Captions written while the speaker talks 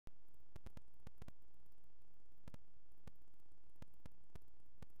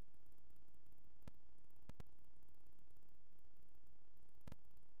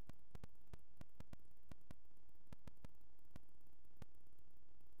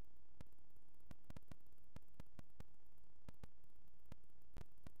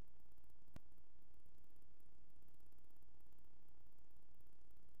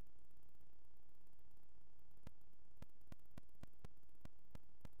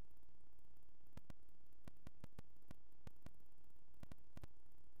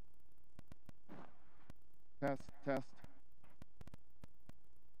Test, test.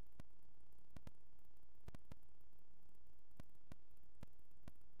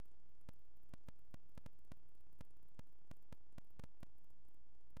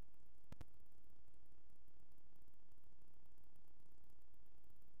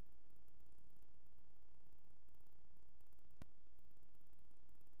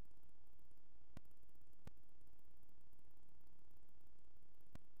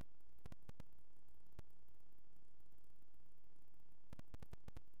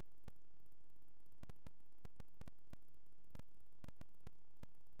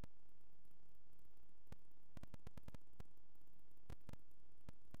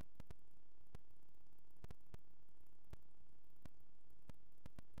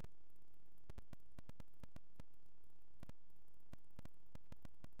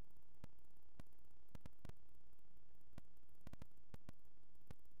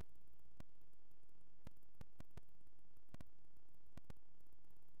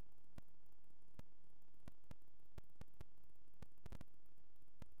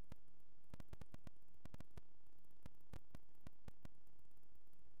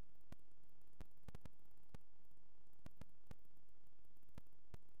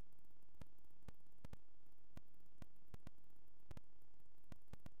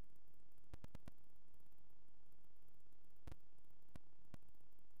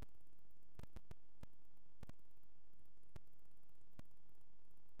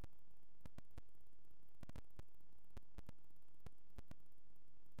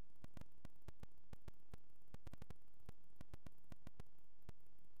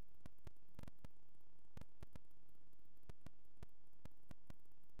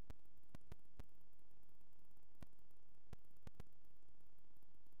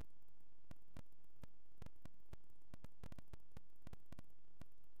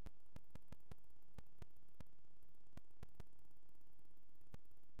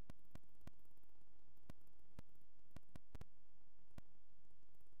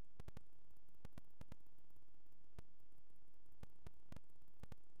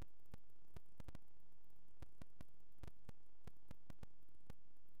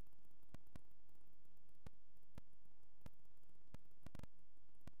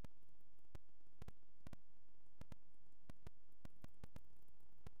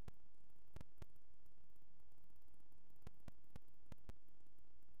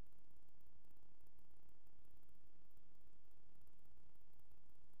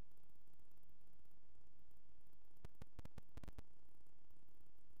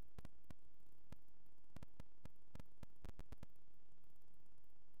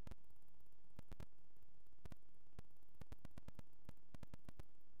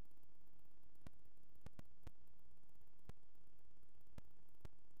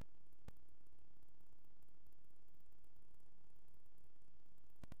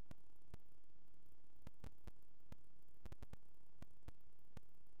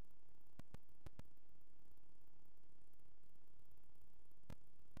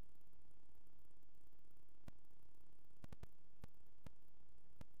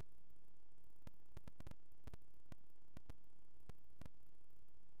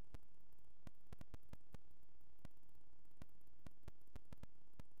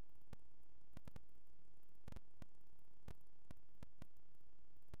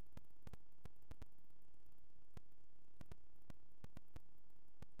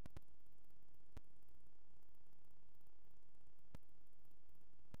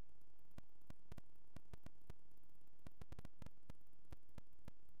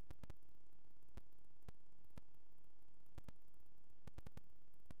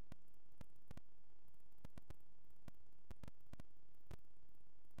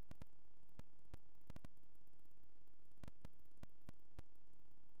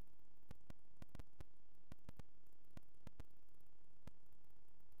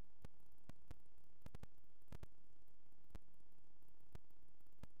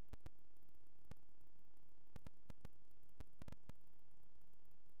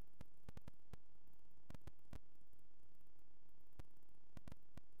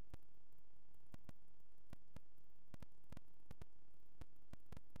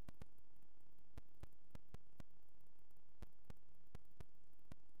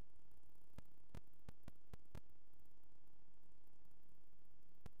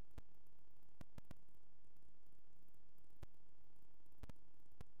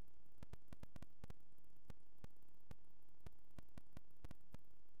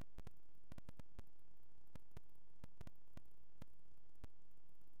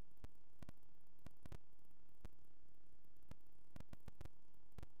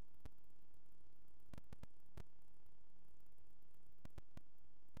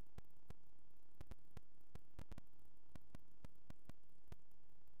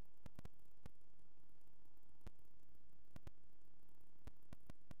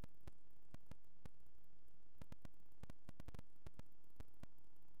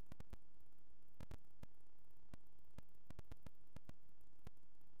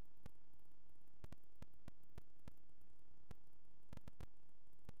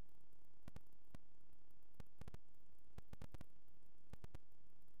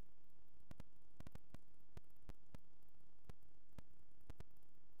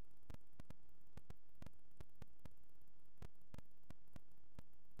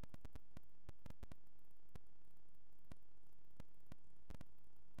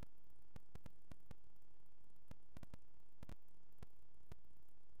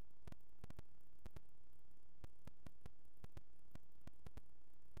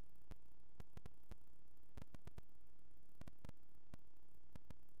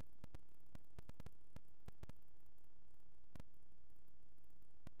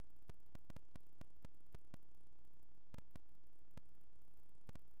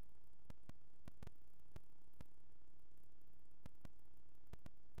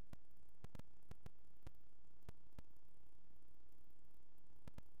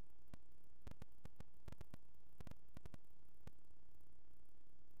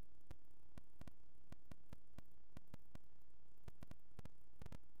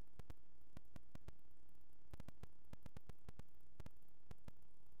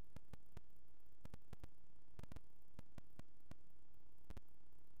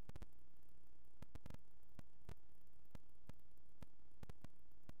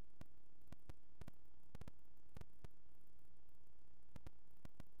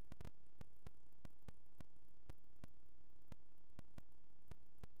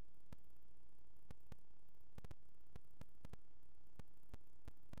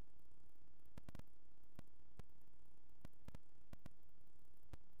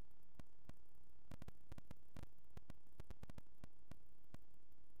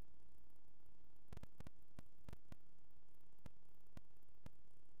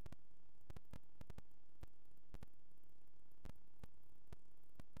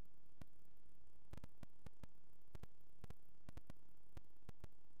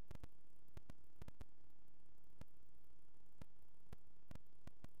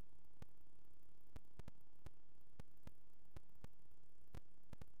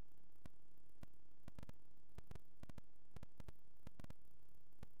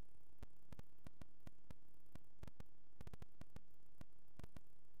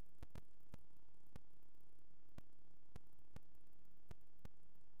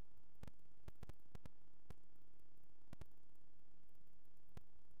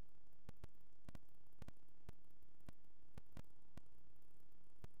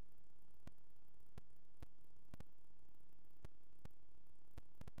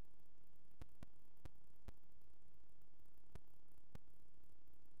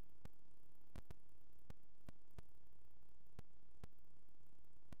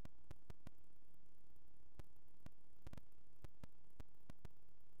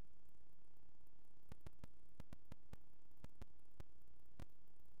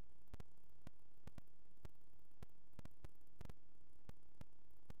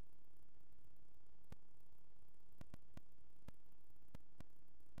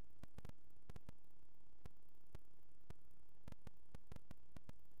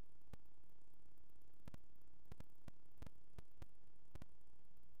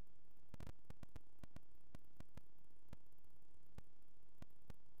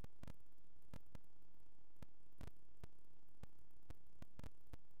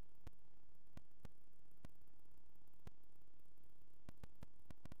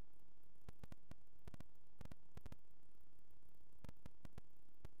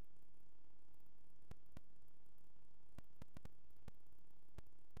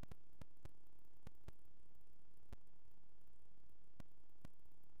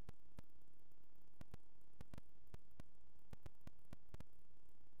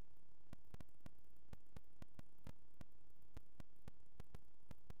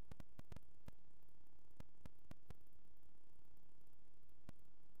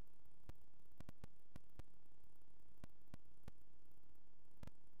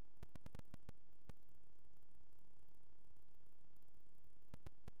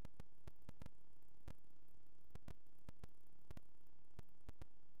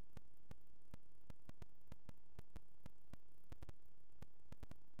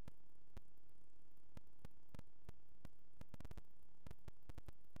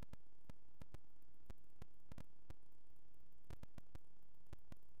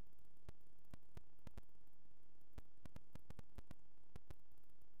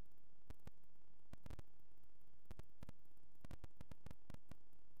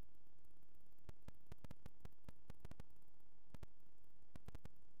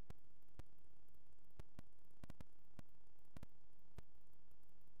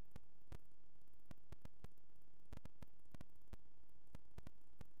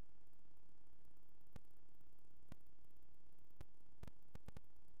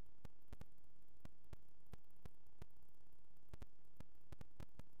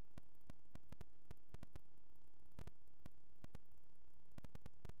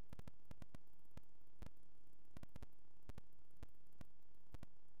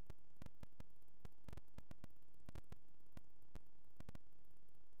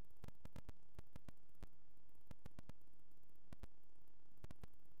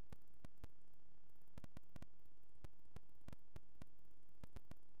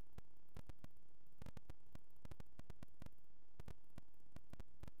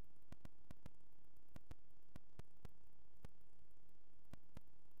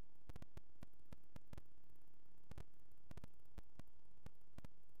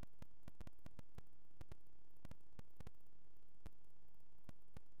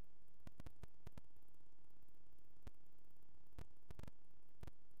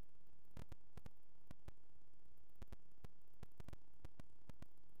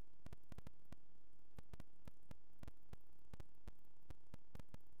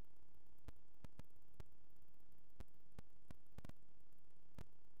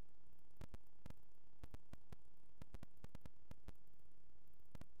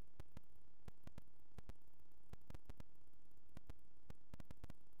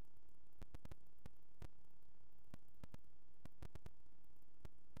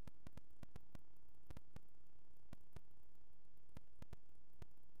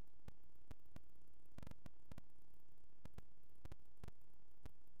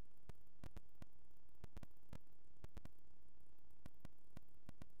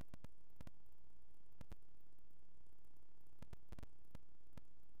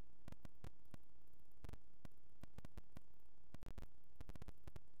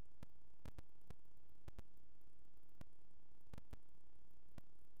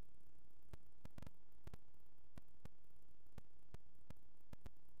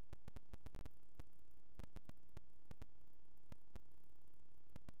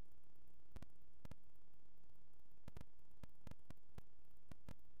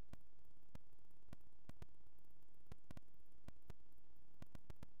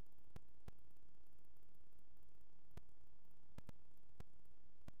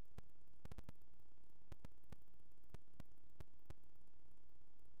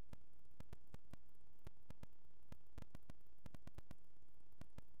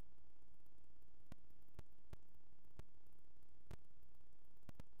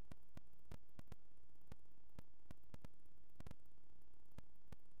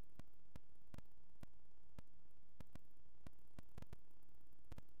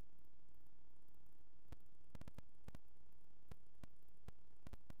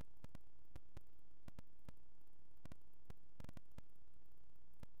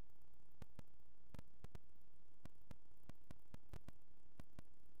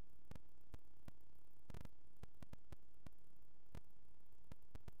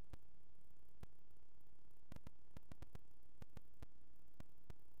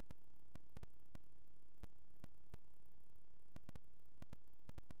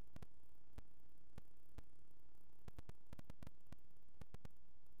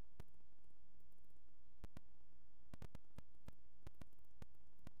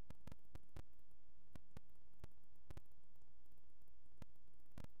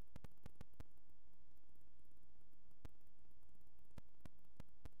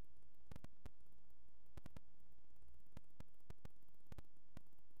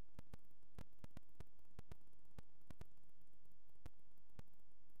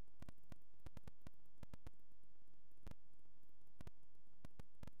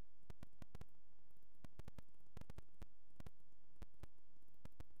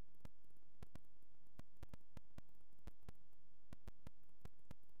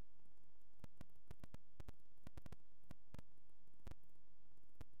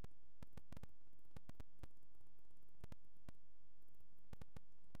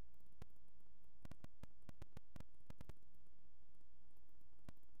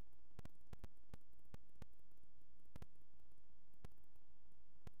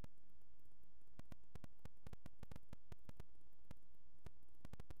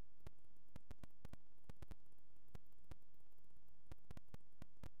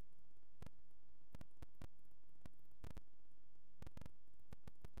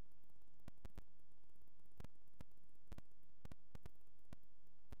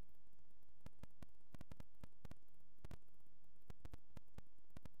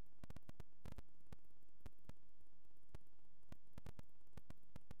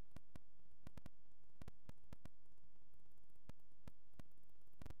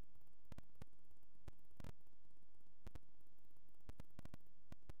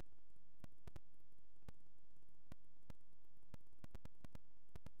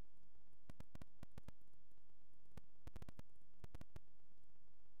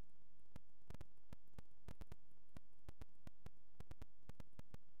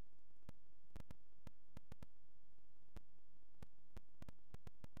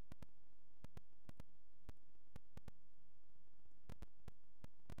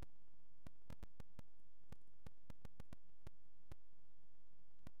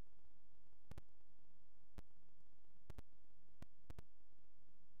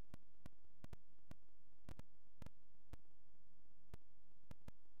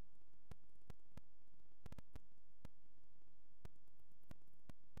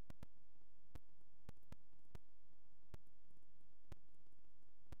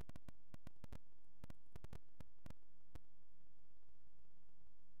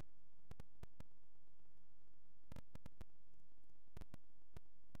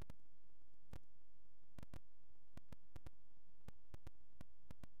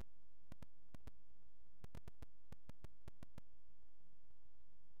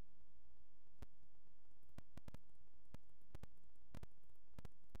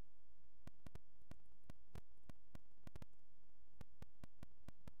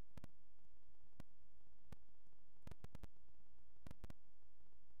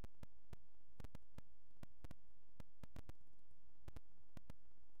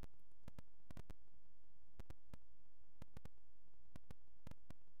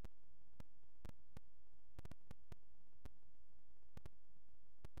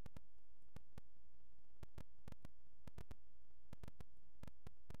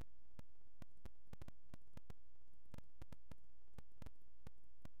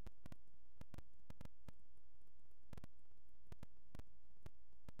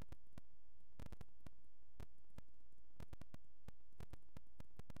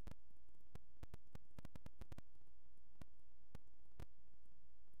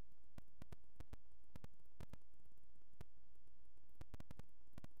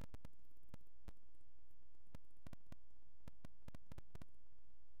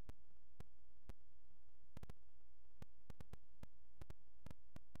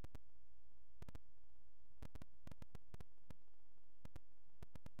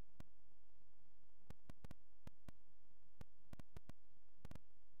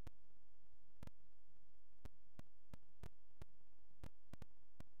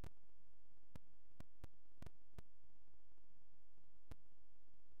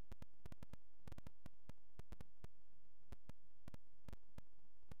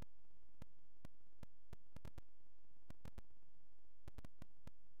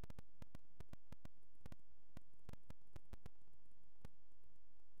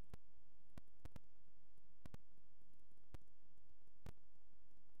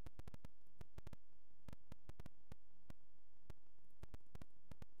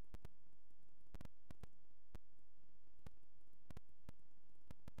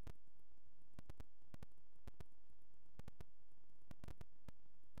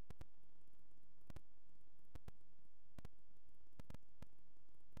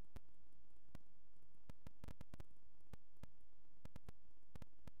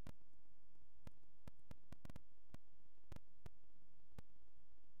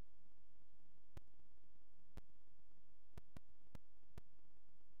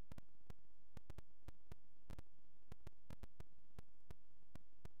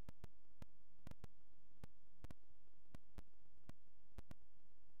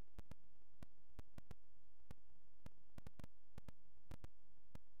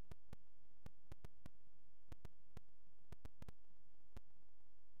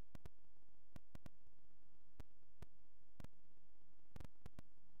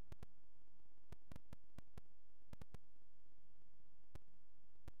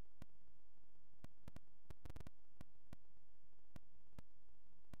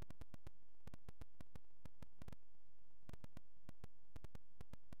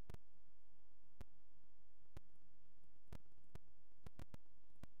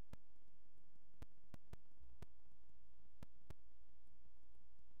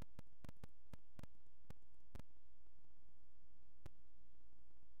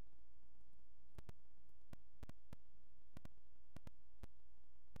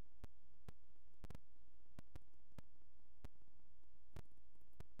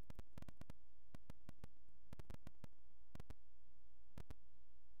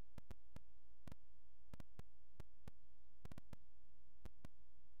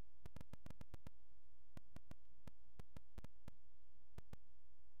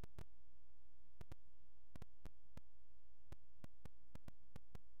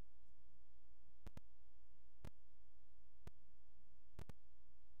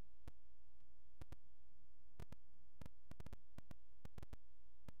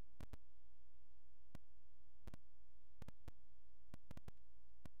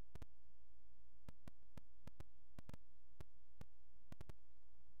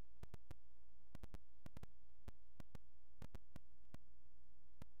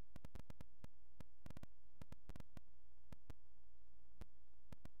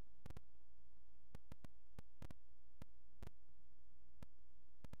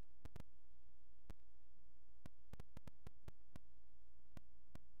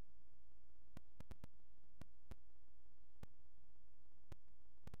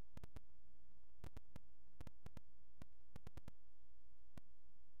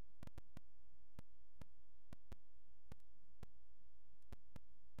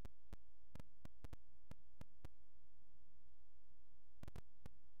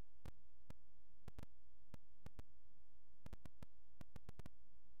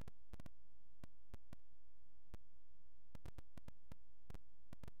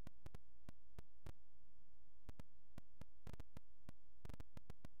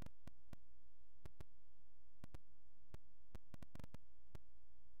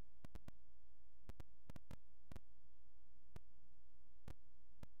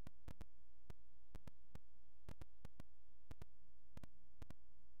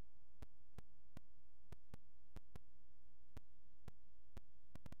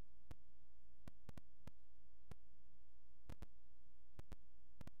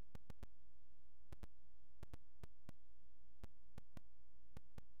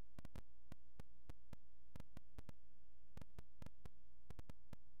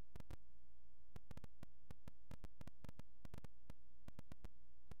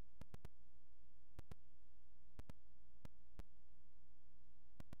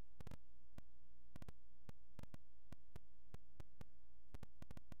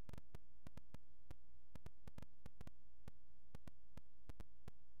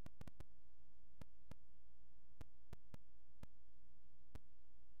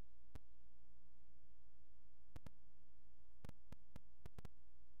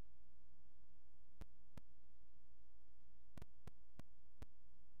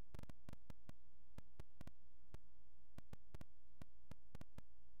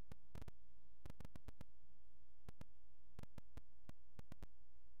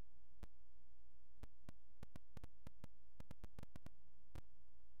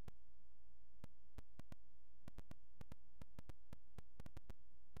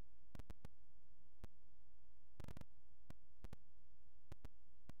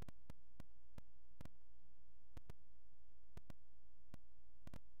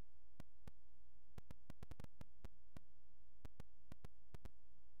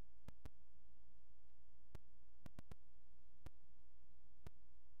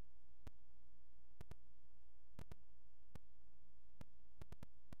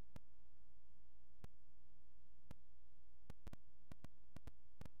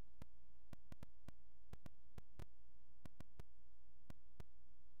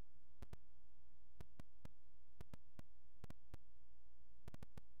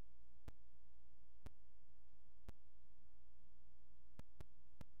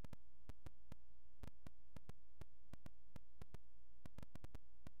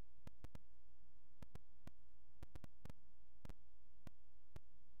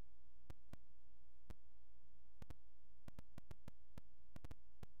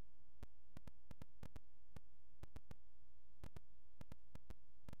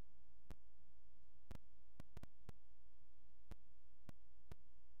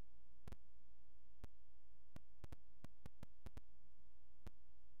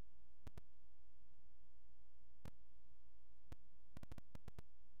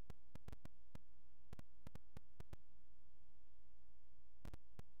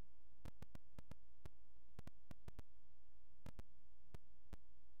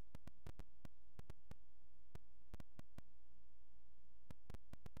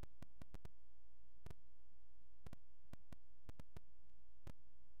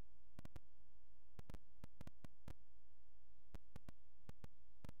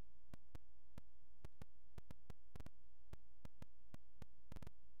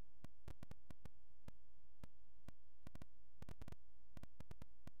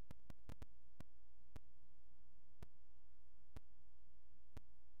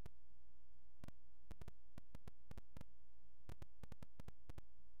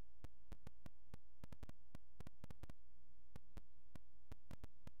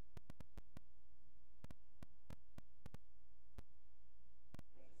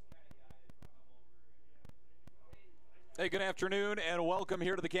 Hey, good afternoon, and welcome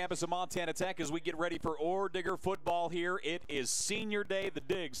here to the campus of Montana Tech as we get ready for Ore Digger football here. It is Senior Day. The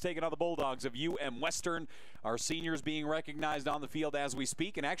Digs taking on the Bulldogs of UM Western. Our seniors being recognized on the field as we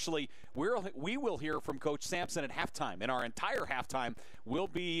speak, and actually we will hear from Coach Sampson at halftime. In our entire halftime will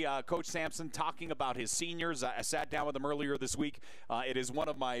be Coach Sampson talking about his seniors. I sat down with him earlier this week. It is one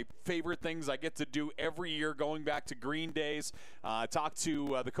of my favorite things I get to do every year, going back to Green Days. Talk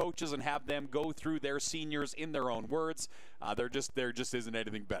to the coaches and have them go through their seniors in their own words. There just isn't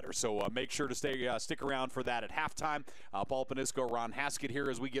anything better. So make sure to stick around for that at halftime. Paul Panisko, Ron Haskett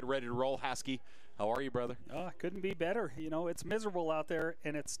here as we get ready to roll. Haskett, how are you, brother? Couldn't be better. You know, it's miserable out there,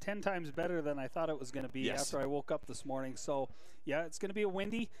 and it's 10 times better than I thought it was going to be after I woke up this morning. So, yeah, it's going to be a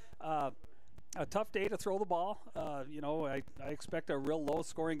windy, a tough day to throw the ball. I expect a real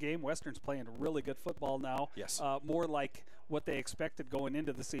low-scoring game. Western's playing really good football now. Yes. More like what they expected going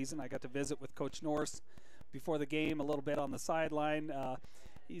into the season. I got to visit with Coach Norris before the game a little bit on the sideline.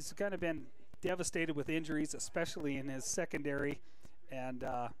 He's kind of been devastated with injuries, especially in his secondary. And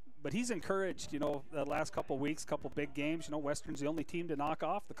but he's encouraged, the last couple weeks, couple big games. Western's the only team to knock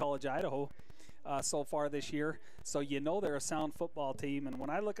off the College of Idaho so far this year. So they're a sound football team. And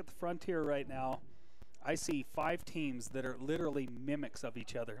when I look at the Frontier right now, I see 5 teams that are literally mimics of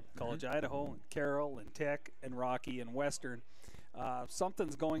each other. College of Idaho and Carroll and Tech and Rocky and Western.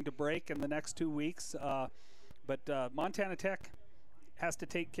 Something's going to break in the next 2 weeks. But Montana Tech has to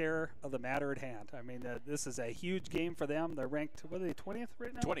take care of the matter at hand. I mean, this is a huge game for them. They're ranked, what are they, 20th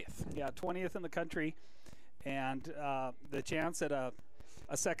right now? 20th. Yeah, 20th in the country. And the chance at a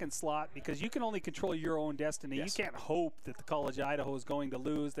second slot, because you can only control your own destiny. Yes. You can't hope that the College of Idaho is going to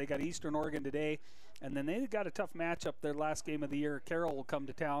lose. They got Eastern Oregon today, and then they got a tough matchup their last game of the year. Carroll will come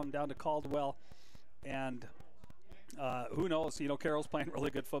to town down to Caldwell, and who knows? Carroll's playing really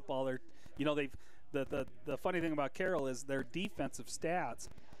good football. The funny thing about Carroll is their defensive stats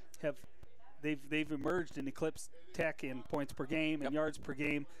they've emerged and eclipsed Tech in points per game and yards per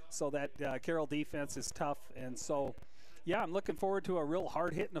game, so that Carroll defense is tough. And so, yeah, I'm looking forward to a real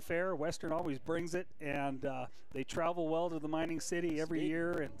hard-hitting affair. Western always brings it, and they travel well to the mining city every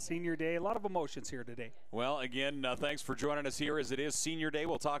year, and Senior Day. A lot of emotions here today. Well, again, thanks for joining us here as it is Senior Day.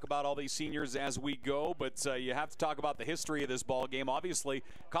 We'll talk about all these seniors as we go, but you have to talk about the history of this ball game. Obviously,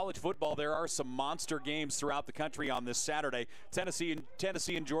 college football, there are some monster games throughout the country on this Saturday. Tennessee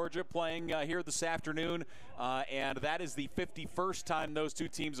and Georgia playing here this afternoon, and that is the 51st time those two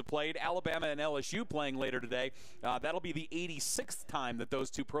teams have played. Alabama and LSU playing later today. That'll be the 86th time that those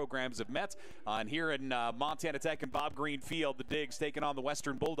two programs have met. And here in Montana Tech and Bob Green Field, the Digs taking on the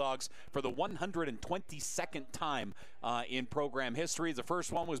Western Bulldogs for the 122nd time in program history. The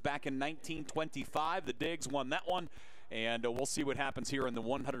first one was back in 1925. The Digs won that one. And we'll see what happens here in the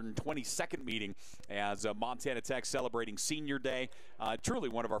 122nd meeting as Montana Tech celebrating Senior Day. Truly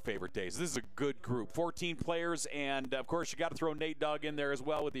one of our favorite days. This is a good group. 14 players, and, of course, you got to throw Nate Dugg in there as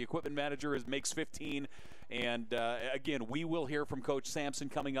well with the equipment manager. It makes 15. And, again, we will hear from Coach Sampson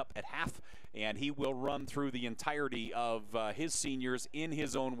coming up at half, and he will run through the entirety of his seniors in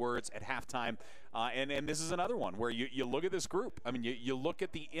his own words at halftime. And this is another one where you look at this group. I mean, you look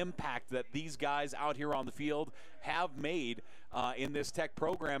at the impact that these guys out here on the field have made in this Tech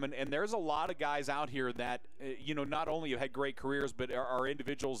program. And there's a lot of guys out here that, not only have had great careers, but are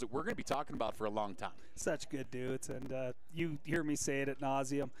individuals that we're going to be talking about for a long time. Such good dudes. And you hear me say it ad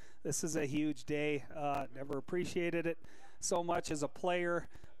nauseum. This is a huge day. Never appreciated it so much as a player,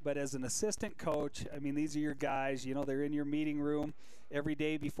 but as an assistant coach, I mean, these are your guys. They're in your meeting room every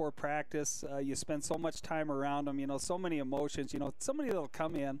day before practice. You spend so much time around them, so many emotions. Somebody that'll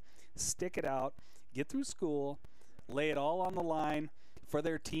come in, stick it out, get through school, lay it all on the line for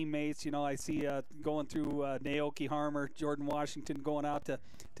their teammates. I see going through Naoki Harmer, Jordan Washington going out to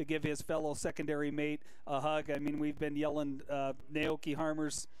give his fellow secondary mate a hug. I mean, we've been yelling Naoki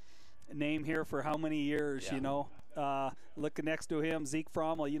Harmer's name here for how many years, Looking next to him, Zeke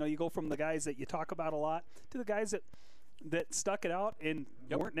Frommel. You go from the guys that you talk about a lot to the guys that stuck it out and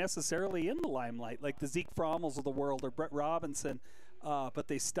weren't necessarily in the limelight, like the Zeke Frommels of the world or Brett Robinson, but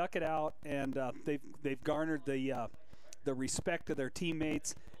they stuck it out, and they've garnered the respect of their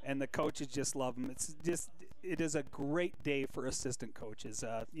teammates, and the coaches just love them. It is a great day for assistant coaches.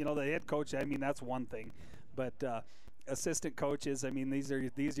 The head coach, I mean, that's one thing, but assistant coaches, I mean, these are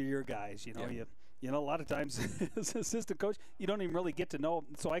your guys. A lot of times as assistant coach, you don't even really get to know.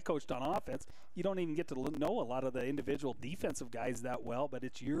 So I coached on offense. You don't even get to know a lot of the individual defensive guys that well, but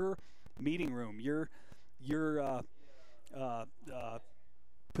it's your meeting room, your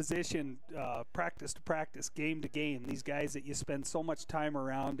position, practice to practice, game to game. These guys that you spend so much time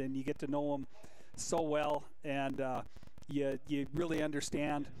around and you get to know them so well. And you really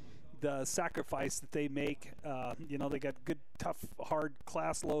understand the sacrifice that they make. You know, they got good, tough, hard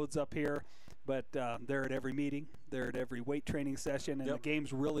class loads up here, but they're at every meeting, they're at every weight training session, and the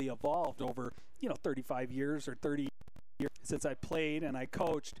game's really evolved over, 35 years or 30 years since I played and I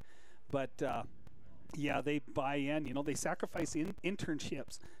coached. But yeah, they buy in. They sacrifice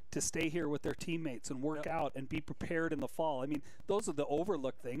internships to stay here with their teammates and work out and be prepared in the fall. I mean, those are the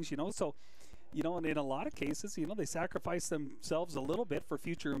overlooked things, So, and in a lot of cases, they sacrifice themselves a little bit for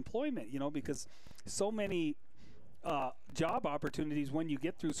future employment, because so many job opportunities when you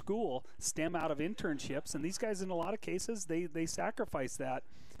get through school stem out of internships. And these guys, in a lot of cases, they sacrifice that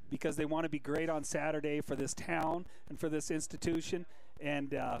because they want to be great on Saturday for this town and for this institution.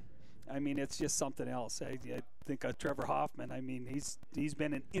 And, I mean, it's just something else. I think of Trevor Hoffman. I mean, he's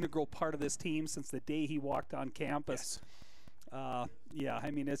been an integral part of this team since the day he walked on campus. Yes. Yeah,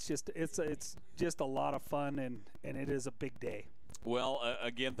 I mean, it's just a lot of fun, and it is a big day. Well,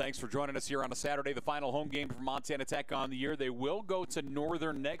 again, thanks for joining us here on a Saturday, the final home game for Montana Tech on the year. They will go to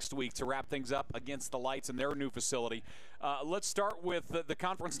Northern next week to wrap things up against the Lights in their new facility. Let's start with the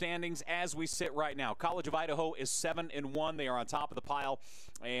conference standings as we sit right now. College of Idaho is 7-1. They are on top of the pile.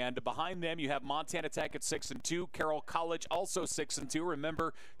 And behind them, you have Montana Tech at 6-2. Carroll College also 6-2.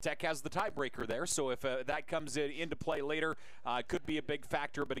 Remember, Tech has the tiebreaker there, so if that comes into play later, it could be a big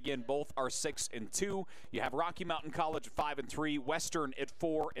factor. But again, both are 6-2. You have Rocky Mountain College at 5-3. Western at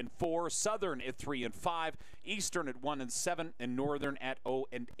 4-4, Southern at 3-5, Eastern at 1-7, and Northern at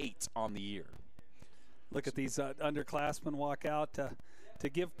 0-8 on the year. Look at these underclassmen walk out to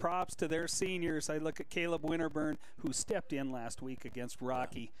give props to their seniors. I look at Caleb Winterburn, who stepped in last week against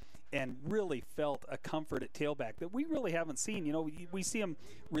Rocky and really felt a comfort at tailback that we really haven't seen. We see him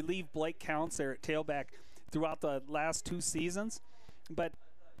relieve Blake Counts there at tailback throughout the last 2 seasons, but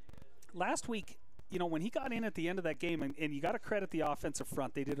last week, when he got in at the end of that game, and you got to credit the offensive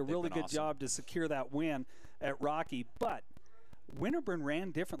front. They did a really good job to secure that win at Rocky. But Winterburn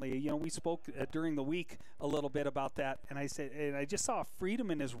ran differently. We spoke during the week a little bit about that, and I just saw a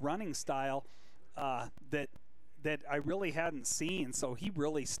freedom in his running style that I really hadn't seen. So he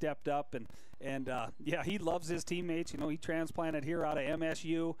really stepped up, and yeah, he loves his teammates. He transplanted here out of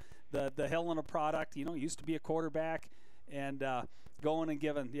MSU, the Helena product. He used to be a quarterback, and going and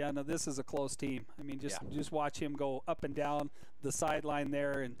giving. Yeah, no, this is a close team. I mean, just watch him go up and down the sideline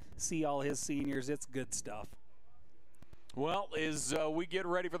there and see all his seniors. It's good stuff. Well, as we get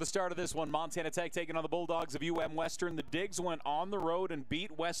ready for the start of this one, Montana Tech taking on the Bulldogs of Western. The Digs went on the road and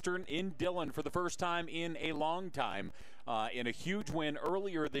beat Western in Dillon for the first time in a long time in a huge win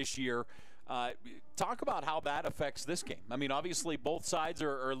earlier this year. Talk about how that affects this game. I mean, obviously both sides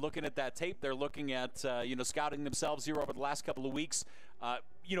are looking at that tape. They're looking at scouting themselves here over the last couple of weeks.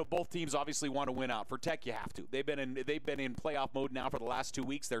 Both teams obviously want to win out. For Tech, you have to. They've been in playoff mode now for the last 2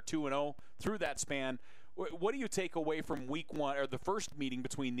 weeks. They're 2-0 through that span. What do you take away from week one or the first meeting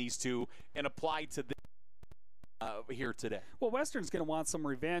between these two and apply to this here today? Well, Western's going to want some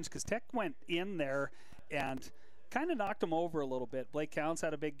revenge because Tech went in there and kind of knocked them over a little bit. Blake Counts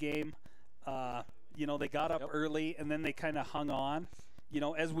had a big game. They got up early and then they kind of hung on.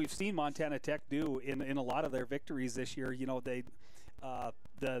 As we've seen Montana Tech do in a lot of their victories this year. They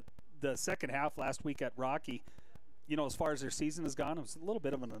the second half last week at Rocky, as far as their season has gone, it was a little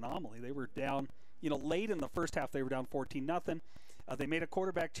bit of an anomaly. They were down, late in the first half they were down 14-0. They made a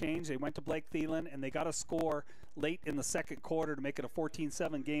quarterback change. They went to Blake Thielen and they got a score late in the second quarter to make it a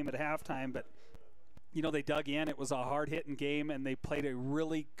 14-7 game at halftime. But they dug in. It was a hard-hitting game and they played a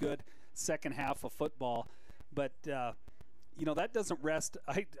really good second half of football. But that doesn't rest.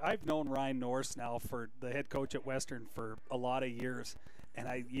 I've known Ryan Norris now for the head coach at Western for a lot of years, and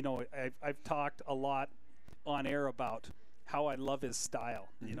I've talked a lot on air about how I love his style.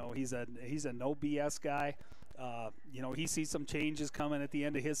 He's a no BS guy. He sees some changes coming at the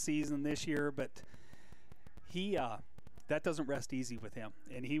end of his season this year, but he that doesn't rest easy with him,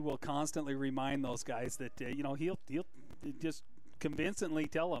 and he will constantly remind those guys that he'll just convincingly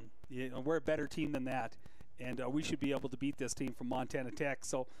tell them we're a better team than that. And we should be able to beat this team from Montana Tech.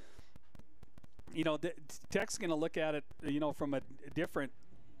 So, Tech's going to look at it, from a different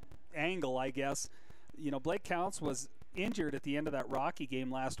angle, I guess. Blake Counts was injured at the end of that Rocky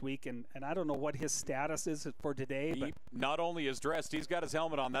game last week, and I don't know what his status is for today. But he not only is dressed, he's got his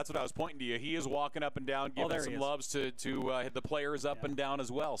helmet on. That's what I was pointing to you. He is walking up and down, giving some loves to the players up and down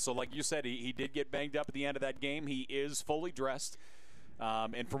as well. So, like you said, he did get banged up at the end of that game. He is fully dressed.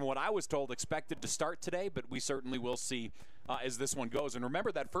 And from what I was told, expected to start today, but we certainly will see as this one goes. And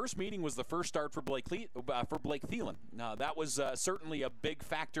remember, that first meeting was the first start for Blake Thielen. That was certainly a big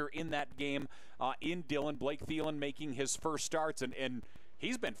factor in that game in Dillon. Blake Thielen making his first starts, and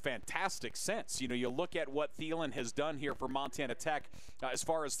he's been fantastic since. You look at what Thielen has done here for Montana Tech as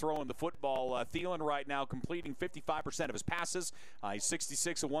far as throwing the football. Thielen right now completing 55% of his passes. He's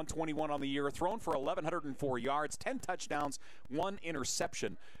 66 of 121 on the year, thrown for 1,104 yards, 10 touchdowns, 1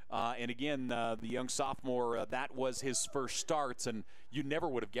 interception. And again, the young sophomore, that was his first starts, and you never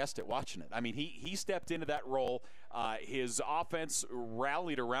would have guessed it watching it. I mean, he stepped into that role. His offense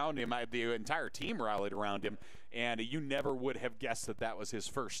rallied around him. The entire team rallied around him, and you never would have guessed that was his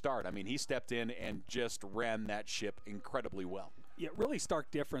first start. I mean, he stepped in and just ran that ship incredibly well. Yeah, really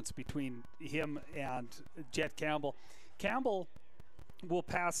stark difference between him and Jet Campbell. Campbell will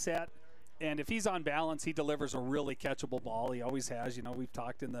pass set, and if he's on balance, he delivers a really catchable ball. He always has. We've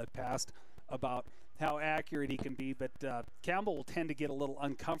talked in the past about how accurate he can be, but Campbell will tend to get a little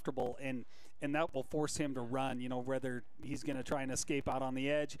uncomfortable, and that will force him to run, whether he's going to try and escape out on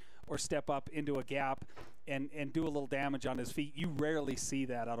the edge or step up into a gap and do a little damage on his feet. You rarely see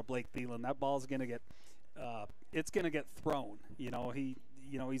that out of Blake Thielen. That ball's going to get it's going to get thrown.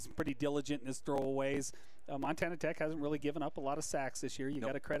 He's pretty diligent in his throwaways. Montana Tech hasn't really given up a lot of sacks this year. You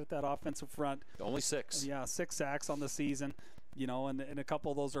got to credit that offensive front. Only 6. Yeah, 6 sacks on the season. And a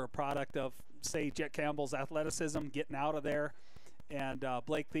couple of those are a product of, say, Jet Campbell's athleticism, getting out of there, and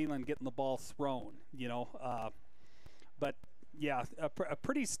Blake Thielen getting the ball thrown. But yeah, a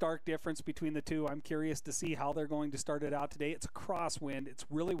pretty stark difference between the two. I'm curious to see how they're going to start it out today. It's a crosswind. It's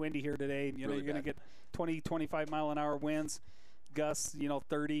really windy here today. You're going to get 20, 25 mile an hour winds. Gusts,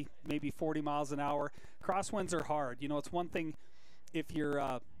 30, maybe 40 miles an hour. Crosswinds are hard. It's one thing if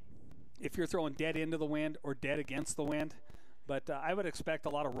you're throwing dead into the wind or dead against the wind, but I would expect a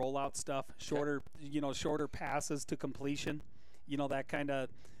lot of rollout stuff, shorter passes to completion,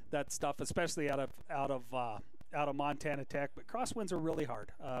 that stuff, especially out of Montana Tech. But crosswinds are really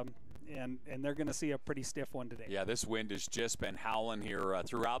hard. And they're going to see a pretty stiff one today. Yeah, this wind has just been howling here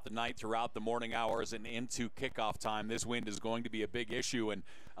throughout the night, throughout the morning hours, and into kickoff time. This wind is going to be a big issue. And,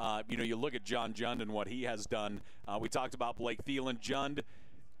 you look at John Jund and what he has done. We talked about Blake Thielen. Jund,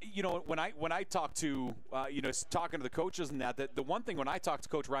 when I talk to, talking to the coaches and the one thing when I talked to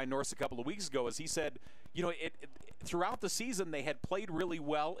Coach Ryan Norris a couple of weeks ago is he said, throughout the season they had played really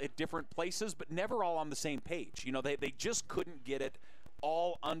well at different places, but never all on the same page. They just couldn't get it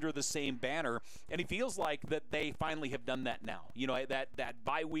all under the same banner, and he feels like that they finally have done that now. That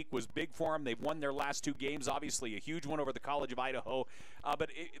bye week was big for them. They've won their last 2 games, obviously a huge one over the College of Idaho,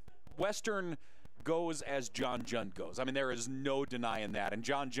 but Western goes as John Jund goes. I mean, there is no denying that, and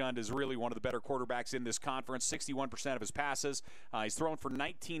John Jund is really one of the better quarterbacks in this conference. 61% of his passes. He's thrown for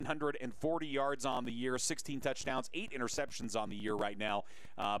 1,940 yards on the year, 16 touchdowns, 8 interceptions on the year right now,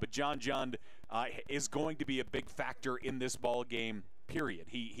 but John Jund is going to be a big factor in this ball game. Period.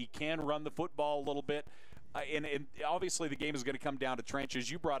 He can run the football a little bit, and obviously the game is going to come down to trenches.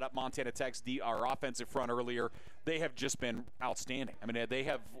 You brought up Montana Tech's our offensive front earlier. They have just been outstanding. I mean, they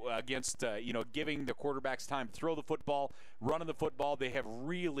have against giving the quarterbacks time to throw the football, running the football. They have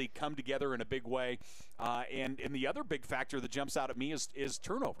really come together in a big way. And the other big factor that jumps out at me is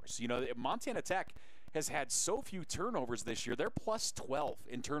turnovers. Montana Tech has had so few turnovers this year. They're plus 12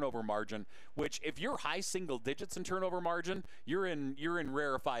 in turnover margin, which if you're high single digits in turnover margin, you're in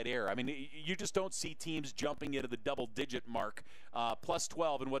rarefied air. I mean, you just don't see teams jumping into the double-digit mark, plus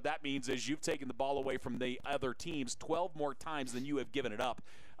 12. And what that means is you've taken the ball away from the other teams 12 more times than you have given it up.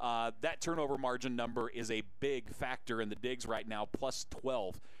 That turnover margin number is a big factor in the Digs right now, plus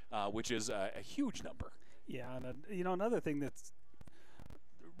 12, which is a huge number. Yeah, and another thing that's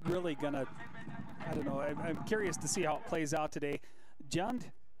really gonna, I don't know, I'm curious to see how it plays out today. Jund,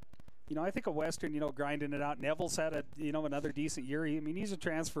 I think of Western, grinding it out. Neville's had another decent year. He's a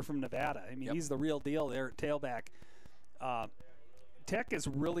transfer from Nevada. He's the real deal there at tailback. Tech is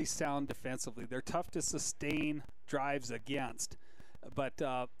really sound defensively. They're tough to sustain drives against. But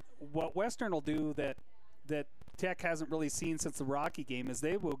what Western will do that Tech hasn't really seen since the Rocky game is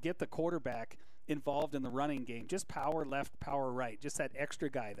they will get the quarterback involved in the running game. Just power left, power right. Just that extra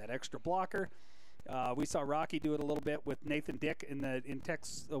guy, that extra blocker. We saw Rocky do it a little bit with Nathan Dick in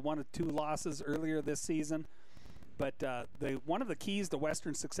Tech's 1 or 2 losses earlier this season. But one of the keys to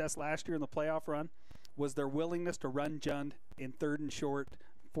Western's success last year in the playoff run was their willingness to run Jund in 3rd and short,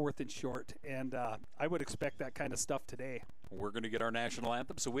 4th and short. And I would expect that kind of stuff today. We're going to get our national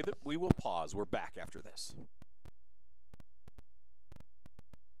anthem, so we will pause. We're back after this.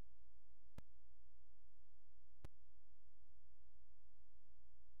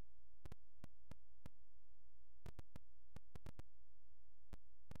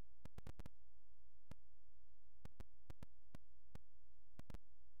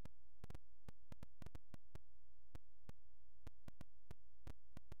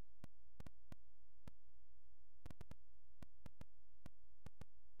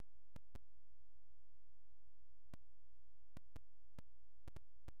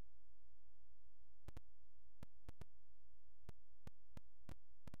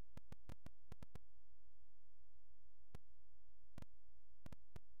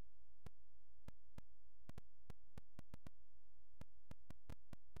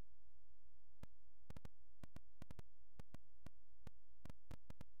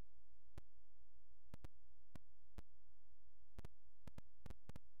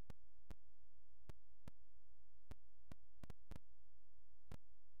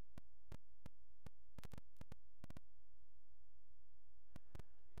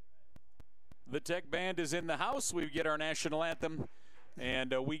 The Tech Band is in the house. We get our national anthem,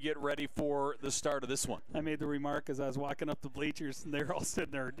 and we get ready for the start of this one. I made the remark as I was walking up the bleachers, and they're all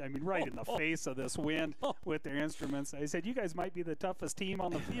sitting there, I mean, right in the face of this wind with their instruments. I said, you guys might be the toughest team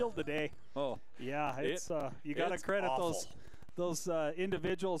on the field today. Oh. Yeah, it's you got to credit awful. those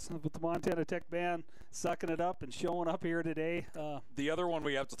individuals with the Montana Tech Band sucking it up and showing up here today. The other one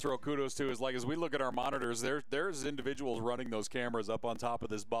we have to throw kudos to is, like, as we look at our monitors, there's individuals running those cameras up on top of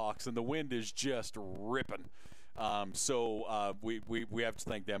this box, and the wind is just ripping. So we have to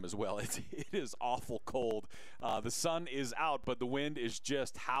thank them as well. It is awful cold. The sun is out, but the wind is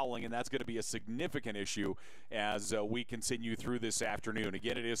just howling, and that's going to be a significant issue as we continue through this afternoon.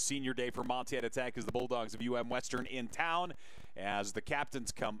 Again, it is senior day for Montana Tech as the Bulldogs of UM Western in town as the captains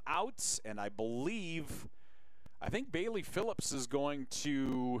come out, and I think Bailey Phillips is going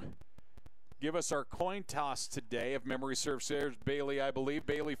to give us our coin toss today, if memory serves. There's Bailey, I believe.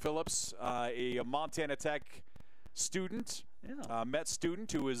 Bailey Phillips, a Montana Tech student, Met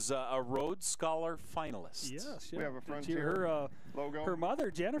student who is a Rhodes Scholar finalist. Yes, we have a Frontier logo. Her mother,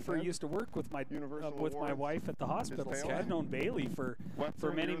 Jennifer, used to work with my wife at the hospital. So I've known Bailey for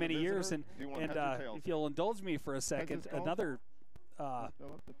many, many years. And if you'll indulge me for a second, another,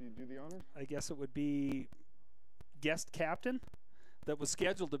 if you do the honors, I guess it would be guest captain that was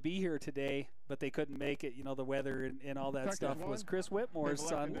scheduled to be here today, but they couldn't make it. You know, the weather and all that stuff was Chris Whitmore's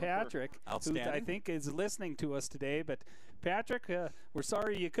son, Patrick, who I think is listening to us today. But Patrick, we're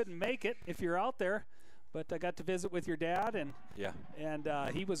sorry you couldn't make it if you're out there, but I got to visit with your dad, and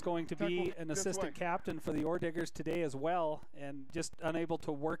he was going to be an assistant captain for the Ore Diggers today as well, and just unable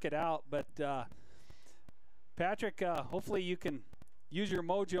to work it out. But Patrick, hopefully you can use your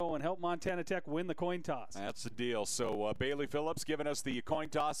mojo and help Montana Tech win the coin toss. That's the deal. So Bailey Phillips giving us the coin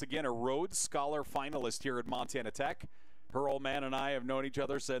toss again, a Rhodes Scholar finalist here at Montana Tech. Her old man and I have known each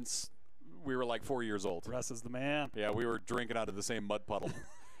other since we were like 4 years old. Russ is the man. Yeah, we were drinking out of the same mud puddle.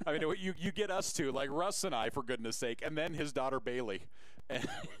 I mean, you get us two, like Russ and I, for goodness sake, and then his daughter Bailey. And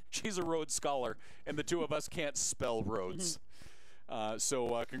she's a Rhodes Scholar, and the two of us can't spell Rhodes.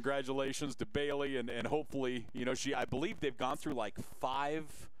 So congratulations to Bailey, and hopefully, you know, I believe they've gone through like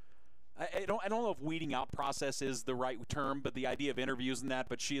 5. I don't know if weeding out process is the right term, but the idea of interviews and that.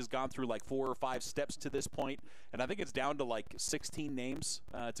 But she has gone through like 4 or 5 steps to this point, and I think it's down to like 16 names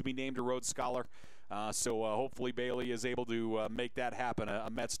to be named a Rhodes Scholar. So hopefully Bailey is able to make that happen. A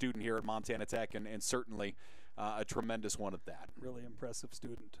Met student here at Montana Tech, and certainly a tremendous one at that. Really impressive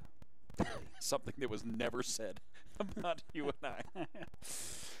student. Something that was never said about you and I.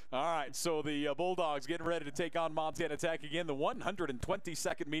 All right, so the Bulldogs getting ready to take on Montana Tech again. The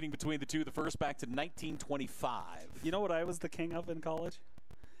 122nd meeting between the two. The first back to 1925. You know what I was the king of in college?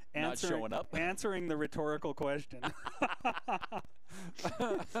 Not showing up. Answering the rhetorical question.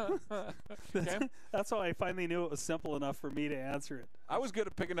 That's how I finally knew it was simple enough for me to answer it. I was good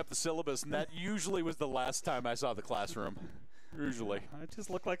at picking up the syllabus, and that usually was the last time I saw the classroom. Usually. It just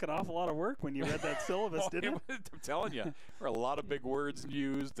looked like an awful lot of work when you read that syllabus, didn't it? I'm telling you, there were a lot of big words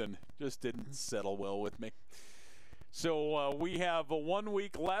used and just didn't settle well with me. So we have 1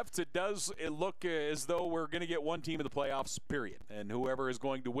 week left. It look as though we're going to get one team in the playoffs, period. And whoever is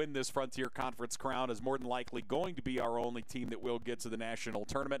going to win this Frontier Conference crown is more than likely going to be our only team that will get to the national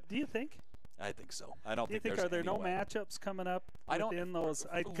tournament. Do you think? I think so. I don't think there's any Are there no way. Matchups coming up within those?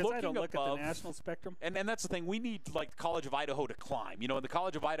 Because I don't look at the national spectrum. And that's the thing. We need, like, the College of Idaho to climb. You know, and the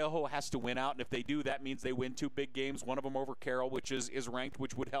College of Idaho has to win out. And if they do, that means they win 2 big games, one of them over Carroll, which is ranked,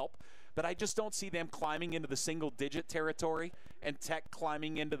 which would help. But I just don't see them climbing into the single-digit territory and Tech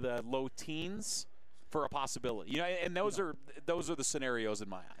climbing into the low teens for a possibility. You know, and those are the scenarios in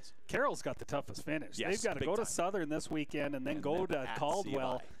my eyes. Carroll's got the toughest finish. Yes, they've got to go to Southern this weekend and then go to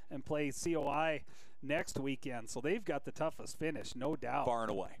Caldwell COI. and play COI next weekend. So they've got the toughest finish, no doubt. Far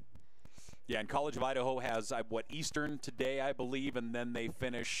and away. Yeah, and College of Idaho has, Eastern today, I believe, and then they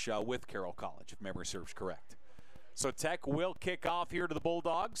finish with Carroll College, if memory serves correct. So Tech will kick off here to the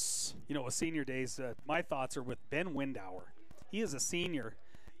Bulldogs. You know, with senior days, my thoughts are with Ben Windauer. He is a senior,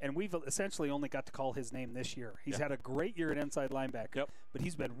 and we've essentially only got to call his name this year. He's had a great year at inside linebacker, but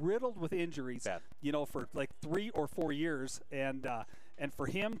he's been riddled with injuries, you know, for like 3 or 4 years. And for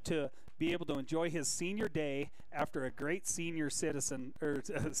him to be able to enjoy his senior day after a great senior season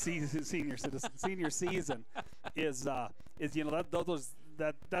is you know,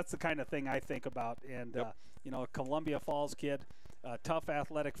 that's the kind of thing I think about. And you know, a Columbia Falls kid, a tough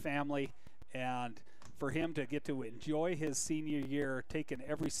athletic family, and for him to get to enjoy his senior year, taking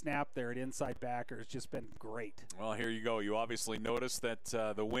every snap there at inside backer has just been great. Well, here you go. You obviously noticed that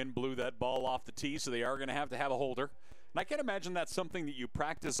the wind blew that ball off the tee, so they are going to have a holder. And I can't imagine that's something that you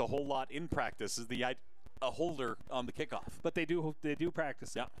practice a whole lot in practice, is a holder on the kickoff. But they do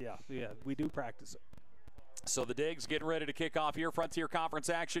practice it. Yeah. Yeah, we do practice it. So the Digs getting ready to kick off here. Frontier Conference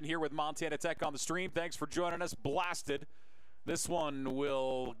action here with Montana Tech on the stream. Thanks for joining us. Blasted. This one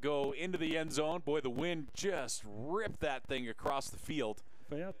will go into the end zone. Boy, the wind just ripped that thing across the field.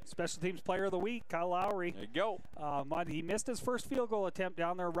 But yeah, special teams player of the week, Kyle Lowry. There you go. He missed his first field goal attempt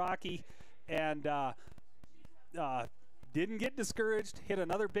down there, Rocky, and didn't get discouraged. Hit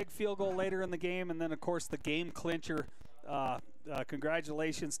another big field goal later in the game, and then, of course, the game clincher.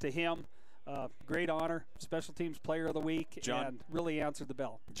 Congratulations to him. Great honor, special teams player of the week, and really answered the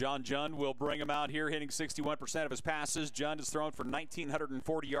bell. John Jund will bring him out here, hitting 61% of his passes. Jund has thrown for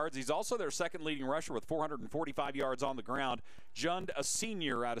 1,940 yards. He's also their second leading rusher with 445 yards on the ground. Jund, a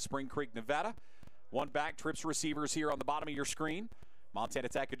senior out of Spring Creek, Nevada. One back, trips receivers here on the bottom of your screen. Montana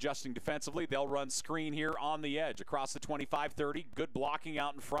Tech adjusting defensively. They'll run screen here on the edge across the 25-30. Good blocking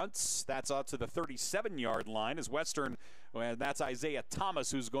out in front. That's out to the 37-yard line as Western, and that's Isaiah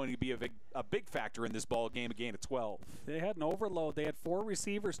Thomas, who's going to be a big factor in this ball game, a gain of 12. They had an overload. They had 4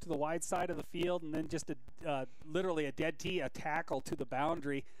 receivers to the wide side of the field, and then just literally a dead tee, a tackle to the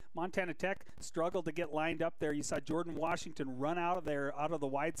boundary. Montana Tech struggled to get lined up there. You saw Jordan Washington run out of the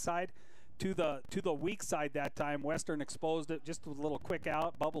wide side to the weak side that time. Western exposed it just with a little quick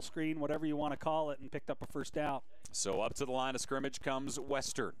out, bubble screen, whatever you want to call it, and picked up a first down. So up to the line of scrimmage comes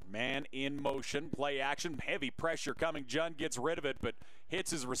Western. Man in motion, play action, heavy pressure coming. Jund gets rid of it, but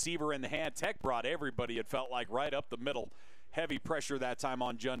hits his receiver in the hand. Tech brought everybody, it felt like, right up the middle. Heavy pressure that time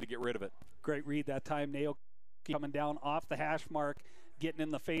on Jund to get rid of it. Great read that time. Nail coming down off the hash mark, getting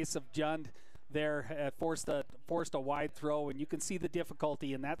in the face of Jund there, forced a wide throw, and you can see the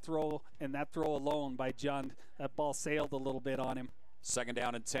difficulty in that throw alone by Jund. That ball sailed a little bit on him. Second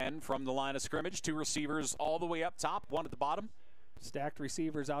down and 10 from the line of scrimmage. 2 receivers all the way up top, 1 at the bottom. Stacked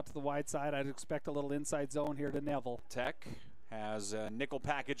receivers out to the wide side. I'd expect a little inside zone here to Neville. Tech has a nickel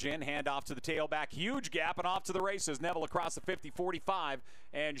package in, hand off to the tailback, huge gap, and off to the races. Neville across the 50-45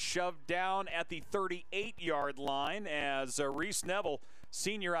 and shoved down at the 38-yard line as Reese Neville,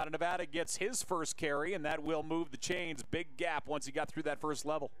 senior out of Nevada, gets his first carry, and that will move the chains. Big gap once he got through that first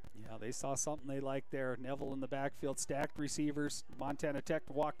level. Yeah, they saw something they liked there. Neville in the backfield, stacked receivers. Montana Tech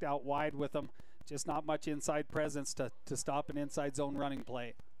walked out wide with them. Just not much inside presence to stop an inside zone running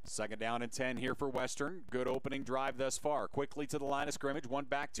play. Second down and 10 here for Western. Good opening drive thus far. Quickly to the line of scrimmage. 1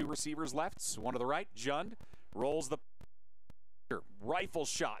 back, 2 receivers left. 1 to the right. Jund rolls the rifle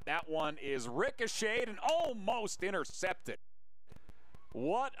shot. That one is ricocheted and almost intercepted.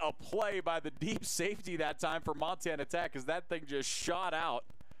 What a play by the deep safety that time for Montana Tech as that thing just shot out.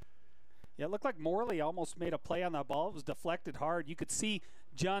 Yeah, it looked like Morley almost made a play on that ball. It was deflected hard. You could see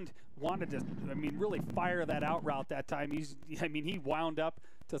Jund wanted to, really fire that out route that time. He wound up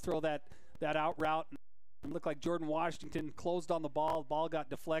to throw that out route. It looked like Jordan Washington closed on the ball. The ball got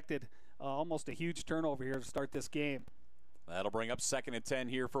deflected. Almost a huge turnover here to start this game. That'll bring up 2nd and 10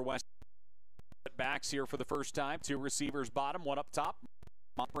 here for West. Backs here for the first time. 2 receivers bottom, 1 up top.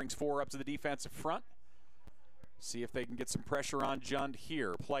 Mont brings 4 up to the defensive front. See if they can get some pressure on Jund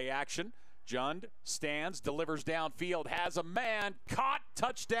here. Play action. Jund stands, delivers downfield, has a man, caught,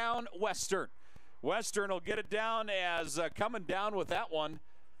 touchdown, Western. Western will get it down as coming down with that one.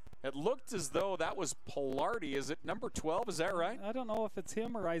 It looked as though that was Pilardi. Is it number 12? Is that right? I don't know if it's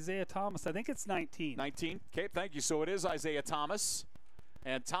him or Isaiah Thomas. I think it's 19. 19. Okay, thank you. So it is Isaiah Thomas.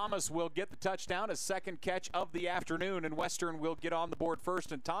 And Thomas will get the touchdown, his second catch of the afternoon, and Western will get on the board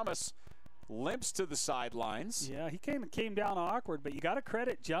first. And Thomas limps to the sidelines. Yeah, he came down awkward, but you got to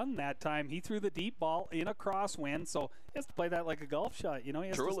credit Jund that time. He threw the deep ball in a crosswind, so he has to play that like a golf shot. He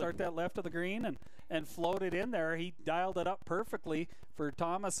has to start that left of the green and float it in there. He dialed it up perfectly for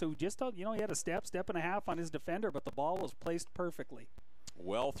Thomas, who just, he had a step and a half on his defender, but the ball was placed perfectly.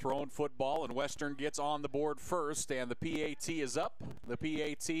 Well thrown football, and Western gets on the board first, and the PAT is up. The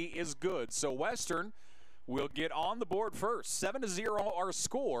PAT is good. So Western will get on the board first. 7-0 our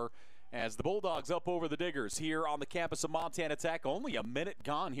score as the Bulldogs up over the Diggers here on the campus of Montana Tech. Only a minute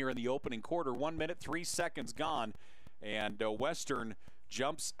gone here in the opening quarter. 1 minute, 3 seconds gone, and Western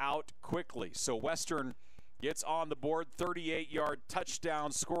jumps out quickly. So Western gets on the board, 38-yard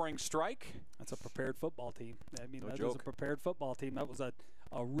touchdown scoring strike. That's a prepared football team. No that joke. was a prepared football team. That was a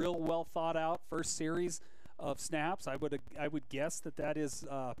real well thought out first series of snaps. I would guess that is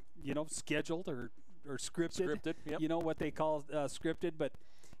scheduled or scripted. Scripted, yep. What they call scripted, but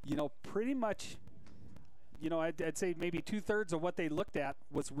pretty much. I'd say maybe 2/3 of what they looked at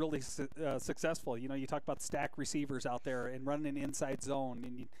was really successful. You talk about stack receivers out there and running an inside zone,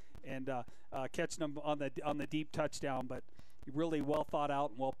 and and catching them on the deep touchdown. But really well thought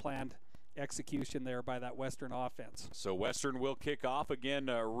out and well planned execution there by that Western offense. So Western will kick off again.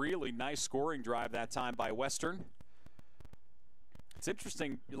 A really nice scoring drive that time by Western. It's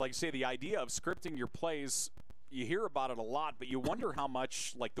interesting, like you say, the idea of scripting your plays. You hear about it a lot, but you wonder how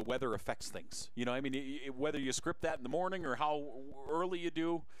much like the weather affects things. You know, I mean, whether you script that in the morning or how early you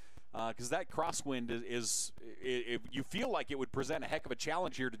do, because that crosswind is you feel like it would present a heck of a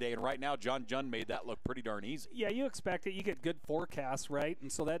challenge here today. And right now, John Jund made that look pretty darn easy. Yeah, you expect it. You get good forecasts, right?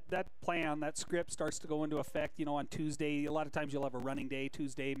 And so that plan, that script starts to go into effect. You know, on Tuesday, a lot of times you'll have a running day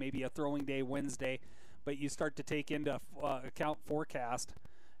Tuesday, maybe a throwing day Wednesday, but you start to take into account forecast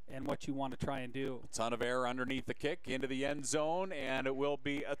and what you want to try and do. A ton of air underneath the kick into the end zone, and it will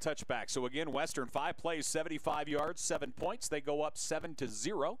be a touchback. So again, Western 5 plays, 75 yards, 7 points. They go up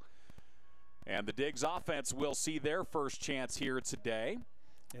 7-0. And the Diggs offense will see their first chance here today.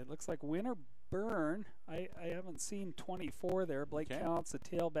 It looks like Winterburn. I haven't seen 24 there. Blake Counts, the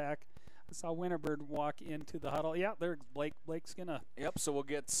tailback. I saw Winterburn walk into the huddle. Yeah, there's Blake. Blake's going to. Yep, so we'll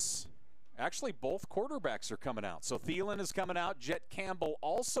get. Actually, both quarterbacks are coming out. So Thielen is coming out, Jet Campbell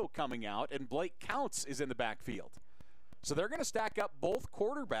also coming out, and Blake Counts is in the backfield. So they're going to stack up both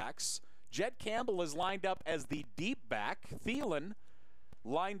quarterbacks. Jet Campbell is lined up as the deep back. Thielen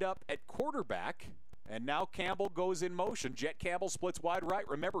lined up at quarterback, and now Campbell goes in motion. Jet Campbell splits wide right.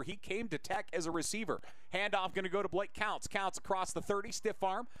 Remember, he came to Tech as a receiver. Handoff going to go to Blake Counts. Counts across the 30, stiff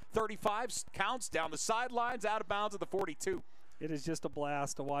arm. 35, Counts down the sidelines, out of bounds at the 42. It is just a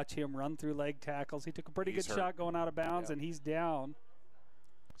blast to watch him run through leg tackles. He took a pretty good shot going out of bounds, and he's down.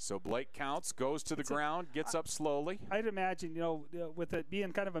 So Blake Counts goes to the ground, gets up slowly. I'd imagine, you know, with it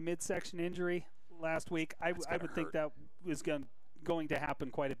being kind of a midsection injury last week, I would think that was going to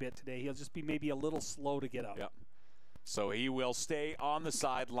happen quite a bit today. He'll just be maybe a little slow to get up. Yep. So he will stay on the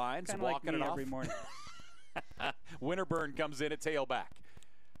sidelines, kinda walking like me it off every morning. Winterburn comes in at tailback.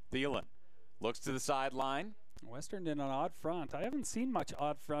 Thielen looks to the sideline. Western in an odd front. I haven't seen much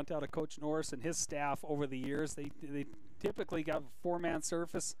odd front out of Coach Norris and his staff over the years. They typically got a 4-man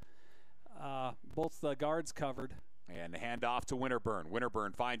surface, both the guards covered. And hand off to Winterburn.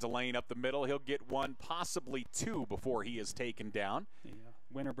 Winterburn finds a lane up the middle. He'll get one, possibly two, before he is taken down. Yeah.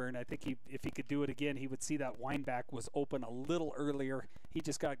 Winterburn, I think if he could do it again, he would see that wineback was open a little earlier. He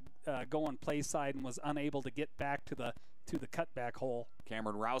just got going play side and was unable to get back to the cutback hole.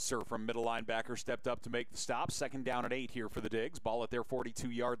 Cameron Rouser from middle linebacker stepped up to make the stop. 2nd down and 8 here for the Diggs. Ball at their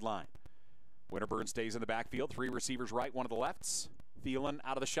 42-yard line. Winterburn stays in the backfield. 3 receivers right, 1 of the lefts. Thielen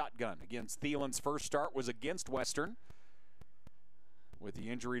out of the shotgun. Again, Thielen's first start was against Western. With the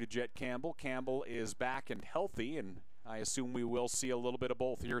injury to Jet Campbell, Campbell is back and healthy, and I assume we will see a little bit of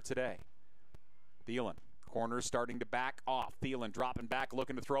both here today. Thielen, corners starting to back off. Thielen dropping back,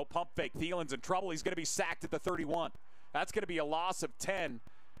 looking to throw. Pump fake. Thielen's in trouble. He's going to be sacked at the 31. That's going to be a loss of 10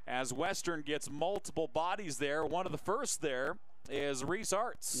 as Western gets multiple bodies there. One of the first there is Reese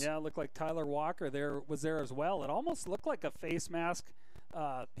Arts. Yeah, it looked like Tyler Walker was there as well. It almost looked like a face mask.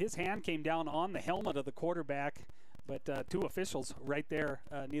 His hand came down on the helmet of the quarterback, but 2 officials right there,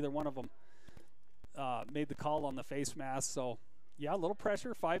 neither one of them made the call on the face mask. So, yeah, a little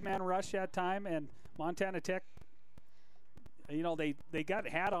pressure, 5-man rush that time, and Montana Tech, you know, they got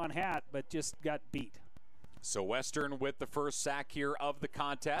hat on hat, but just got beat. So Western with the first sack here of the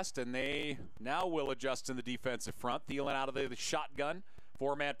contest, and they now will adjust in the defensive front. Thielen out of the shotgun.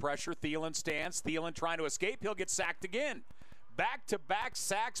 4-man pressure. Thielen stands. Thielen trying to escape. He'll get sacked again. Back-to-back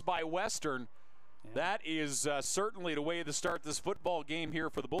sacks by Western. Yeah. That is certainly the way to start this football game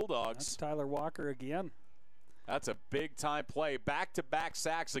here for the Bulldogs. That's Tyler Walker again. That's a big-time play. Back-to-back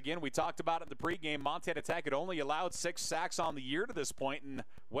sacks. Again, we talked about it in the pregame. Montana Tech had only allowed 6 sacks on the year to this point, and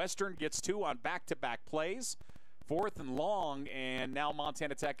Western gets 2 on back-to-back plays. 4th and long, and now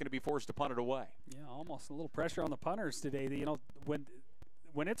Montana Tech going to be forced to punt it away. Yeah, almost a little pressure on the punters today. You know,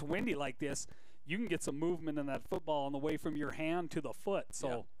 when it's windy like this, you can get some movement in that football on the way from your hand to the foot.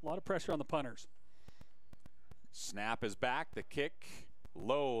 So a lot of pressure on the punters. Snap is back. The kick.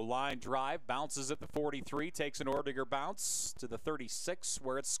 Low line drive, bounces at the 43, takes an Ordiger bounce to the 36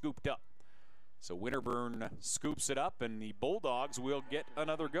 where it's scooped up. So Winterburn scoops it up, and the Bulldogs will get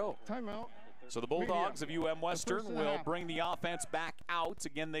another go. Timeout. So the Bulldogs of UM Western will bring the offense back out.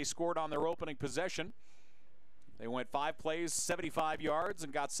 Again, they scored on their opening possession. They went 5 plays, 75 yards,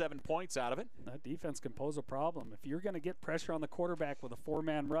 and got 7 points out of it. That defense can pose a problem. If you're going to get pressure on the quarterback with a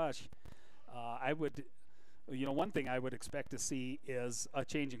 4-man rush, I would you know, one thing I would expect to see is a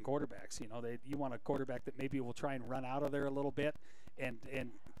change in quarterbacks. You know, you want a quarterback that maybe will try and run out of there a little bit and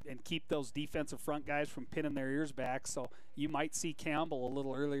keep those defensive front guys from pinning their ears back. So you might see Campbell a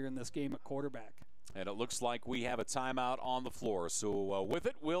little earlier in this game at quarterback. And it looks like we have a timeout on the floor. So with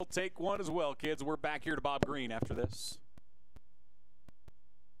it, we'll take one as well, kids. We're back here to Bob Green after this.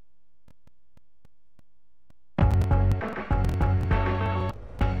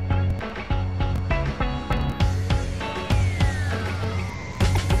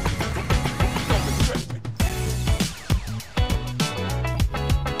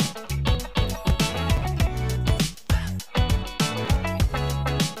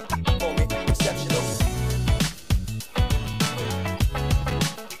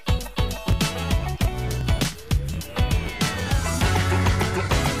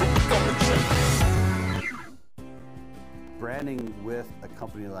 Branding with a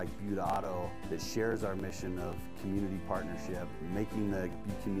company like Butte Auto that shares our mission of community partnership, making the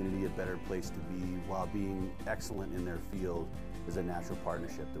Butte community a better place to be while being excellent in their field is a natural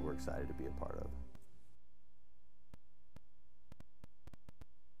partnership that we're excited to be a part of.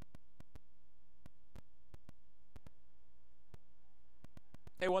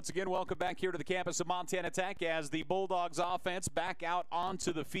 Hey, once again, welcome back here to the campus of Montana Tech as the Bulldogs offense back out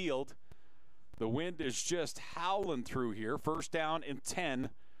onto the field. The wind is just howling through here. First down and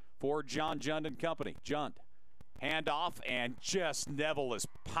 10 for John Jund and company. Jund, handoff, and just Neville is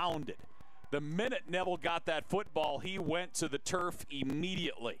pounded. The minute Neville got that football, he went to the turf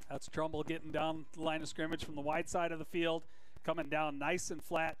immediately. That's Trumbull getting down the line of scrimmage from the wide side of the field, coming down nice and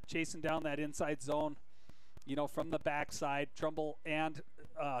flat, chasing down that inside zone, you know, from the backside. Trumbull and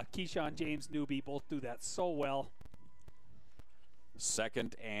Keyshawn James Newby both do that so well.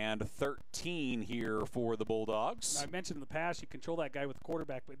 2nd and 13 here for the Bulldogs. I mentioned in the past you control that guy with the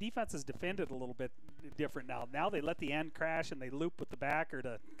quarterback, but defense has defended a little bit different now. Now they let the end crash and they loop with the backer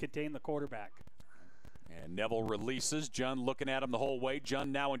to contain the quarterback. And Neville releases. Jund looking at him the whole way. Jund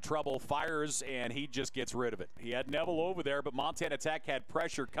now in trouble, fires, and he just gets rid of it. He had Neville over there, but Montana Tech had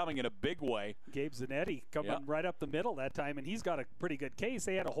pressure coming in a big way. Gabe Zanetti coming right up the middle that time, and he's got a pretty good case.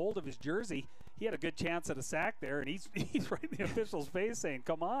 They had a hold of his jersey. He had a good chance at a sack there, and he's right in the official's face saying,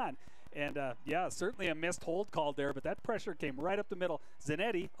 come on. And, yeah, certainly a missed hold called there, but that pressure came right up the middle.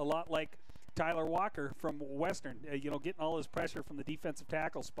 Zanetti, a lot like Tyler Walker from Western, you know, getting all his pressure from the defensive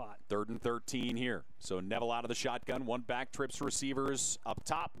tackle spot. 3rd and 13 here. So Neville out of the shotgun. One back, trips receivers up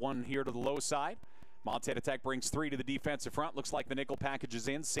top. One here to the low side. Montana Tech brings 3 to the defensive front. Looks like the nickel package is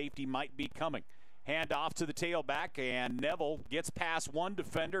in. Safety might be coming. Hand off to the tailback, and Neville gets past one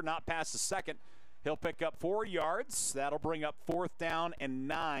defender, not past the second. He'll pick up 4 yards. That'll bring up 4th down and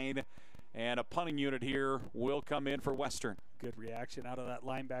 9. And a punting unit here will come in for Western. Good reaction out of that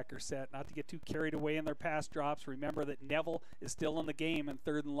linebacker set. Not to get too carried away in their pass drops. Remember that Neville is still in the game in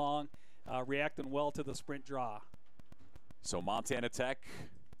 3rd and long, reacting well to the sprint draw. So Montana Tech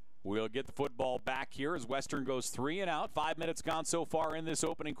will get the football back here as Western goes 3 and out. 5 minutes gone so far in this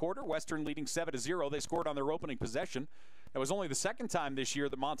opening quarter. Western leading 7-0. They scored on their opening possession. That was only the 2nd time this year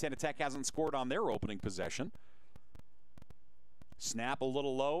that Montana Tech hasn't scored on their opening possession. Snap a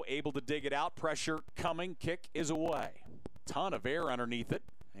little low, able to dig it out. Pressure coming, kick is away. Ton of air underneath it,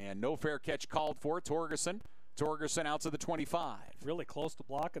 and no fair catch called for. Torgerson out to the 25. Really close to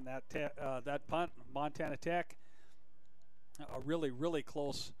blocking that punt. Montana Tech, a really, really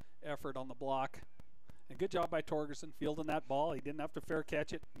close effort on the block. And good job by Torgerson fielding that ball. He didn't have to fair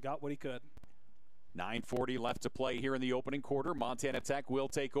catch it, got what he could. 9:40 left to play here in the opening quarter. Montana Tech will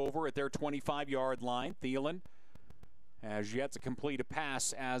take over at their 25-yard line. Thielen has yet to complete a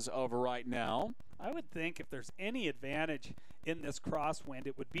pass as of right now. I would think if there's any advantage in this crosswind,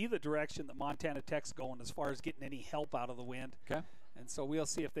 it would be the direction that Montana Tech's going as far as getting any help out of the wind. Okay. And so we'll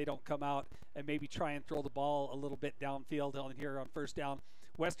see if they don't come out and maybe try and throw the ball a little bit downfield on here on 1st down.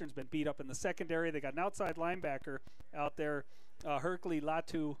 Western's been beat up in the secondary. They got an outside linebacker out there, Hercule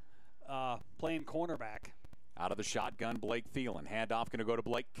Latu, playing cornerback. Out of the shotgun, Blake Thielen. Handoff going to go to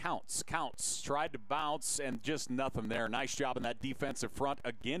Blake. Counts. Tried to bounce, and just nothing there. Nice job in that defensive front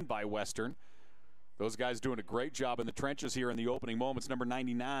again by Western. Those guys doing a great job in the trenches here in the opening moments. Number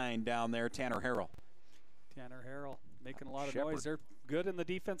 99 down there, Tanner Harrell. Tanner Harrell making a lot of noise. They're good in the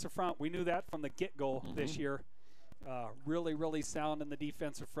defensive front. We knew that from the get-go this year. Really, really sound in the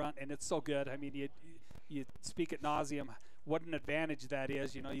defensive front, and it's so good. I mean, you speak ad nauseum what an advantage that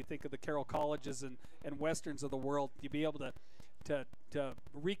is. You know, you think of the Carroll Colleges and Westerns of the world. You'd be able to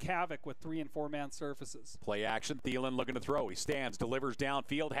wreak havoc with 3- and 4-man surfaces. Play action. Thielen looking to throw. He stands, delivers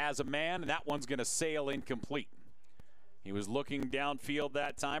downfield, has a man, and that one's going to sail incomplete. He was looking downfield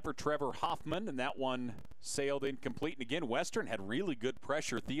that time for Trevor Hoffman, and that one sailed incomplete. And again, Western had really good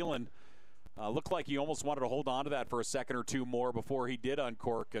pressure. Thielen looked like he almost wanted to hold on to that for a second or two more before he did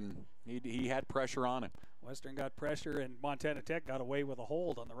uncork, and he had pressure on him. Western got pressure, and Montana Tech got away with a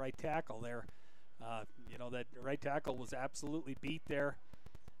hold on the right tackle there. You know, that right tackle was absolutely beat there,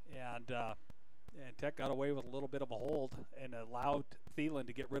 and Tech got away with a little bit of a hold and allowed Thielen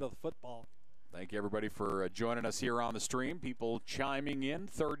to get rid of the football. Thank you, everybody, for joining us here on the stream. People chiming in.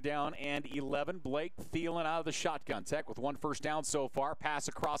 3rd down and 11. Blake Thielen out of the shotgun. Tech with 1 first down so far. Pass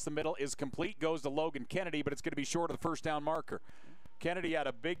across the middle is complete. Goes to Logan Kennedy, but it's going to be short of the first down marker. Kennedy had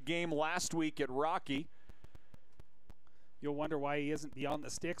a big game last week at Rocky. You'll wonder why he isn't beyond the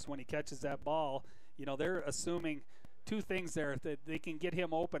sticks when he catches that ball. You know, they're assuming two things there, that they can get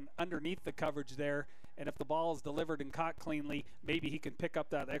him open underneath the coverage there, and if the ball is delivered and caught cleanly, maybe he can pick up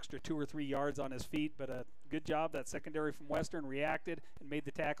that extra 2 or 3 yards on his feet. But a good job. That secondary from Western reacted and made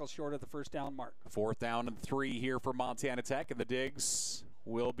the tackle short of the first down mark. 4th down and 3 here for Montana Tech, and the Digs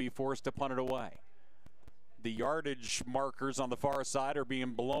will be forced to punt it away. The yardage markers on the far side are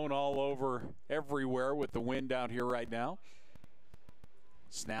being blown all over everywhere with the wind out here right now.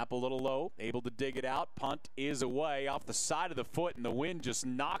 Snap a little low, able to dig it out. Punt is away off the side of the foot, and the wind just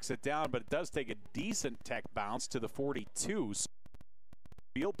knocks it down, but it does take a decent Tech bounce to the 42.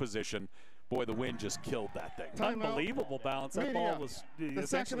 Field position. Boy, the wind just killed that thing. Unbelievable bounce. That ball was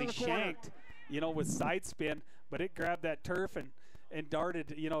essentially shanked, you know, with side spin, but it grabbed that turf and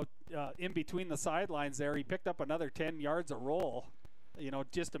darted, you know, in between the sidelines there. He picked up another 10 yards a roll, you know,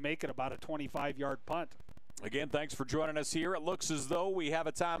 just to make it about a 25-yard punt. Again, thanks for joining us here. It looks as though we have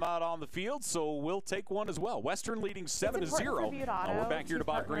a timeout on the field, so we'll take one as well. Western leading 7-0. We're back here to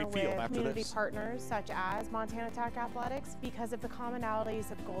Bob Green Field after community this. Partners such as Montana Tech Athletics because of the commonalities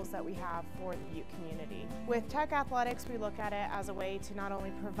of goals that we have for the Butte community. With Tech Athletics, we look at it as a way to not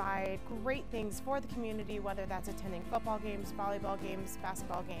only provide great things for the community, whether that's attending football games, volleyball games,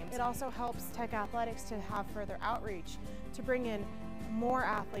 basketball games. It also helps Tech Athletics to have further outreach, to bring in more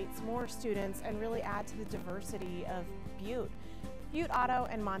athletes, more students, and really add to the diversity of Butte. Butte Auto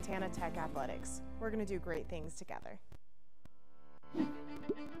and Montana Tech Athletics. We're going to do great things together.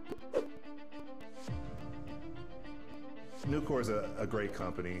 Nucor is a great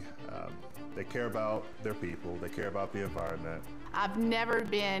company. They care about their people. They care about the environment. I've never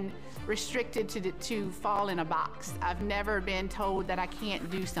been restricted to fall in a box. I've never been told that I can't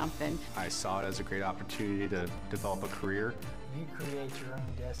do something. I saw it as a great opportunity to develop a career. You create your own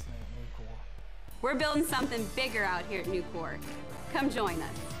destiny at Nucor. We're building something bigger out here at Nucor. Come join us.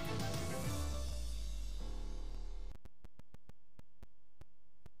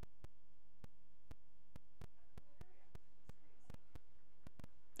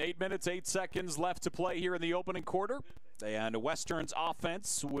 Eight minutes, 8 seconds left to play here in the opening quarter. And Western's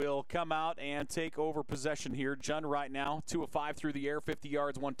offense will come out and take over possession here. Jund right now, 2 of 5 through the air, 50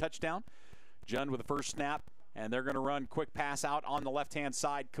 yards, 1 touchdown. Jund with the first snap, and they're going to run quick pass out on the left-hand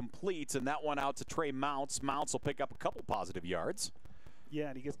side, complete, and that one out to Trey Mounts. Mounts will pick up a couple positive yards. Yeah,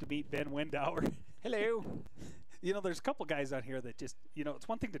 and he gets to beat Ben Windauer. Hello. You know, there's a couple guys out here that just, you know, it's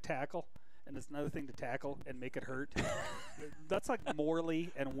one thing to tackle, and it's another thing to tackle and make it hurt. That's like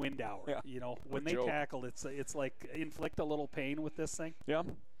Morley and Windauer. Yeah. You know, when they tackle, it's like inflict a little pain with this thing. Yeah.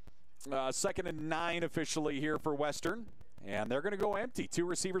 2nd and 9 officially here for Western. And they're going to go empty. 2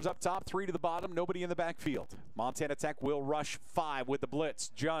 receivers up top, 3 to the bottom, nobody in the backfield. Montana Tech will rush 5 with the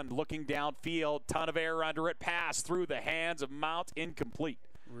blitz. Jund looking downfield, ton of air under it, pass through the hands of Mount, incomplete.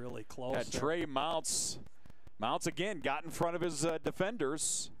 Really close. And Trey Mounts again got in front of his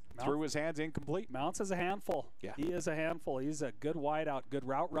defenders, threw his hands, incomplete. Mounts is a handful. Yeah. He is a handful. He's a good wideout, good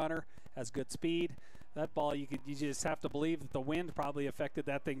route runner, has good speed. That ball, you just have to believe that the wind probably affected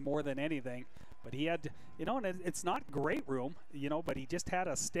that thing more than anything. But he had, you know, and it's not great room, you know, but he just had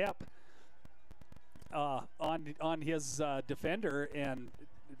a step on his defender, and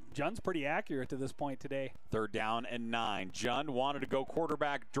Jund's pretty accurate to this point today. 3rd down and 9. Jund wanted to go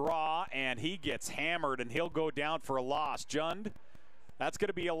quarterback draw, and he gets hammered, and he'll go down for a loss. Jund, that's going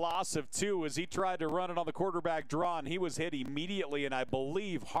to be a loss of 2 as he tried to run it on the quarterback draw, and he was hit immediately, and I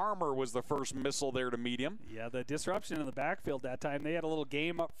believe Harmer was the first missile there to meet him. Yeah, the disruption in the backfield that time. They had a little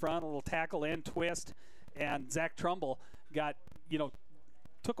game up front, a little tackle and twist, and Zach Trumbull got, you know,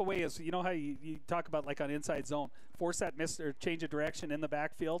 took away his, you know how you talk about like on inside zone, force that miss or change of direction in the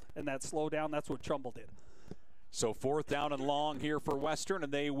backfield, and that slow down, that's what Trumbull did. So 4th down and long here for Western,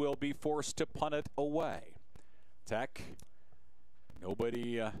 and they will be forced to punt it away. Tech.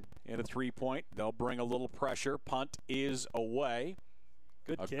 Nobody in a 3-point. They'll bring a little pressure. Punt is away.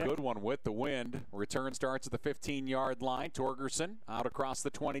 Good kick. A good one with the wind. Return starts at the 15-yard line. Torgerson out across the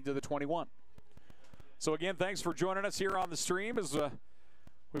 20 to the 21. So again, thanks for joining us here on the stream. As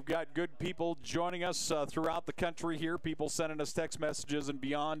we've got good people joining us throughout the country here, people sending us text messages and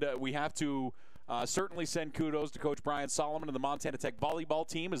beyond. We have to certainly send kudos to Coach Brian Solomon and the Montana Tech volleyball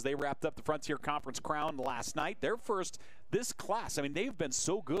team as they wrapped up the Frontier Conference Crown last night. Their first, this class, I mean, they've been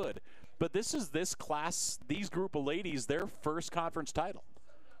so good, but this is this class, these group of ladies, their first conference title.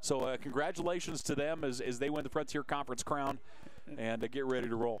 So congratulations to them as they win the Frontier Conference Crown and get ready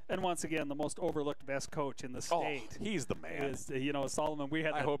to roll. And once again, the most overlooked best coach in the state. Oh, he's the man. Is, Solomon. We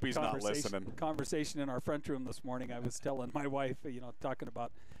had I hope he's not listening. Conversation in our front room this morning. I was telling my wife, talking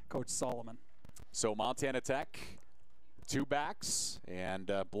about Coach Solomon. So Montana Tech, 2 backs, and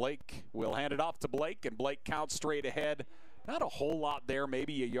Blake will hand it off to Blake, and Blake counts straight ahead. Not a whole lot there,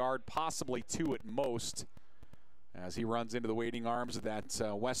 maybe a yard, possibly 2 at most, as he runs into the waiting arms of that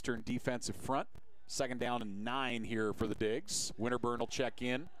Western defensive front. 2nd down and 9 here for the Digs. Winterburn will check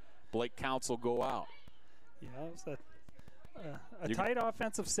in. Blake Counts will go out. Yeah, it was a tight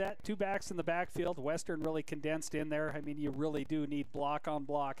offensive set, 2 backs in the backfield. Western really condensed in there. I mean, you really do need block on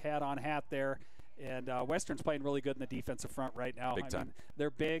block, hat on hat there. And Western's playing really good in the defensive front right now. Big time. They're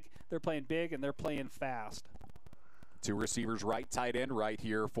big, they're playing big, and they're playing fast. 2 receivers right, tight end right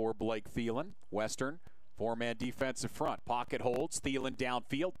here for Blake Thielen. Western, 4-man defensive front. Pocket holds, Thielen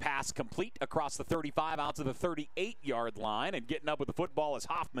downfield, pass complete across the 35 out to the 38-yard line, and getting up with the football is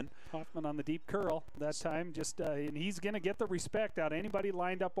Hoffman. Hoffman on the deep curl that time, and he's going to get the respect out of anybody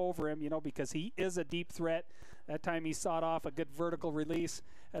lined up over him, because he is a deep threat. That time he sawed off a good vertical release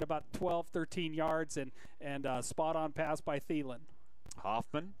at about 12, 13 yards, and spot-on pass by Thielen.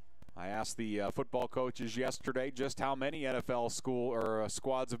 Hoffman. I asked the football coaches yesterday just how many NFL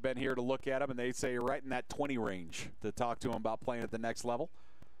squads have been here to look at him, and they say right in that 20 range to talk to him about playing at the next level.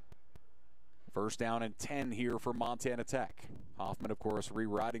 1st down and 10 here for Montana Tech. Hoffman, of course,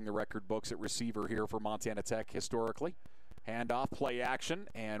 rewriting the record books at receiver here for Montana Tech historically. Handoff, play action,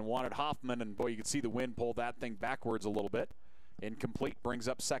 and wanted Hoffman, and boy, you can see the wind pull that thing backwards a little bit. Incomplete, brings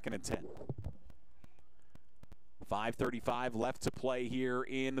up 2nd and 10. 5:35 left to play here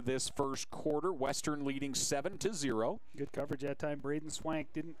in this first quarter. Western leading 7-0. Good coverage that time. Braden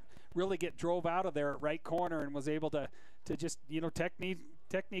Swank didn't really get drove out of there at right corner and was able to just,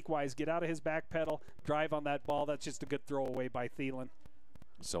 technique-wise, get out of his back pedal, drive on that ball. That's just a good throwaway by Thielen.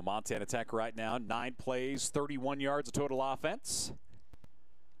 So Montana Tech right now, 9 plays, 31 yards of total offense.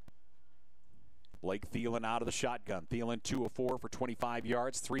 Blake Thielen out of the shotgun. Thielen 2 of 4 for 25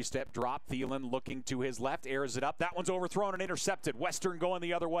 yards. 3-step drop. Thielen looking to his left, airs it up. That one's overthrown and intercepted. Western going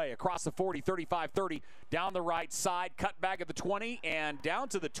the other way. Across the 40, 35, 30. Down the right side. Cut back at the 20 and down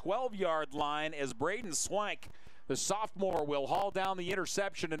to the 12-yard line as Braden Swank, the sophomore, will haul down the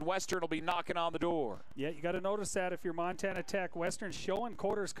interception, and Western will be knocking on the door. Yeah, you got to notice that if you're Montana Tech. Western's showing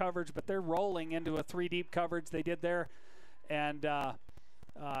quarters coverage, but they're rolling into a 3-deep coverage. They did there, and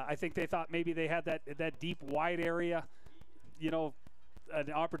I think they thought maybe they had that deep wide area,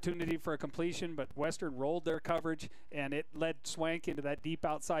 an opportunity for a completion, but Western rolled their coverage, and it led Swank into that deep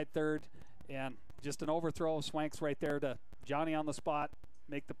outside 3rd, and just an overthrow. Swank's right there to Johnny on the spot,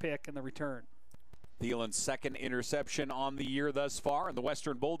 make the pick and the return. Thielen's 2nd interception on the year thus far, and the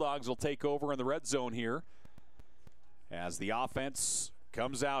Western Bulldogs will take over in the red zone here as the offense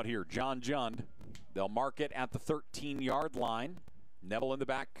comes out here. John Jund, they'll mark it at the 13-yard line. Neville in the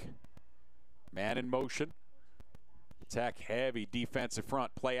back, man in motion. Tech heavy defensive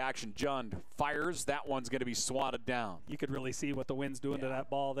front, play action. Jund fires, that one's going to be swatted down. You could really see what the wind's doing to that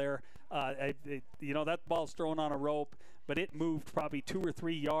ball there. That ball's thrown on a rope, but it moved probably 2 or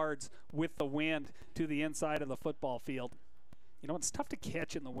 3 yards with the wind to the inside of the football field. It's tough to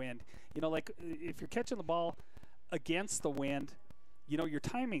catch in the wind. Like if you're catching the ball against the wind, your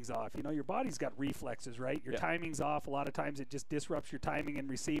timing's off. Your body's got reflexes, right? Your timing's off. A lot of times it just disrupts your timing in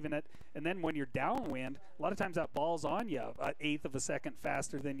receiving it. And then when you're downwind, a lot of times that ball's on you an 1/8 of a second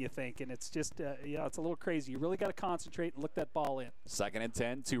faster than you think. And it's just, it's a little crazy. You really got to concentrate and look that ball in. 2nd and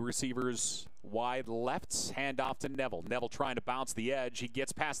 10, 2 receivers wide left. Hand off to Neville. Neville trying to bounce the edge. He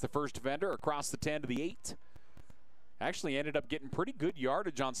gets past the first defender across the 10 to the 8. Actually ended up getting pretty good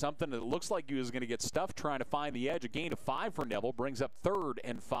yardage on something that looks like he was going to get stuffed trying to find the edge. A gain of 5 for Neville brings up 3rd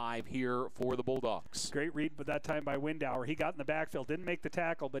and 5 here for the Bulldogs. Great read, but that time by Windauer. He got in the backfield, didn't make the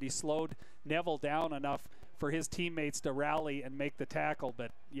tackle, but he slowed Neville down enough for his teammates to rally and make the tackle.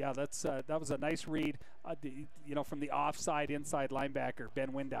 But yeah, that was a nice read, from the offside inside linebacker,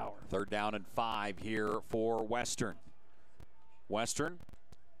 Ben Windauer. 3rd down and 5 here for Western. Western,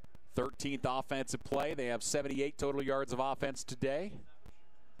 13th offensive play. They have 78 total yards of offense today.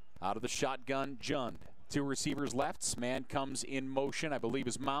 Out of the shotgun, Jund. 2 receivers left. Man comes in motion, I believe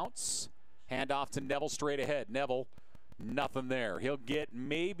is Mounts. Hand off to Neville straight ahead. Neville, nothing there. He'll get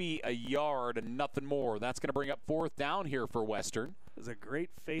maybe a yard and nothing more. That's going to bring up 4th down here for Western. It was a great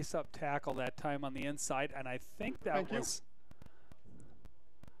face-up tackle that time on the inside, and I think that was...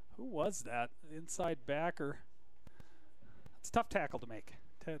 Who was that? Inside backer. It's a tough tackle to make.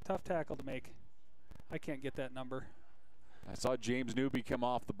 Tough tackle to make. I can't get that number. I saw James Newby come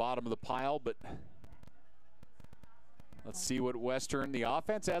off the bottom of the pile, but let's see what Western, the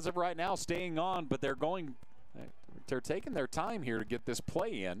offense as of right now, staying on, but they're taking their time here to get this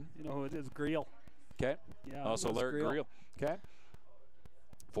play in. You know who it is? Greel. Okay. Yeah. Also Larry Greel. Okay.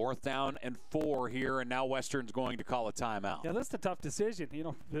 4th down and 4 here, and now Western's going to call a timeout. Yeah, that's a tough decision. You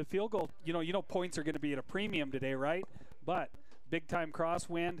know, the field goal, you know points are going to be at a premium today, right? But big-time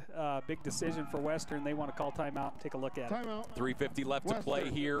crosswind, big decision for Western. They want to call timeout. Take a look at it. 3:50 left to play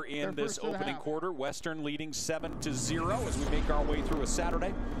here in this opening quarter. Western leading 7-0 as we make our way through a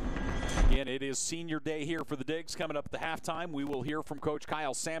Saturday. Again, it is senior day here for the Digs. Coming up at the halftime, we will hear from Coach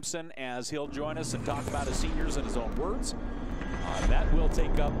Kyle Sampson as he'll join us and talk about his seniors in his own words. That will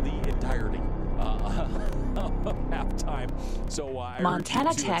take up the entirety of halftime. So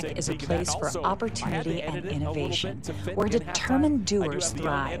Montana Tech is a place for opportunity and innovation, where determined doers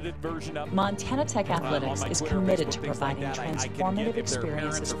thrive. Montana Tech Athletics is committed to providing transformative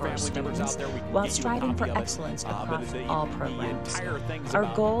experiences for our students while striving for excellence across all programs.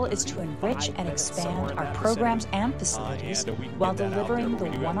 Our goal is to enrich and expand our programs and facilities while delivering the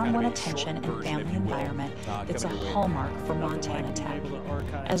one-on-one attention and family environment that's a hallmark for Montana Tech.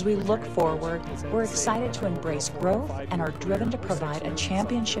 As we look forward, we're excited to embrace growth and are driven to provide a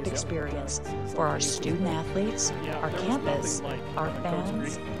championship experience for our student athletes, our campus, our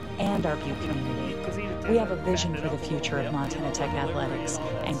fans, and our Butte community. We have a vision for the future of Montana Tech Athletics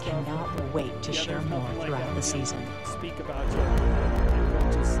and cannot wait to share more throughout the season. Speak about you.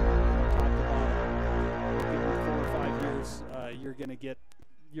 And just talk about it. 4 or 5 years, you're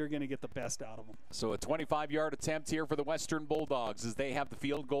going to get the best out of them. So a 25-yard attempt here for the Western Bulldogs as they have the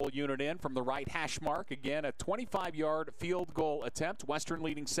field goal unit in from the right hash mark. Again, a 25-yard field goal attempt. Western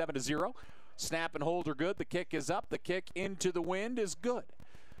leading 7-0. Snap and hold are good. The kick is up. The kick into the wind is good.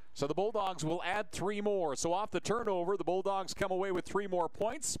 So the Bulldogs will add 3 more. So off the turnover, the Bulldogs come away with 3 more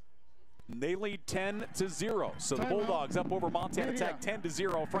points. They lead 10-0. So the Bulldogs up over Montana Tech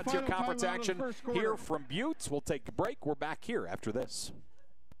 10-0. Frontier Conference action here from Butte. We'll take a break. We're back here after this.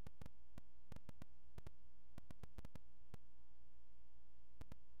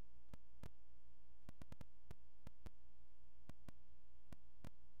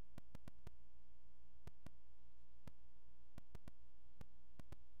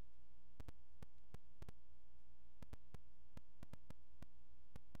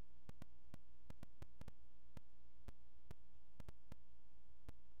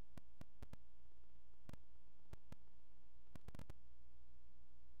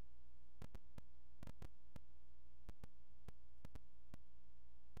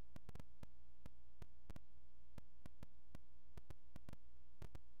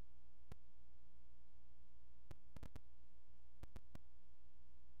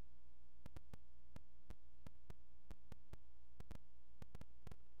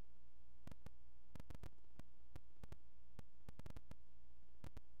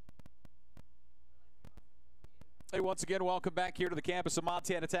 Hey, once again, welcome back here to the campus of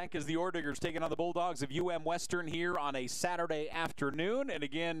Montana Tech as the Orediggers taking on the Bulldogs of UM Western here on a Saturday afternoon. And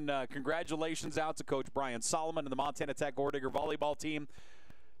again, congratulations out to Coach Brian Solomon and the Montana Tech Oredigger volleyball team.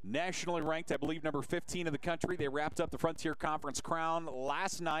 Nationally ranked, I believe, number 15 in the country. They wrapped up the Frontier Conference crown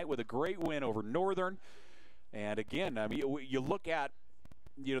last night with a great win over Northern. And again, I mean, you look at,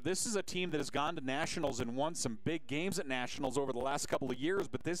 you know, this is a team that has gone to nationals and won some big games at nationals over the last couple of years,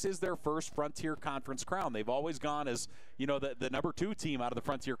 but this is their first Frontier Conference crown. They've always gone as, you know, the number 2 team out of the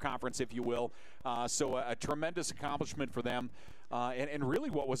Frontier Conference, if you will. So a tremendous accomplishment for them. And really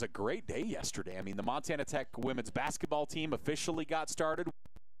what was a great day yesterday. I mean, the Montana Tech women's basketball team officially got started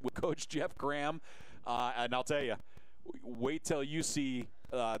with Coach Jeff Graham. And I'll tell you, wait till you see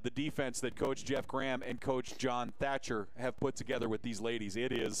the defense that Coach Jeff Graham and Coach John Thatcher have put together with these ladies.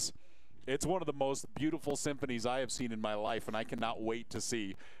 It's one of the most beautiful symphonies I have seen in my life, and I cannot wait to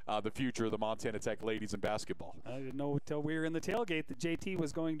see the future of the Montana Tech ladies in basketball. I didn't know until we were in the tailgate that JT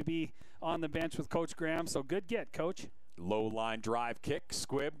was going to be on the bench with Coach Graham, so good get, Coach. Low line drive kick.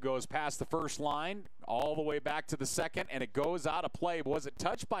 Squibb goes past the first line, all the way back to the second, and it goes out of play. Was it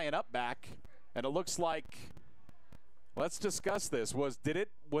touched by an up back? And it looks like... Let's discuss this. Was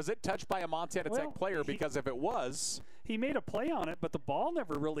it touched by a Montana Tech player? Because if it was, he made a play on it, but the ball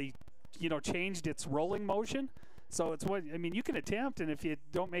never really, you know, changed its rolling motion. So it's what, I mean, you can attempt, and if you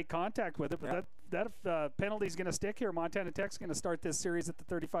don't make contact with it, but that penalty is going to stick here. Montana Tech's going to start this series at the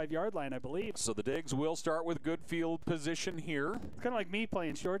 35-yard line, I believe. So the Digs will start with good field position here. It's kind of like me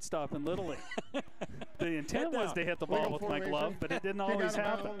playing shortstop in Little League. The intent was to hit the ball with my glove, but it didn't always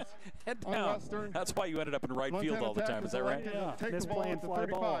happen. Head down. That's why you ended up in right field all the time. Is that right? Yeah, misplaying fly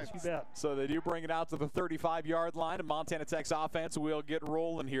balls. You bet. So they do bring it out to the 35-yard line, and Montana Tech's offense will get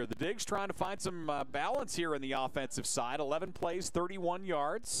rolling here. The Digs trying to find some balance here in the offensive side. 11 plays, 31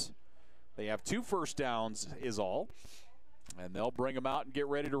 yards. They have 2 first downs is all, and they'll bring them out and get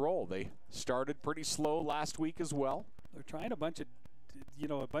ready to roll. They started pretty slow last week as well. They're trying a bunch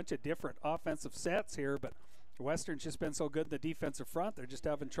of different offensive sets here, but Western's just been so good in the defensive front, they're just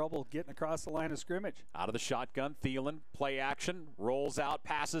having trouble getting across the line of scrimmage. Out of the shotgun, Thielen, play action, rolls out,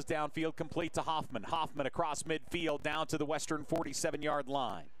 passes downfield, complete to Hoffman. Hoffman across midfield down to the Western 47-yard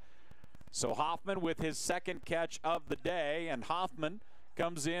line. So Hoffman with his second catch of the day, and Hoffman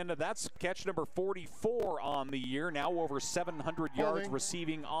comes in. That's catch number 44 on the year. Now over 700 yards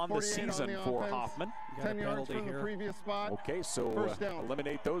receiving on the season for Hoffman. 10 yards from the previous spot. Okay, so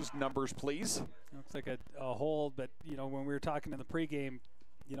eliminate those numbers, please. Looks like a hold, but, you know, when we were talking in the pregame,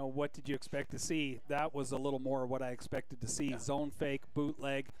 you know, what did you expect to see? That was a little more what I expected to see. Zone fake,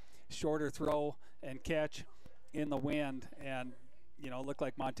 bootleg, shorter throw, and catch in the wind. And, you know, it looked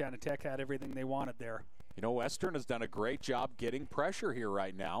like Montana Tech had everything they wanted there. You know, Western has done a great job getting pressure here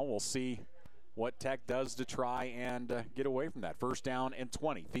right now. We'll see what Tech does to try and get away from that. First down and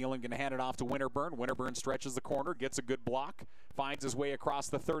 20. Thielen going to hand it off to Winterburn. Winterburn stretches the corner, gets a good block, finds his way across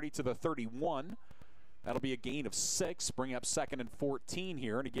the 30 to the 31. That'll be a gain of 6, bring up 2nd and 14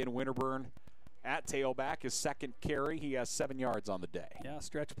 here. And again, Winterburn at tailback, his second carry. He has 7 yards on the day. Yeah,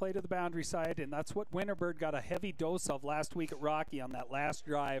 stretch play to the boundary side, and that's what Winterburn got a heavy dose of last week at Rocky on that last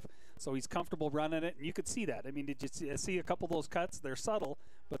drive. So he's comfortable running it, and you could see that. I mean, did you see a couple of those cuts? They're subtle,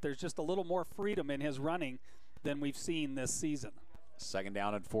 but there's just a little more freedom in his running than we've seen this season. 2nd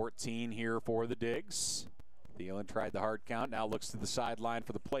down and 14 here for the Digs. Thielen tried the hard count, now looks to the sideline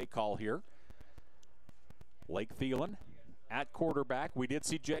for the play call here. Blake Thielen at quarterback. We did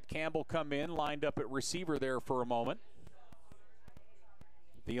see Jet Campbell come in, lined up at receiver there for a moment.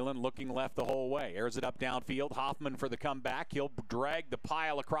 Thielen looking left the whole way. Airs it up downfield. Hoffman for the comeback. He'll drag the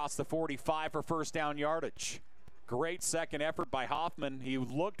pile across the 45 for first down yardage. Great second effort by Hoffman. He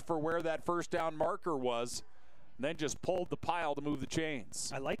looked for where that first down marker was, and then just pulled the pile to move the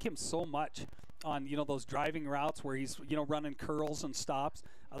chains. I like him so much on, you know, those driving routes where he's, you know, running curls and stops.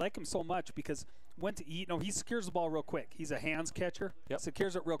 I like him so much because he secures the ball real quick. He's a hands catcher.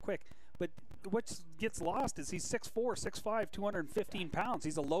 Secures it real quick. But what gets lost is he's 6'4", 6'5", 215 pounds.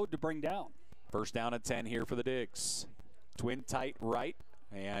 He's a load to bring down. First down and 10 here for the Digs. Twin tight right,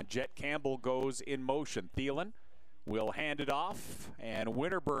 and Jet Campbell goes in motion. Thielen will hand it off, and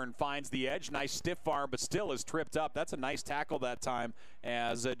Winterburn finds the edge. Nice stiff arm, but still is tripped up. That's a nice tackle that time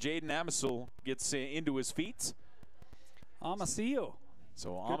as Jaden Amasul gets into his feet. Amasillo.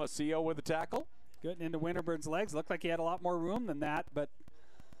 So Amasillo with the tackle. Getting into Winterburn's legs. Looked like he had a lot more room than that, but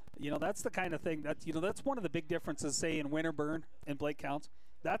you know, that's the kind of thing that, you know, that's one of the big differences, say, in Winterburn and Blake Counts.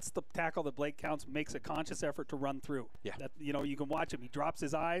 That's the tackle that Blake Counts makes a conscious effort to run through. Yeah. That, you know, you can watch him. He drops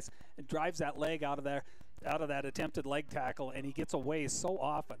his eyes and drives that leg out of that attempted leg tackle, and he gets away so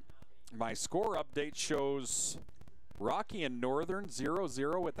often. My score update shows Rocky and Northern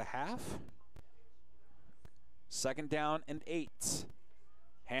 0-0 at the half. 2nd down and 8.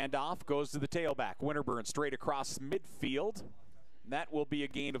 Handoff goes to the tailback. Winterburn straight across midfield. That will be a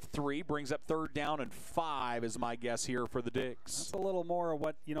gain of 3. Brings up 3rd down and 5 is my guess here for the Digs. That's a little more of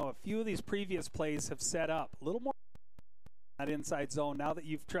what, you know, a few of these previous plays have set up. A little more that inside zone. Now that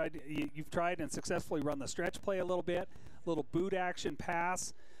you've tried and successfully run the stretch play a little bit, a little boot action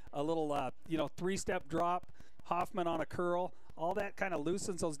pass, a little, you know, 3-step drop, Hoffman on a curl. All that kind of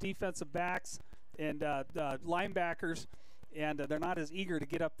loosens those defensive backs and linebackers, and they're not as eager to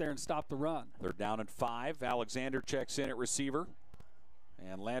get up there and stop the run. They're down at 5. Alexander checks in at receiver,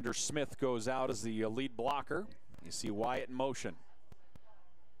 and Lander Smith goes out as the lead blocker. You see Wyatt in motion.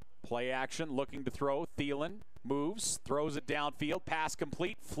 Play action, looking to throw. Thielen moves, throws it downfield, pass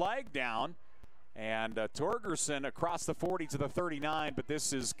complete, flag down, and Torgerson across the 40 to the 39, but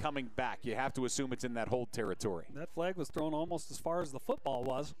this is coming back. You have to assume it's in that hold territory. That flag was thrown almost as far as the football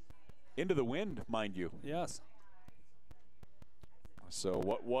was. Into the wind, mind you. Yes. So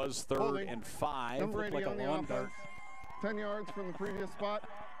what was 3rd and 5? Number 80 like on the offense. 10 yards from the previous spot.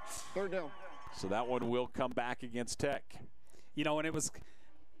 3rd down. So that one will come back against Tech. You know, and it was,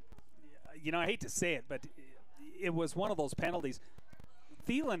 you know, I hate to say it, but it was one of those penalties.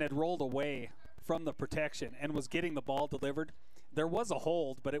 Thielen had rolled away from the protection and was getting the ball delivered. There was a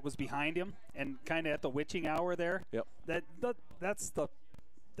hold, but it was behind him and kind of at the witching hour there. Yep. That's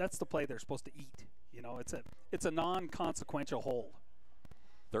the play they're supposed to eat. You know, it's a non-consequential hold.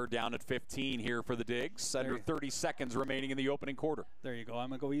 Third down at 15 here for the Digs. Under 30 seconds remaining in the opening quarter. There you go. I'm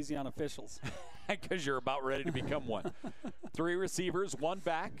going to go easy on officials. Because you're about ready to become one. 3 receivers, 1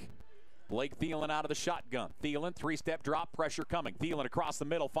 back. Blake Thielen out of the shotgun. Thielen, 3-step drop, pressure coming. Thielen across the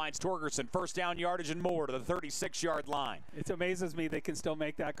middle, finds Torgerson. First down yardage and more to the 36-yard line. It amazes me they can still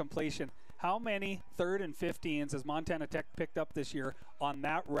make that completion. How many 3rd and 15s has Montana Tech picked up this year on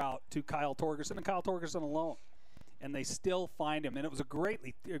that route to Kyle Torgerson and Kyle Torgerson alone? And they still find him. And it was a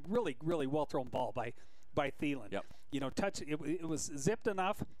really, really well-thrown ball by Thielen. Yep. You know, it was zipped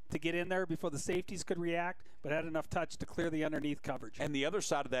enough to get in there before the safeties could react, but had enough touch to clear the underneath coverage. And the other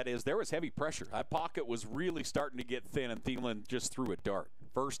side of that is there was heavy pressure. That pocket was really starting to get thin, and Thielen just threw a dart.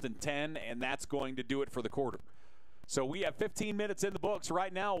 1st and 10, and that's going to do it for the quarter. So we have 15 minutes in the books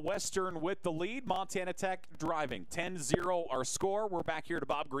right now. Western with the lead. Montana Tech driving. 10-0 our score. We're back here to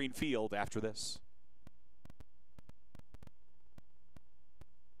Bob Green Field after this.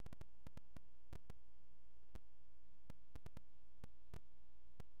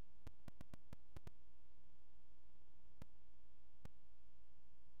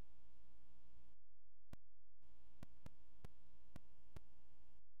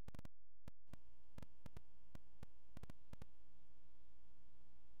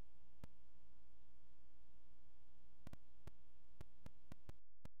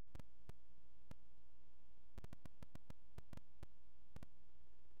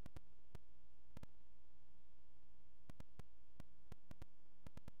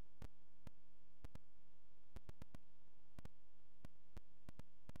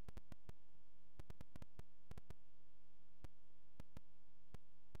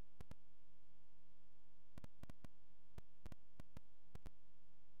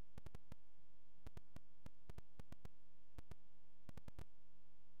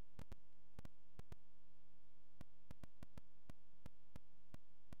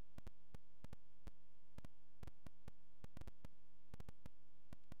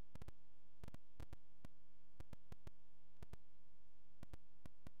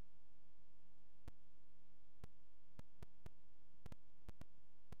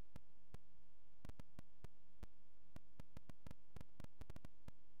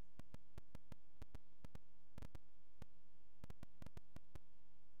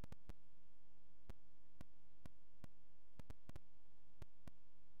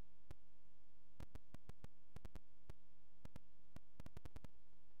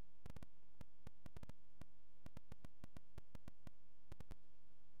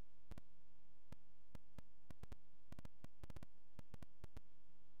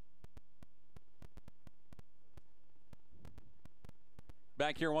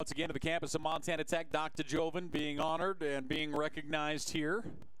 Back here once again to the campus of Montana Tech, Dr. Joven being honored and being recognized here.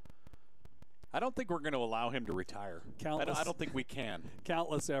 I don't think we're going to allow him to retire. I don't think we can.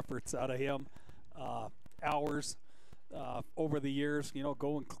 Countless efforts out of him, hours over the years, you know,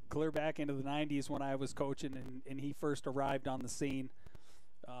 going clear back into the 90s when I was coaching and he first arrived on the scene.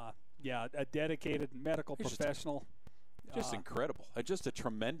 Yeah, a dedicated medical professional. Just incredible. Just a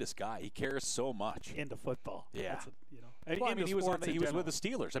tremendous guy. He cares so much. Into football. Yeah. You know. Well, I mean, he was with the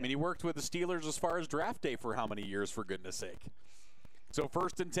Steelers. I mean, he worked with the Steelers as far as draft day for how many years, for goodness sake. So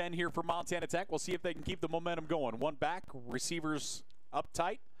 1st and 10 here for Montana Tech. We'll see if they can keep the momentum going. 1 back, receivers up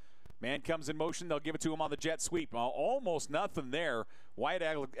tight. Man comes in motion. They'll give it to him on the jet sweep. Almost nothing there. Wyatt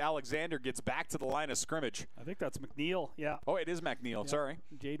Alexander gets back to the line of scrimmage. I think that's McNeil, yeah. Oh, it is McNeil, sorry.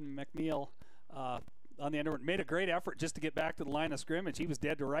 Jaden McNeil on the end. Made a great effort just to get back to the line of scrimmage. He was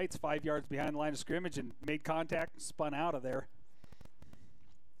dead to rights, 5 yards behind the line of scrimmage, and made contact and spun out of there.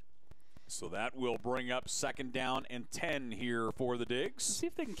 So that will bring up 2nd down and 10 here for the Digs. See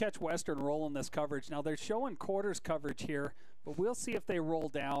if they can catch Western rolling this coverage. Now, they're showing quarters coverage here, but we'll see if they roll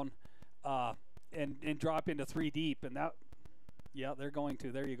down and drop into 3 deep. And that, yeah, they're going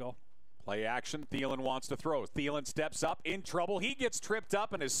to. There you go. Play action. Thielen wants to throw. Thielen steps up, in trouble. He gets tripped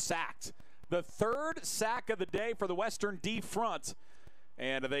up and is sacked. The 3rd sack of the day for the Western D front.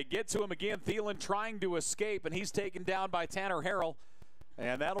 And they get to him again. Thielen trying to escape, and he's taken down by Tanner Harrell.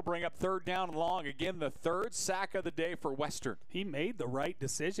 And that'll bring up 3rd down and long. Again, the 3rd sack of the day for Western. He made the right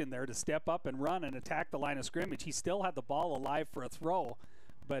decision there to step up and run and attack the line of scrimmage. He still had the ball alive for a throw.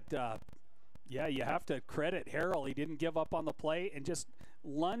 But, yeah, you have to credit Harrell. He didn't give up on the play and just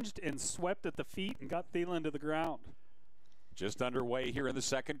lunged and swept at the feet and got Thielen to the ground. Just underway here in the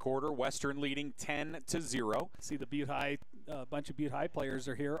second quarter. Western leading 10-0. See the Butte High, a bunch of Butte High players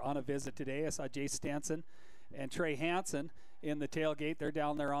are here on a visit today. I saw Jay Stenson and Trey Hansen in the tailgate. They're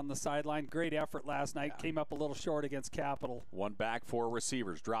down there on the sideline. Great effort last night. Came up a little short against Capital. One back, four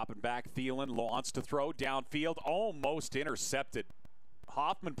receivers. Dropping back, Thielen wants to throw downfield. Almost intercepted.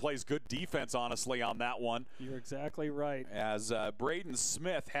 Hoffman plays good defense, honestly, on that one. You're exactly right. As Braden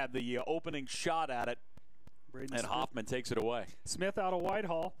Smith had the opening shot at it, and Hoffman takes it away. Smith out of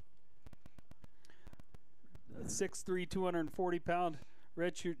Whitehall. 6'3", 240-pound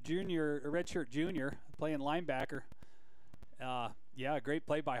redshirt junior, playing linebacker. Yeah, great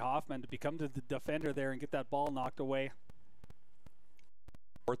play by Hoffman to become the defender there and get that ball knocked away.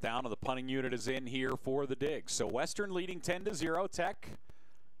 Fourth down, and the punting unit is in here for the Digs. So Western leading 10-0. Tech,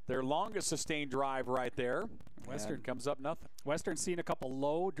 their longest sustained drive right there. Western comes up nothing. Western's seen a couple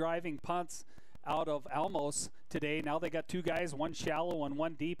low driving punts out of Almos today. Now they got two guys, one shallow and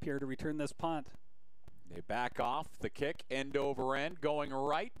one deep here to return this punt. They back off the kick, end over end, going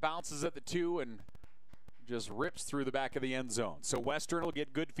right, bounces at the 2 and just rips through the back of the end zone. So Western will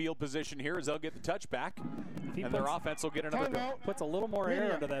get good field position here as they'll get the touchback, and their offense will get another go. Puts a little more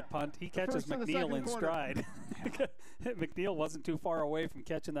air into that punt. He catches McNeil in stride. McNeil wasn't too far away from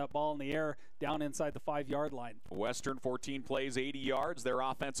catching that ball in the air down inside the 5-yard line. Western 14 plays, 80 yards. Their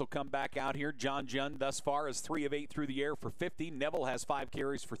offense will come back out here. John Jund thus far is 3 of 8 through the air for 50. Neville has 5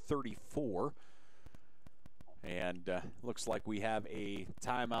 carries for 34. And looks like we have a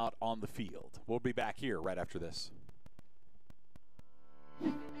timeout on the field. We'll be back here right after this.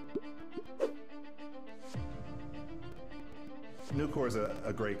 Nucor is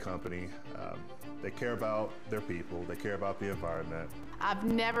a great company. They care about their people. They care about the environment. I've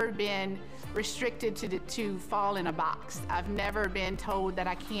never been restricted to fall in a box. I've never been told that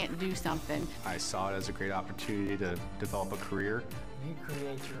I can't do something. I saw it as a great opportunity to develop a career. You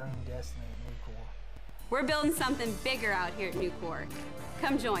create your own destiny at Nucor. We're building something bigger out here at Nucor.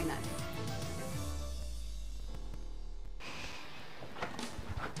 Come join us.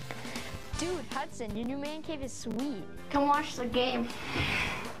 Dude, Hudson, your new man cave is sweet. Come watch the game.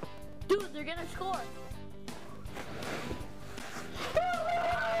 Dude, they're gonna score.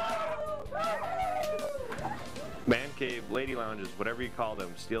 Man cave, lady lounges, whatever you call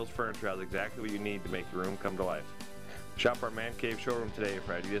them, Steele's Furniture has exactly what you need to make your room come to life. Shop our Man Cave showroom today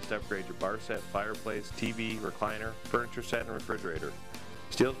for ideas to upgrade your bar set, fireplace, TV, recliner, furniture set, and refrigerator.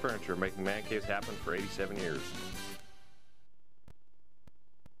 Steele's Furniture, making man caves happen for 87 years.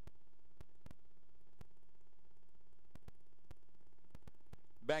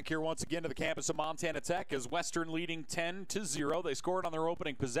 Back here once again to the campus of Montana Tech as Western leading 10-0. They scored on their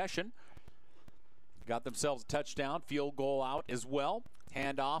opening possession. Got themselves a touchdown, field goal out as well.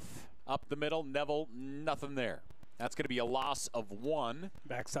 Handoff up the middle, Neville, nothing there. That's going to be a loss of 1.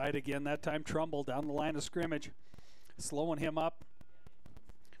 Backside again, that time Trumbull down the line of scrimmage. Slowing him up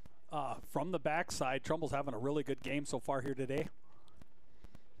from the backside. Trumbull's having a really good game so far here today.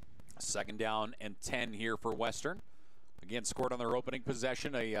 Second down and 10 here for Western. Again, scored on their opening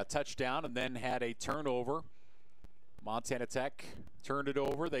possession, a touchdown, and then had a turnover. Montana Tech turned it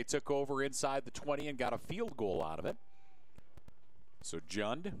over. They took over inside the 20 and got a field goal out of it. So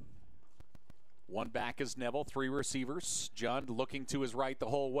Jund. One back is Neville, 3 receivers. Jund looking to his right the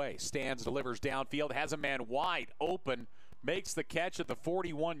whole way. Stands, delivers downfield, has a man wide open, makes the catch at the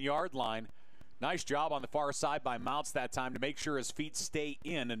 41-yard line. Nice job on the far side by Mounts that time to make sure his feet stay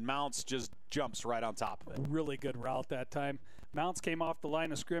in, and Mounts just jumps right on top of it. Really good route that time. Mounts came off the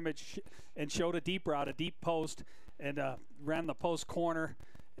line of scrimmage and showed a deep route, a deep post, and ran the post corner.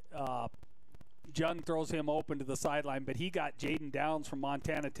 Jund throws him open to the sideline, but he got Jaden Downs from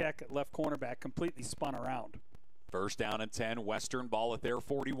Montana Tech at left cornerback, completely spun around. First down and 10, Western ball at their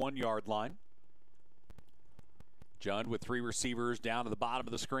 41-yard line. Jund with 3 receivers down to the bottom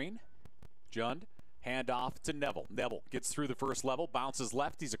of the screen. Jund, handoff to Neville. Neville gets through the first level, bounces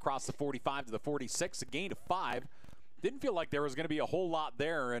left. He's across the 45 to the 46, a gain of 5. Didn't feel like there was going to be a whole lot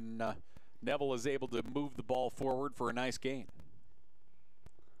there, and Neville is able to move the ball forward for a nice gain.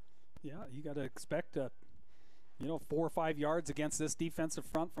 Yeah, you got to expect 4 or 5 yards against this defensive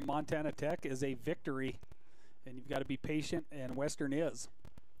front from Montana Tech is a victory, and you've got to be patient, and Western is,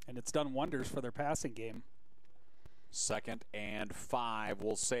 and it's done wonders for their passing game. Second and 5,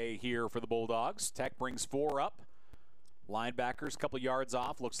 we'll say here for the Bulldogs. Tech brings 4 up. Linebackers, a couple yards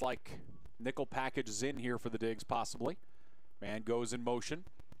off. Looks like nickel package is in here for the Digs, possibly. Man goes in motion.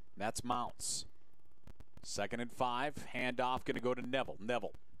 That's Mounts. Second and 5, handoff going to go to Neville.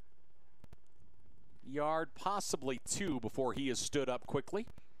 Neville. Yard, possibly 2 before he is stood up quickly.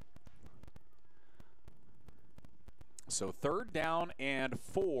 So 3rd down and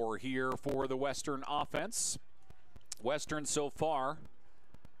 4 here for the Western offense. Western so far,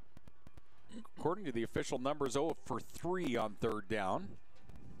 according to the official numbers, 0 for 3 on 3rd down.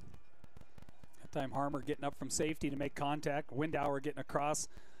 That time Harmer getting up from safety to make contact. Windauer getting across,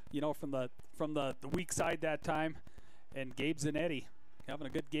 you know, from the weak side that time. And Gabe Zanetti having a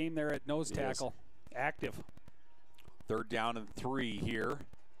good game there at nose tackle. Active. 3rd down and 3 here.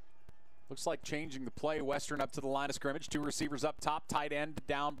 Looks like changing the play. Western up to the line of scrimmage. 2 receivers up top, tight end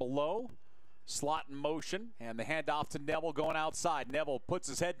down below. Slot in motion, and the handoff to Neville going outside. Neville puts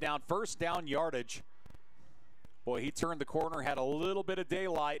his head down. 1st down yardage. Boy, he turned the corner, had a little bit of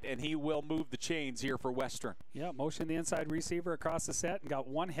daylight, and he will move the chains here for Western. Yeah, motion the inside receiver across the set and got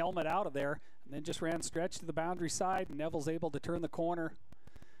one helmet out of there, and then just ran stretch to the boundary side. And Neville's able to turn the corner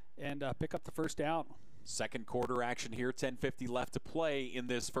and pick up the 1st down. 2nd quarter action here, 10:50 left to play in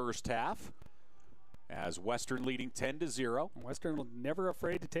this 1st half. As Western leading 10-0. Western never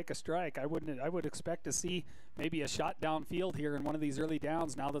afraid to take a strike. I would expect to see maybe a shot downfield here in one of these early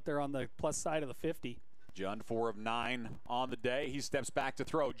downs now that they're on the plus side of the 50. Jund 4 of 9 on the day. He steps back to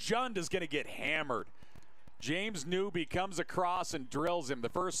throw. Jund is going to get hammered. James Newby comes across and drills him. The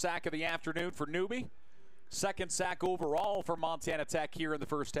 1st sack of the afternoon for Newby. 2nd sack overall for Montana Tech here in the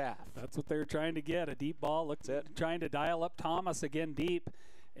 1st half. That's what they're trying to get, a deep ball. Trying to dial up Thomas again deep.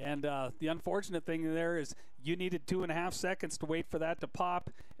 And the unfortunate thing there is you needed 2.5 seconds to wait for that to pop,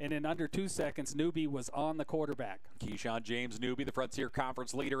 and in under 2 seconds, Newby was on the quarterback. Keyshawn James Newby, the Frontier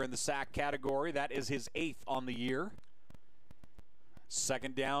Conference leader in the sack category. That is his 8th on the year.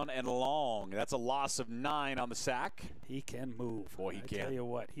 2nd down and long. That's a loss of 9 on the sack. He can move. Boy, he can. I tell you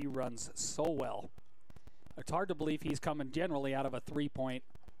what, he runs so well. It's hard to believe he's coming generally out of a 3-point.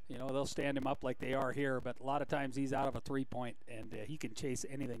 You know, they'll stand him up like they are here, but a lot of times he's out of a 3-point, and he can chase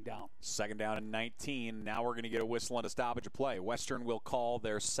anything down. 2nd down and 19. Now we're going to get a whistle and a stoppage of play. Western will call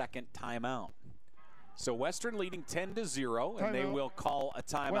their 2nd timeout. So Western leading 10-0, and they will call a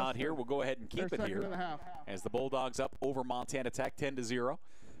timeout here. We'll go ahead and keep it here as the Bulldogs up over Montana Tech 10-0.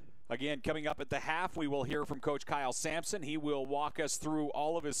 Again, coming up at the half, we will hear from Coach Kyle Sampson. He will walk us through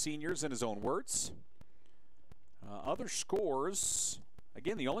all of his seniors in his own words. Other scores,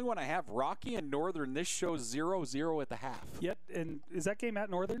 again, the only one I have, Rocky and Northern. This shows 0-0 at the half. Yep, and is that game at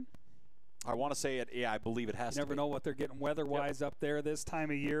Northern? I want to say it. Yeah, I believe it has to be. Never know what they're getting weather-wise up there this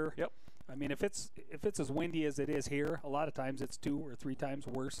time of year. Yep. I mean, if it's as windy as it is here, a lot of times it's 2 or 3 times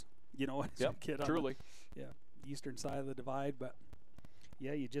worse. You know, as you get on truly. The eastern side of the divide, but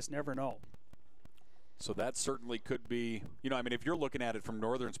yeah, you just never know. So that certainly could be, you know, I mean, if you're looking at it from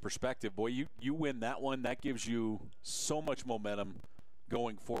Northern's perspective, boy, you win that one, that gives you so much momentum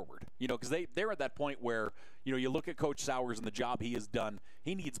going forward. You know, because they're at that point where, you know, you look at Coach Sowers and the job he has done,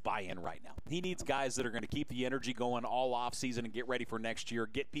 he needs buy-in right now. He needs guys that are going to keep the energy going all off season and get ready for next year,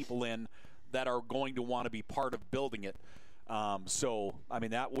 get people in that are going to want to be part of building it. So, I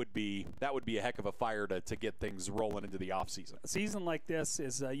mean, that would be a heck of a fire to get things rolling into the offseason. A season like this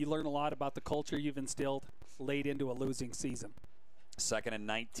is you learn a lot about the culture you've instilled late into a losing season. 2nd and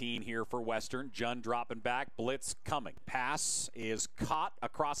 19 here for Western. Jund dropping back, blitz coming. Pass is caught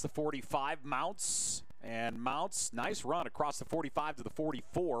across the 45, Mounts, nice run across the 45 to the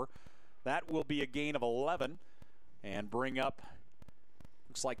 44. That will be a gain of 11 and bring up,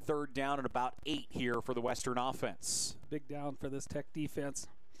 looks like 3rd down and about 8 here for the Western offense. Big down for this Tech defense.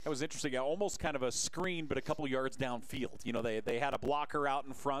 That was interesting. Almost kind of a screen, but a couple yards downfield. You know, they had a blocker out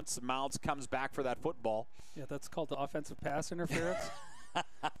in front. So Mounts comes back for that football. Yeah, that's called the offensive pass interference.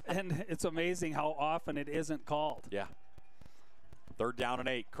 And it's amazing how often it isn't called. Yeah. 3rd down and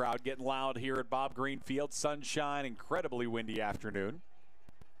 8. Crowd getting loud here at Bob Green Field. Sunshine, incredibly windy afternoon.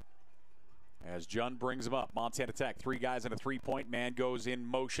 As Jund brings him up, Montana Tech, 3 guys in a 3-point. Man goes in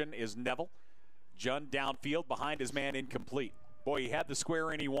motion is Neville. Jund downfield behind his man, incomplete. Boy, he had the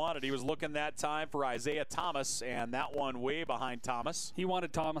square in he wanted. He was looking that time for Isaiah Thomas, and that one way behind Thomas. He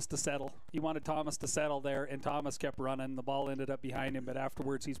wanted Thomas to settle. He wanted Thomas to settle there, and Thomas kept running. The ball ended up behind him, but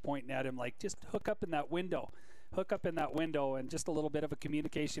afterwards he's pointing at him like, just hook up in that window. Hook up in that window, and just a little bit of a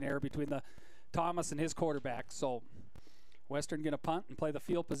communication error between the Thomas and his quarterback. So Western going to punt and play the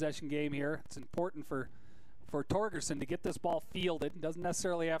field possession game here. It's important for Torgerson to get this ball fielded. Doesn't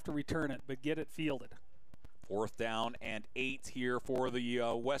necessarily have to return it, but get it fielded. 4th down and 8 here for the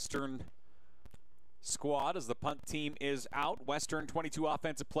Western squad as the punt team is out. Western 22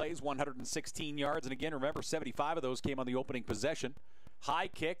 offensive plays, 116 yards. And again, remember, 75 of those came on the opening possession. High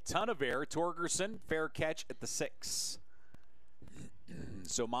kick, ton of air. Torgerson, fair catch at the 6.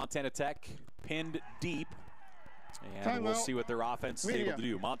 So Montana Tech pinned deep. And we'll see what their offense is able to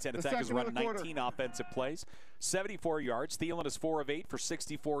do. Montana Tech has run 19 offensive plays, 74 yards. Thielen is 4 of 8 for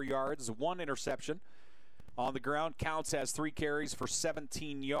 64 yards, 1 interception. On the ground, Counts has 3 carries for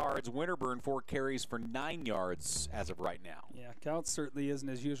 17 yards. Winterburn 4 carries for 9 yards as of right now. Yeah, Counts certainly isn't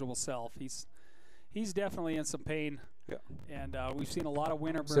his usual self. He's definitely in some pain. Yeah. And we've seen a lot of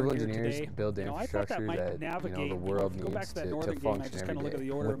Winterburn Civil here engineers today. build the infrastructure that the world go back needs to that to Northern game, function I just every kind of look day. at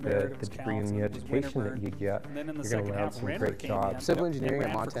the order With of merit. the degree and the education that you get, and then in the you're going second to half, have some Renner great came in. jobs. Civil and engineering at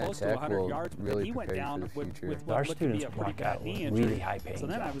ran for Montana close to Tech 100 will yards, but really he went prepare down for the future. with Our what looked to be students a pretty walk bad out knee with injury. really high-paying So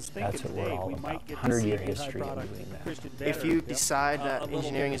then I jobs. was thinking That's what we're today all we about. might get to 100-year see history high of product doing that. Christian If Better. you decide A that little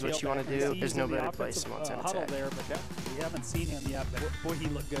engineering bit is what you want to tailback. do, there's no He's in the better place than offensive, Montana huddle Tech. there, but we haven't seen him yet. But boy, he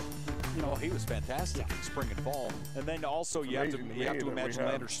looked good. You know, he was fantastic in spring and fall. And then also you have to imagine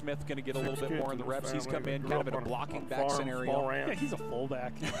Lander Smith going to get a little bit more in the reps. He's come in kind of in a blocking back scenario. Yeah, he's a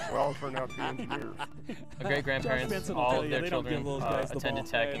fullback. Well, for now, the engineers. My great-grandparents, all of their children attended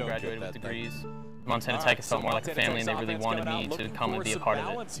Tech and graduated with degrees. Montana Tech has felt more like a family, and they really wanted me to come and be a part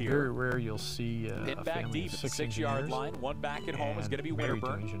of it. Very rare you'll see a family of 6 6-yard line. One back at home is going to be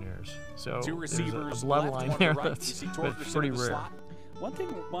Winterburn. Engineers. So 2 receivers, a bloodline there that's pretty rare. One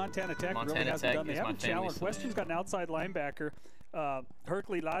thing Montana Tech really hasn't done, they haven't challenged. Western's got an outside linebacker,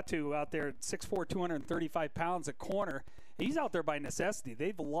 Hercule Latu, out there at 6'4", 235 pounds at corner. He's out there by necessity.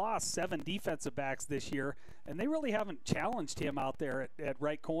 They've lost 7 defensive backs this year, and they really haven't challenged him out there at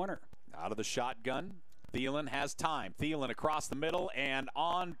right corner. Out of the shotgun, Thielen has time. Thielen across the middle and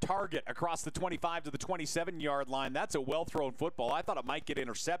on target across the 25 to the 27-yard line. That's a well-thrown football. I thought it might get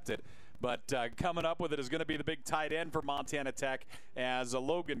intercepted, but coming up with it is going to be the big tight end for Montana Tech as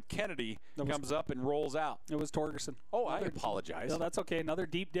Logan Kennedy comes up and rolls out. It was Torgerson. Oh, I apologize. No, that's okay. Another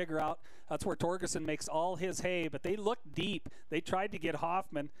deep digger out. That's where Torgerson makes all his hay, but they looked deep. They tried to get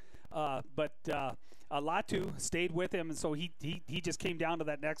Hoffman, but Latu stayed with him, and so he just came down to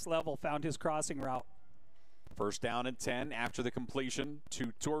that next level, found his crossing route. First down and 10 after the completion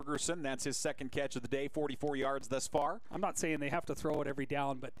to Torgerson. That's his second catch of the day, 44 yards thus far. I'm not saying they have to throw it every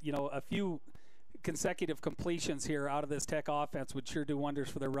down, but, you know, a few consecutive completions here out of this Tech offense would sure do wonders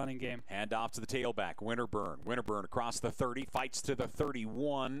for their running game. Hand off to the tailback, Winterburn. Winterburn across the 30, fights to the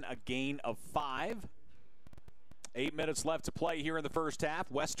 31, a gain of 5. 8 minutes left to play here in the first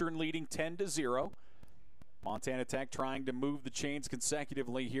half. Western leading 10-0. Montana Tech trying to move the chains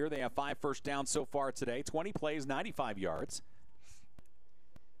consecutively here. They have 5 first downs so far today. 20 plays, 95 yards.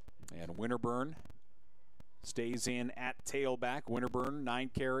 And Winterburn stays in at tailback. Winterburn,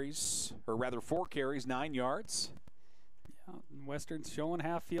 4 carries, 9 yards. Yeah, Western's showing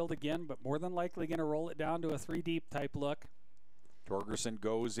half field again, but more than likely going to roll it down to a 3-deep type look. Torgerson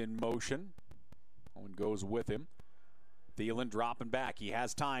goes in motion. Owen goes with him. Thielen dropping back. He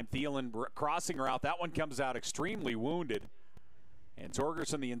has time. Thielen crossing route. That one comes out extremely wounded. And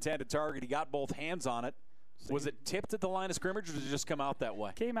Torgerson, the intended target, he got both hands on it. Was it tipped at the line of scrimmage, or did it just come out that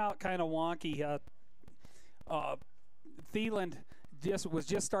way? Came out kind of wonky. Thielen was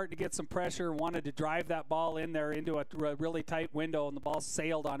just starting to get some pressure, wanted to drive that ball in there into a really tight window, and the ball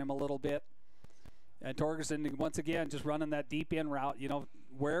sailed on him a little bit. And Torgerson, once again, just running that deep in route. You know,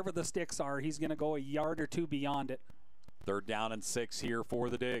 wherever the sticks are, he's going to go a yard or 2 beyond it. 3rd down and 6 here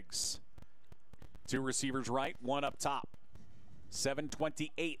for the Digs. 2 receivers right, 1 up top.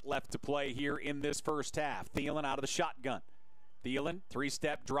 7:28 left to play here in this first half. Thielen out of the shotgun. Thielen,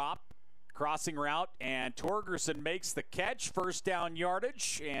 3-step drop, crossing route, and Torgerson makes the catch. First down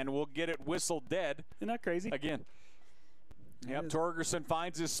yardage, and we'll get it whistled dead. Isn't that crazy? Again. Yep, Torgerson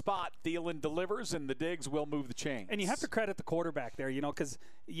finds his spot. Thielen delivers, and the Digs will move the chains. And you have to credit the quarterback there, you know, because,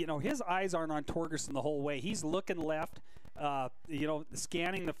 you know, his eyes aren't on Torgerson the whole way. He's looking left, you know,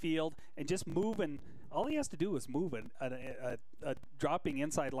 scanning the field and just moving. All he has to do is move a dropping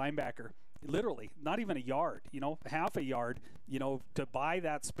inside linebacker, literally, not even a yard, you know, half a yard, you know, to buy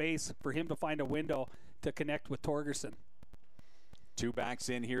that space for him to find a window to connect with Torgerson. 2 backs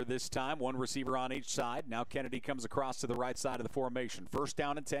in here this time, 1 receiver on each side. Now Kennedy comes across to the right side of the formation. First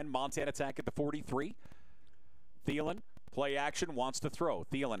down and 10, Montana Tech at the 43. Thielen, play action, wants to throw.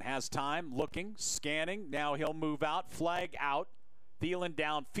 Thielen has time, looking, scanning. Now he'll move out, flag out. Thielen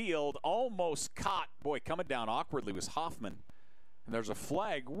downfield, almost caught. Boy, coming down awkwardly was Hoffman. And there's a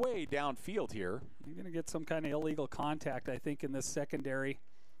flag way downfield here. You're going to get some kind of illegal contact, I think, in this secondary.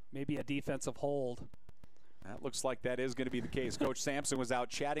 Maybe a defensive hold. That looks like that is going to be the case. Coach Sampson was out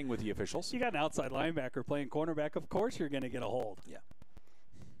chatting with the officials. You got an outside linebacker playing cornerback. Of course you're going to get a hold. Yeah.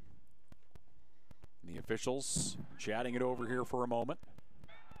 The officials chatting it over here for a moment.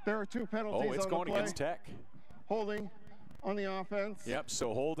 There are 2 penalties. Oh, it's on going the play. against Tech. Holding on the offense. Yep,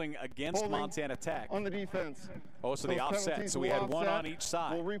 so holding against Montana Tech. On the defense. Oh, so the offset. So we had one on each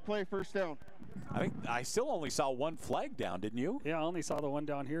side. We'll replay first down. I think I still only saw one flag down, didn't you? Yeah, I only saw the one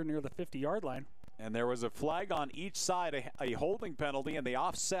down here near the 50-yard line. And there was a flag on each side, a holding penalty, and the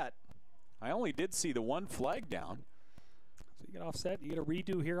offset. I only did see the one flag down. So you get offset, you get a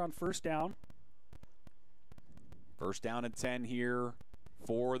redo here on first down. First down and 10 here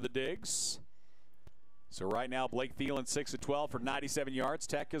for the Digs. So right now, Blake Thielen 6 of 12 for 97 yards.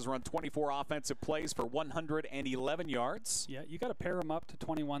 Tech has run 24 offensive plays for 111 yards. Yeah, you got to pair them up to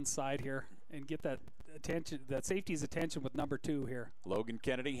 21 side here and get that attention, that safety's attention with number 2 here. Logan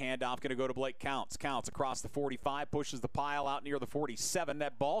Kennedy, handoff going to go to Blake Counts. Counts across the 45, pushes the pile out near the 47.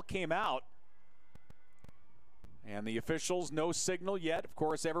 That ball came out. And the officials, no signal yet. Of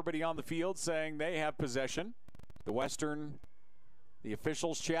course, everybody on the field saying they have possession. The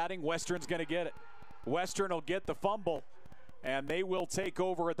officials chatting. Western's going to get it. Western will get the fumble. And they will take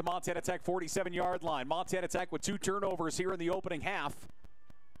over at the Montana Tech 47-yard line. Montana Tech with 2 turnovers here in the opening half.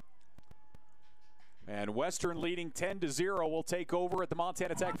 And Western leading 10-0 will take over at the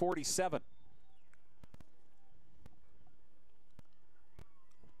Montana Tech 47.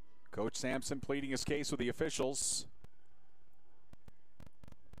 Coach Sampson pleading his case with the officials.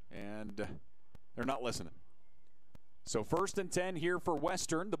 And they're not listening. So 1st and 10 here for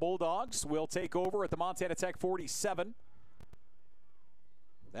Western. The Bulldogs will take over at the Montana Tech 47.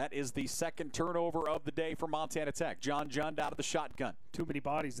 That is the 2nd turnover of the day for Montana Tech. John Jund out of the shotgun. Too many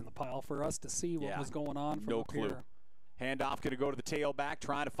bodies in the pile for us to see what was going on from no up clue. Here. Handoff going to go to the tailback,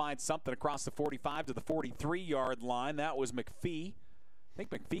 trying to find something across the 45 to the 43-yard line. That was McPhee. I think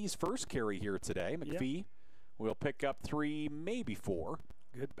McPhee's first carry here today. McPhee will pick up 3, maybe 4.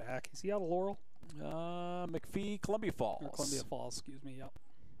 Good back. Is he out of Laurel? McPhee, Columbia Falls. Or Columbia Falls, excuse me. Yep.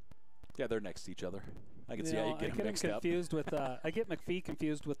 Yeah, they're next to each other. I can see how you get them mixed up. With, I get McPhee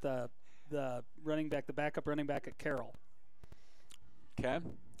confused with the running back, the backup running back at Carroll. Okay.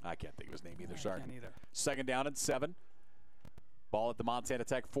 I can't think of his name either. Sorry. I can't either. 2nd down and 7. Ball at the Montana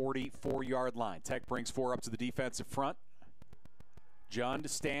Tech 44-yard line. Tech brings 4 up to the defensive front. Jund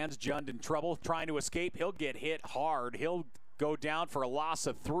stands. Jund in trouble, trying to escape. He'll get hit hard. He'll go down for a loss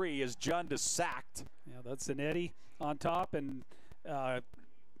of 3 as Jund is sacked. Yeah, that's Zanetti on top and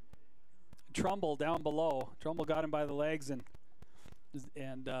Trumbull down below. Trumbull got him by the legs and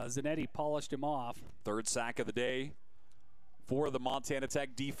Zanetti polished him off. 3rd sack of the day for the Montana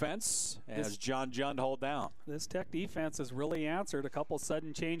Tech defense as John Jund hold down. This Tech defense has really answered a couple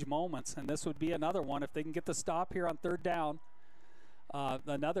sudden change moments, and this would be another one if they can get the stop here on 3rd down.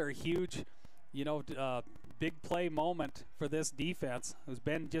 Another huge, big play moment for this defense, who's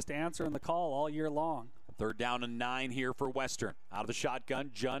been just answering the call all year long. 3rd down and 9 here for Western. Out of the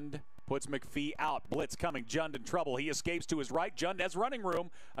shotgun, Jund puts McPhee out. Blitz coming. Jund in trouble. He escapes to his right. Jund has running room.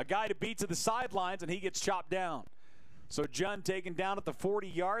 A guy to beat to the sidelines, and he gets chopped down. So Jund taken down at the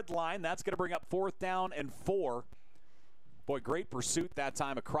 40-yard line. That's going to bring up 4th down and 4. Boy, great pursuit that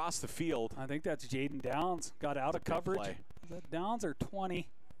time across the field. I think that's Jaden Downs. Got out of coverage. Is that Downs or 20?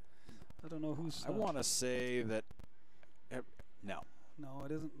 I don't know who's. I want to say that. No. No,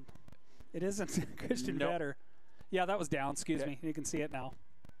 it isn't. It isn't Christian Vetter. Yeah, that was Downs. Excuse me. You can see it now.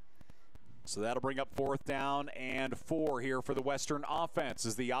 So that'll bring up 4th down and 4 here for the Western offense.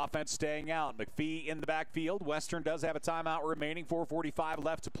 Is the offense staying out? McPhee in the backfield. Western does have a timeout remaining. 4:45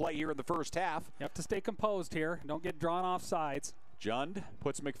 left to play here in the first half. You have to stay composed here. Don't get drawn off sides. Jund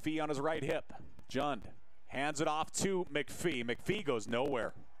puts McPhee on his right hip. Jund hands it off to McPhee. McPhee goes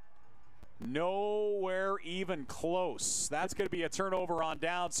nowhere. Nowhere even close. That's going to be a turnover on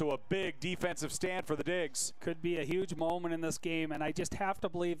down, so a big defensive stand for the Digs. Could be a huge moment in this game, and I just have to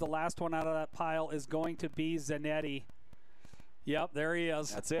believe the last one out of that pile is going to be Zanetti. Yep, there he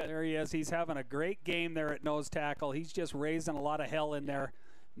is. That's it. There he is. He's having a great game there at nose tackle. He's just raising a lot of hell in there.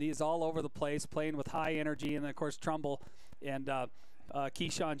 He's all over the place, playing with high energy, and, of course, Trumbull and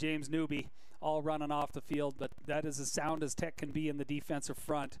Keyshawn James Newby all running off the field, but that is as sound as Tech can be in the defensive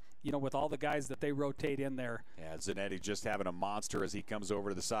front, with all the guys that they rotate in there. Yeah, Zanetti just having a monster as he comes over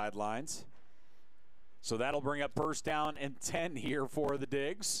to the sidelines. So that'll bring up 1st down and 10 here for the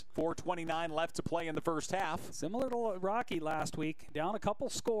Digs. 4:29 left to play in the first half. Similar to Rocky last week, down a couple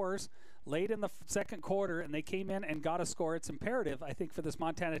scores late in the 2nd quarter, and they came in and got a score. It's imperative, I think, for this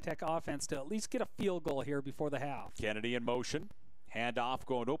Montana Tech offense to at least get a field goal here before the half. Kennedy in motion. Handoff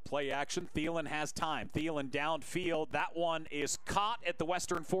going to play action. Thielen has time. Thielen downfield. That one is caught at the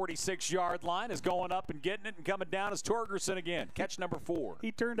Western 46-yard line. Is going up and getting it and coming down is Torgerson again. Catch number 4.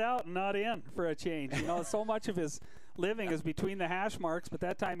 He turned out and not in for a change. So much of his living is between the hash marks, but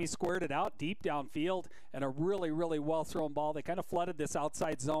that time he squared it out deep downfield, and a really, really well-thrown ball. They kind of flooded this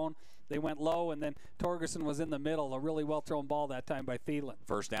outside zone. They went low, and then Torgerson was in the middle. A really well-thrown ball that time by Thielen.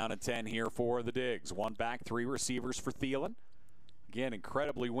 First down and 10 here for the Digs. One back, 3 receivers for Thielen. Again,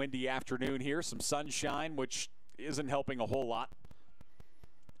 incredibly windy afternoon here. Some sunshine, which isn't helping a whole lot.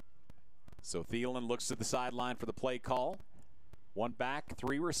 So Thielen looks to the sideline for the play call. One back,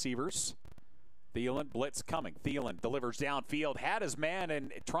 3 receivers. Thielen, blitz coming. Thielen delivers downfield, had his man,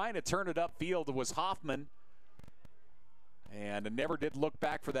 and trying to turn it upfield was Hoffman. And never did look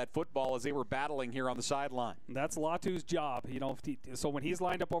back for that football as they were battling here on the sideline. That's Latu's job. You know, so when he's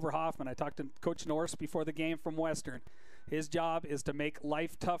lined up over Hoffman, I talked to Coach Norris before the game from Western. His job is to make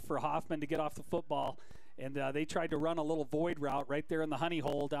life tough for Hoffman to get off the football. And they tried to run a little void route right there in the honey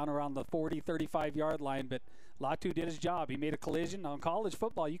hole down around the 40, 35-yard line. But Latu did his job. He made a collision. On college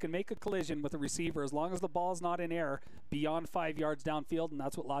football, you can make a collision with a receiver as long as the ball's not in air beyond 5 yards downfield, and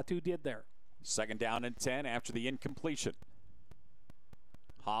that's what Latu did there. Second down and 10 after the incompletion.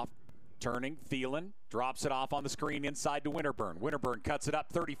 Hoff turning, Thielen drops it off on the screen inside to Winterburn. Winterburn cuts it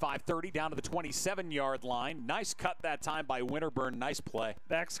up 35-30 down to the 27-yard line. Nice cut that time by Winterburn. Nice play.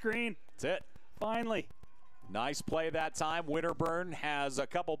 Back screen. That's it. Finally. Nice play that time. Winterburn has a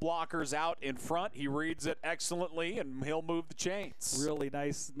couple blockers out in front. He reads it excellently, and he'll move the chains. Really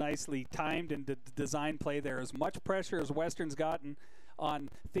nicely timed and designed play there. As much pressure as Western's gotten on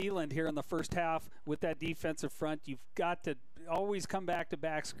Thielen here in the first half with that defensive front, you've got to always come back to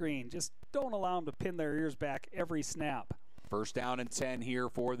back screen. Just don't allow them to pin their ears back every snap. First down and 10 here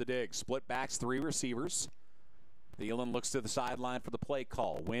for the Digs. Split backs, 3 receivers. Thielen looks to the sideline for the play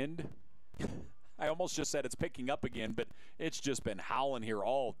call. Wind. I almost just said it's picking up again, but it's just been howling here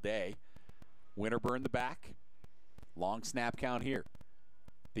all day. Winterburn the back. Long snap count here.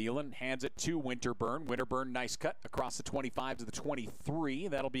 Thielen hands it to Winterburn. Winterburn, nice cut across the 25 to the 23.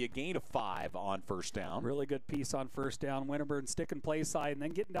 That'll be a gain of 5 on first down. Really good piece on first down. Winterburn sticking play side and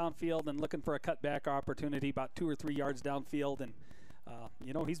then getting downfield and looking for a cutback opportunity about 2 or 3 yards downfield. And,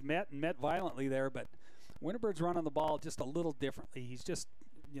 you know, he's met violently there, but Winterburn's running the ball just a little differently. He's just,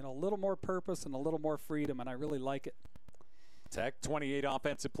 you know, a little more purpose and a little more freedom, and I really like it. Tech, 28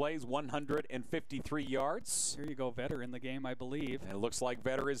 offensive plays, 153 yards. Here you go, Vetter in the game, I believe. And it looks like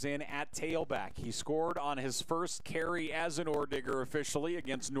Vetter is in at tailback. He scored on his first carry as an Orediger officially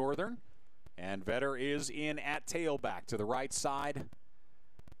against Northern. And Vetter is in at tailback to the right side.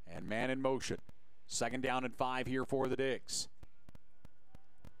 And man in motion. Second down and 5 here for the Digs.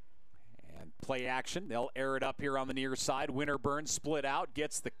 And play action. They'll air it up here on the near side. Winterburn split out,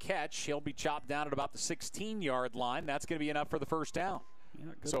 gets the catch. He'll be chopped down at about the 16-yard line. That's going to be enough for the first down. Yeah,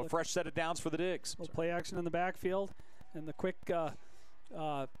 so a fresh set of downs for the Digs. Well, play action in the backfield and the quick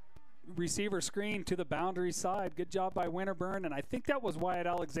receiver screen to the boundary side. Good job by Winterburn, and I think that was Wyatt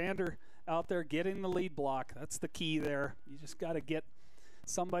Alexander out there getting the lead block. That's the key there. You just got to get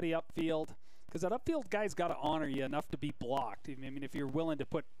somebody upfield, because that upfield guy's got to honor you enough to be blocked. I mean, if you're willing to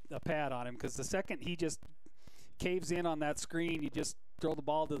put a pad on him, because the second he just caves in on that screen, you just throw the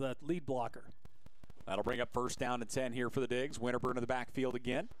ball to the lead blocker. That'll bring up first down and 10 here for the Digs. Winterburn in the backfield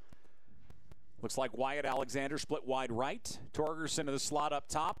again. Looks like Wyatt Alexander split wide right. Torgerson in the slot up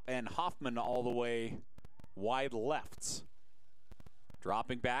top, and Hoffman all the way wide left.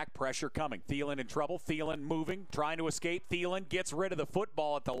 Dropping back, pressure coming. Thielen in trouble. Thielen moving, trying to escape. Thielen gets rid of the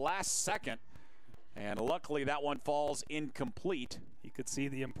football at the last second. And luckily that one falls incomplete. You could see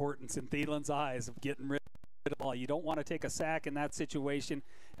the importance in Thielen's eyes of getting rid of the ball. You don't want to take a sack in that situation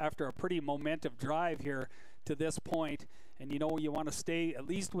after a pretty momentum drive here to this point. And you know, you want to stay at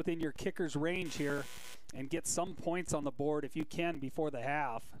least within your kicker's range here and get some points on the board if you can before the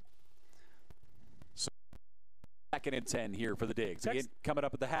half. Second and 10 here for the Digs. Again, coming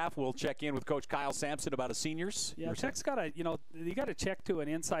up at the half, we'll check in with Coach Kyle Sampson about his seniors. Yeah, Tech's got to, you know, you got to check to an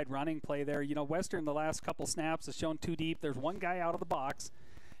inside running play there. You know, Western the last couple snaps has shown too deep. There's one guy out of the box,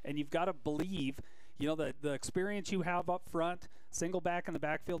 and you've got to believe, you know, the experience you have up front, single back in the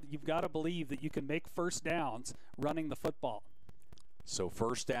backfield, you've got to believe that you can make first downs running the football. So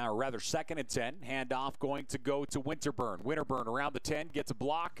first down, or rather second and 10, handoff going to go to Winterburn. Winterburn around the 10, gets a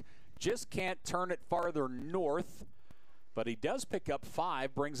block. Just can't turn it farther north, but he does pick up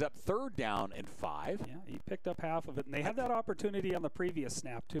 5, brings up third down and 5. Yeah, he picked up half of it, and they had that opportunity on the previous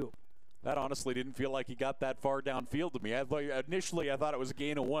snap, too. That honestly didn't feel like he got that far downfield to me. Initially, I thought it was a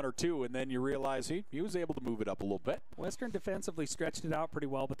gain of 1 or 2, and then you realize he was able to move it up a little bit. Western defensively stretched it out pretty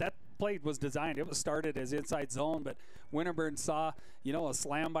well, but that play was designed. It was started as inside zone, but Winterburn saw, you know, a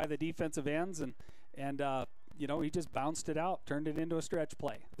slam by the defensive ends, and you know, he just bounced it out, turned it into a stretch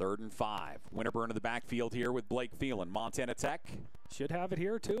play. 3rd and 5. Winterburn in the backfield here with Blake Thielen. Montana Tech should have it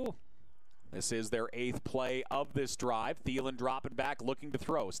here too. This is their 8th play of this drive. Thielen dropping back, looking to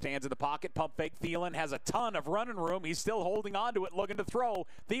throw. Stands in the pocket, pump fake. Thielen has a ton of running room. He's still holding on to it, looking to throw.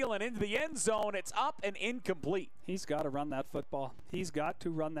 Thielen into the end zone. It's up and incomplete. He's got to run that football. He's got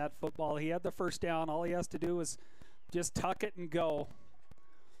to run that football. He had the first down. All he has to do is just tuck it and go.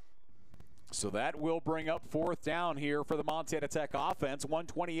 So that will bring up 4th down here for the Montana Tech offense.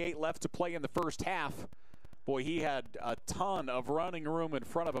 1:28 left to play in the first half. Boy, he had a ton of running room in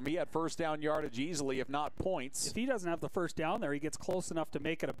front of him. He had first down yardage easily, if not points. If he doesn't have the first down there, he gets close enough to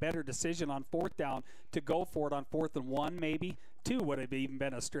make it a better decision on 4th down to go for it on 4th and 1, maybe. 2 would have even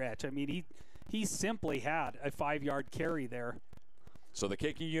been a stretch. I mean, he simply had a 5-yard carry there. So the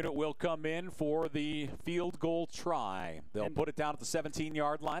kicking unit will come in for the field goal try. They'll put it down at the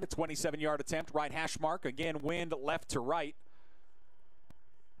 17-yard line, a 27-yard attempt, right hash mark. Again, wind left to right.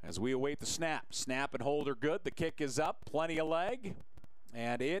 As we await the snap. Snap and hold are good. The kick is up. Plenty of leg.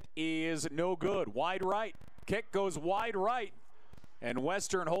 And it is no good. Wide right. Kick goes wide right. And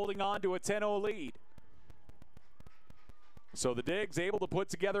Western holding on to a 10-0 lead. So the Digs able to put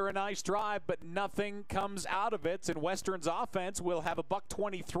together a nice drive, but nothing comes out of it. And Western's offense will have a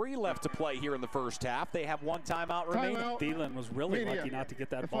 $1:23 left to play here in the first half. They have 1 timeout remaining. Thielen was really lucky not to get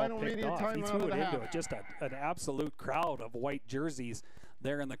that ball picked off. He threw it into it. Just an absolute crowd of white jerseys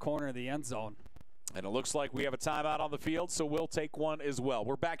there in the corner of the end zone. And it looks like we have a timeout on the field, so we'll take one as well.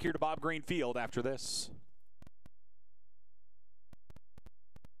 We're back here to Bob Green Field after this.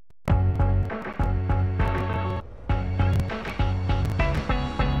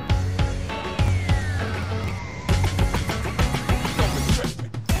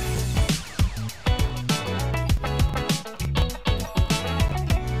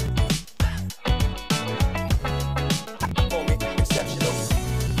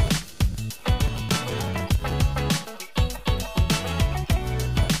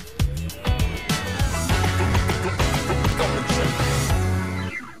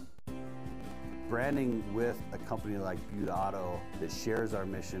 Branding with a company like Butte Auto that shares our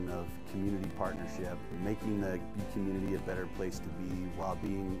mission of community partnership, making the Butte community a better place to be while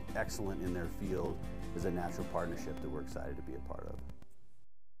being excellent in their field is a natural partnership that we're excited to be a part of.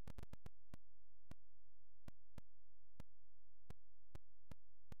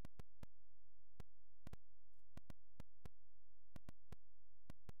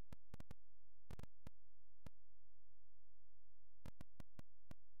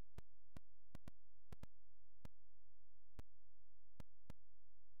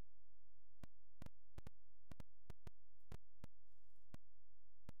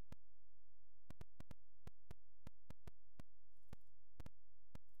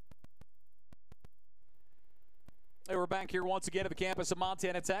 We're back here once again at the campus of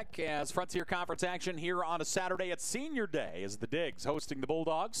Montana Tech as Frontier Conference action here on a Saturday at Senior Day as the Digs hosting the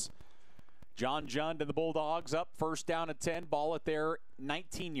Bulldogs. John Jund and the Bulldogs up first down at 10, ball at their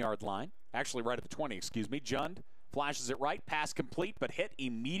 19-yard line. Actually right at the 20, excuse me. Jund flashes it right, pass complete, but hit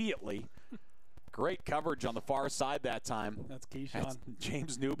immediately. Great coverage on the far side that time. That's Keyshawn.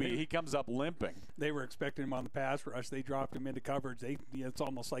 James Newby, he comes up limping. They were expecting him on the pass rush. They dropped him into coverage. It's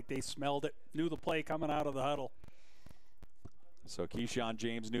almost like they smelled it, knew the play coming out of the huddle. So Keyshawn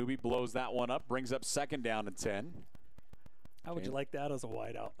James Newby blows that one up, brings up second down and 10. How would you like that as a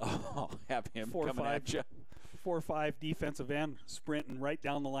wideout? Oh, have him coming at you. 4-5 defensive end sprinting right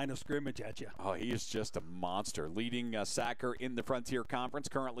down the line of scrimmage at you. Oh, he is just a monster. Leading sacker in the Frontier Conference,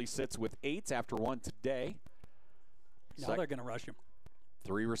 currently sits with 8 after one today. Now they're going to rush him.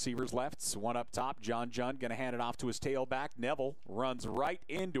 3 receivers left, 1 up top. John Jund going to hand it off to his tailback. Neville runs right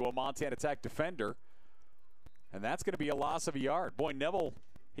into a Montana Tech defender. And that's going to be a loss of a yard. Boy, Neville,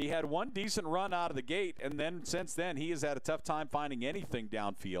 he had 1 decent run out of the gate, and then since then he has had a tough time finding anything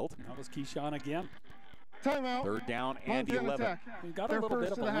downfield. That was Keyshawn again. Timeout. 3rd down and Montana 11. Tech. We got a little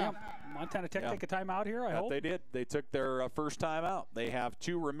bit of a limp. Montana Tech take a timeout here, I hope. They did. They took their first timeout. They have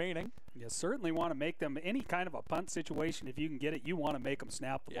 2 remaining. You certainly want to make them any kind of a punt situation. If you can get it, you want to make them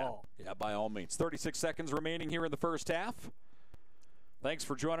snap the ball. Yeah, by all means. 36 seconds remaining here in the first half. Thanks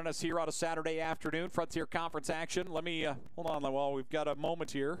for joining us here on a Saturday afternoon. Frontier Conference action. Let me, hold on while we've got a moment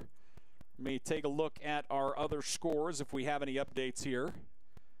here. Let me take a look at our other scores if we have any updates here.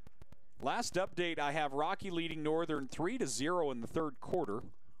 Last update, I have Rocky leading Northern 3-0 in the 3rd quarter.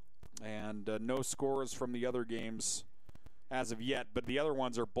 And no scores from the other games as of yet. But the other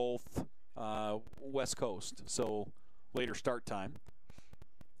ones are both West Coast, so later start time.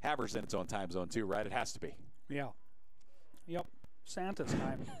 Havre's in its own time zone too, right? It has to be. Yeah. Yep. Santa's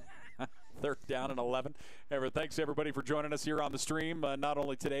time. 3rd down and 11. Thanks, everybody, for joining us here on the stream, not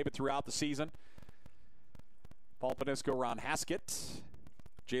only today but throughout the season. Paul Panisco, Ron Haskett.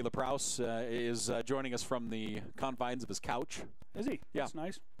 Jay LaProuse is joining us from the confines of his couch. Is he? Yeah. That's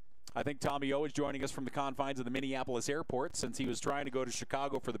nice. I think Tommy O is joining us from the confines of the Minneapolis airport since he was trying to go to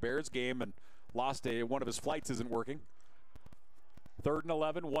Chicago for the Bears game and lost one of his flights isn't working. 3rd and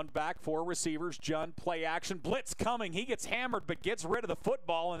 11, 1 back, 4 receivers. Jund, play action, blitz coming. He gets hammered but gets rid of the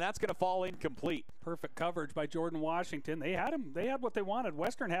football, and that's going to fall incomplete. Perfect coverage by Jordan Washington. They had him. They had what they wanted.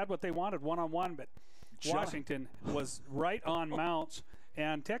 Western had what they wanted one-on-one, but Washington was right on Mounts.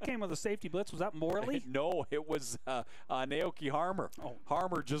 And Tech came with a safety blitz. Was that Morley? No, it was Naoki Harmer. Oh.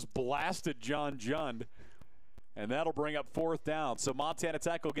 Harmer just blasted John Jund, and that'll bring up 4th down. So Montana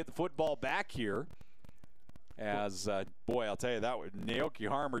Tech will get the football back here. As, boy, I'll tell you, that was Naoki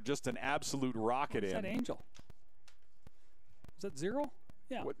Harmer, just an absolute rocket in. That Angel? Was that 0?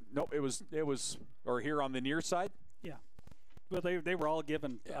 Yeah. Nope, it was, or here on the near side. Yeah. Well, they were all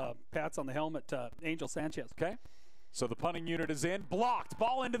given pats on the helmet to Angel Sanchez. Okay. So the punting unit is in, blocked,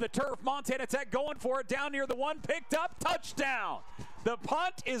 ball into the turf. Montana Tech going for it down near the 1, picked up, touchdown. The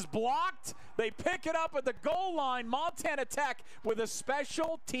punt is blocked. They pick it up at the goal line. Montana Tech with a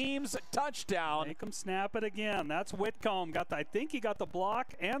special teams touchdown. Make them snap it again. That's Whitcomb. I think he got the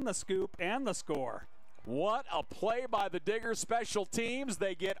block and the scoop and the score. What a play by the Digger special teams.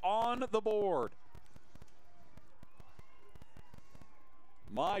 They get on the board.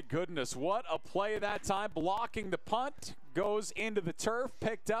 My goodness, what a play that time. Blocking the punt, goes into the turf,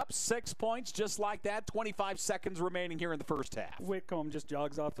 picked up 6 points just like that. 25 seconds remaining here in the first half. Whitcomb just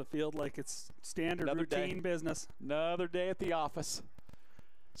jogs off the field like it's standard routine business. Another day at the office.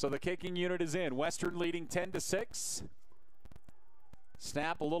 So the kicking unit is in. Western leading 10-6.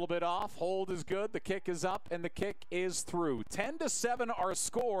 Snap a little bit off. Hold is good. The kick is up, and the kick is through. 10-7 our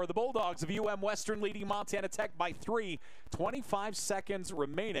score. The Bulldogs of UM Western leading Montana Tech by 3. 25 seconds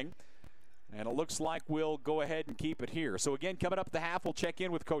remaining. And it looks like we'll go ahead and keep it here. So again, coming up at the half, we'll check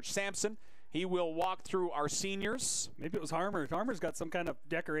in with Coach Sampson. He will walk through our seniors. Maybe it was Harmer. Harmer's got some kind of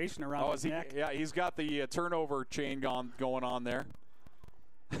decoration around his neck. Yeah, he's got the turnover chain going on there.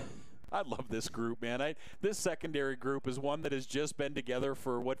 I love this group, man. This secondary group is one that has just been together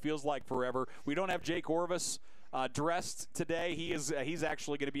for what feels like forever. We don't have Jake Orvis dressed today. He's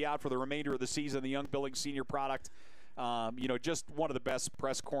actually going to be out for the remainder of the season, the Young Billings senior product. Just one of the best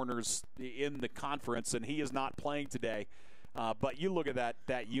press corners in the conference, and he is not playing today. But you look at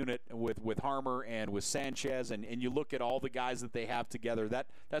that unit with Harmer and with Sanchez, and you look at all the guys that they have together,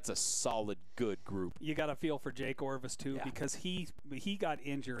 that's a solid, good group. You got to feel for Jake Orvis, too, because he got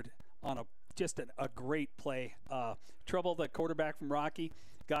injured on a great play. Trouble, the quarterback from Rocky,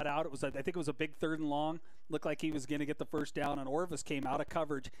 got out. I think it was a big 3rd and long. Looked like he was going to get the first down, and Orvis came out of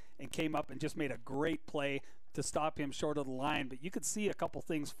coverage and came up and just made a great play to stop him short of the line. But you could see a couple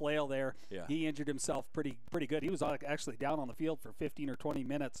things flail there. Yeah. He injured himself pretty good. He was actually down on the field for 15 or 20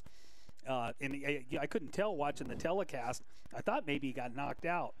 minutes. And I couldn't tell watching the telecast. I thought maybe he got knocked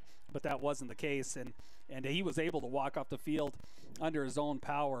out, but that wasn't the case. And he was able to walk off the field under his own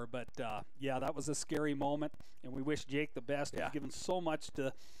power. But, that was a scary moment, and we wish Jake the best. He's given so much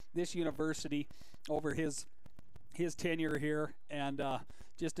to this university over his tenure here, and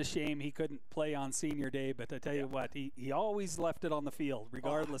just a shame he couldn't play on senior day. But I tell you what, he always left it on the field,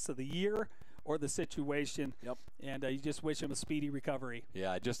 regardless of the year or the situation. Yep. And you just wish him a speedy recovery.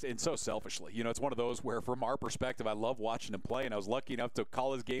 Yeah, and so selfishly. It's one of those where, from our perspective, I love watching him play, and I was lucky enough to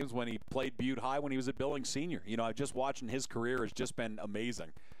call his games when he played Butte High when he was at Billings Senior. Just watching his career has just been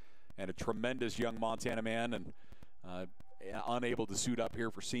amazing, and a tremendous young Montana man, and unable to suit up here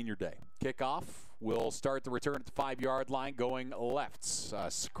for senior day. Kickoff will start the return at the 5-yard line, going left,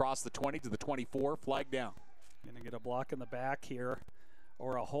 across the 20 to the 24, flag down. Going to get a block in the back here,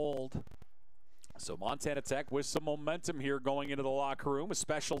 or a hold. So Montana Tech with some momentum here going into the locker room, a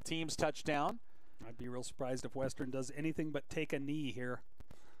special teams touchdown. I'd be real surprised if Western does anything but take a knee here.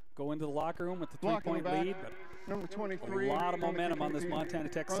 Go into the locker room with the 3-point lead, but number 23, a lot of momentum on this Montana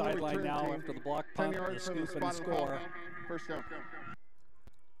Tech sideline now after the block punt, the scoop, and the score. First down.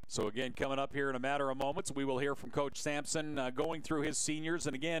 So again, coming up here in a matter of moments, we will hear from Coach Sampson going through his seniors.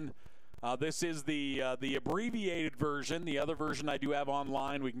 And again, this is the abbreviated version. The other version I do have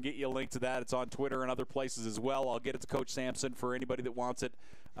online. We can get you a link to that. It's on Twitter and other places as well. I'll get it to Coach Sampson for anybody that wants it.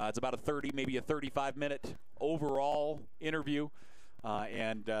 It's about a 30, maybe a 35-minute overall interview.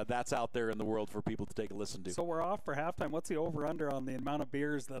 And that's out there in the world for people to take a listen to. So we're off for halftime. What's the over-under on the amount of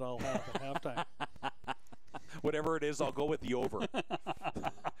beers that I'll have at halftime? Whatever it is, I'll go with the over.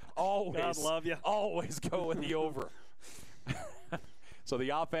 Always. God love you. Always go with the over. So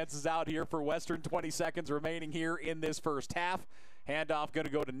the offense is out here for Western. 20 seconds remaining here in this first half. Handoff going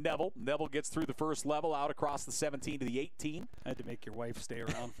to go to Neville. Neville gets through the first level, out across the 17 to the 18. I had to make your wife stay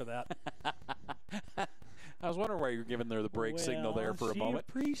around for that. I was wondering why you were giving her the break signal there for a moment.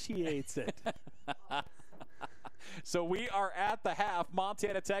 She appreciates it. So we are at the half.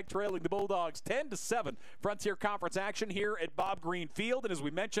 Montana Tech trailing the Bulldogs 10-7. Frontier Conference action here at Bob Green Field. And as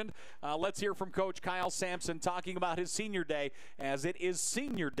we mentioned, let's hear from Coach Kyle Sampson talking about his senior day, as it is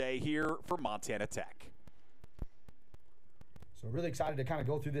senior day here for Montana Tech. So really excited to kind of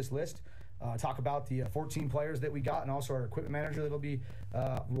go through this list, talk about the 14 players that we got, and also our equipment manager that will be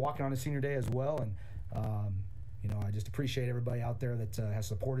walking on his senior day as well. And you know, I just appreciate everybody out there that has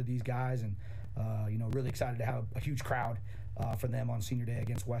supported these guys, and you know, really excited to have a huge crowd for them on senior day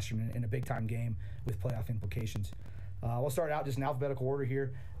against Western in a big-time game with playoff implications. We'll start out just in alphabetical order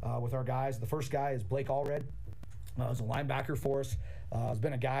here with our guys. The first guy is Blake Allred. He's a linebacker for us. He's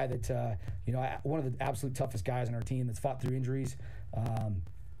been a guy that, you know, one of the absolute toughest guys on our team that's fought through injuries.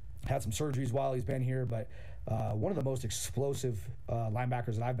 Had some surgeries while he's been here, but one of the most explosive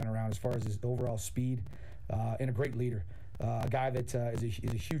linebackers that I've been around as far as his overall speed, and a great leader. A guy that is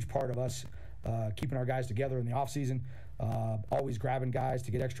a huge part of us keeping our guys together in the offseason, always grabbing guys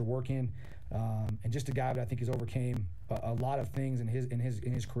to get extra work in, and just a guy that I think has overcame a lot of things in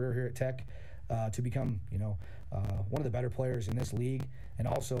his career here at Tech to become, you know, one of the better players in this league, and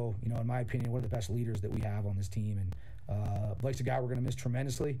also, you know, in my opinion, one of the best leaders that we have on this team. And Blake's a guy we're going to miss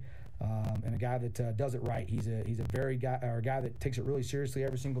tremendously, and a guy that does it right. He's a guy that takes it really seriously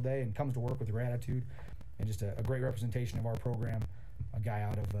every single day and comes to work with a great attitude, and just a great representation of our program. A guy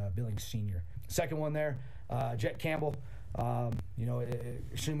out of Billings Senior. Second one there, Jet Campbell. You know,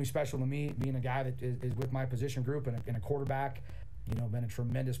 extremely special to me, being a guy that is with my position group and a quarterback. You know, been a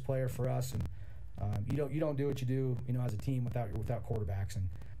tremendous player for us, and you don't do what you do, you know, as a team without quarterbacks. And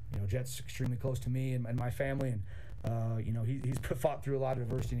you know, Jet's extremely close to me and my family, and you know, he's fought through a lot of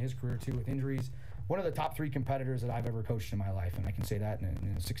adversity in his career too with injuries. One of the top 3 competitors that I've ever coached in my life, and I can say that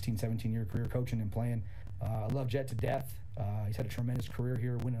in a 16, 17-year career coaching and playing. I love Jet to death. He's had a tremendous career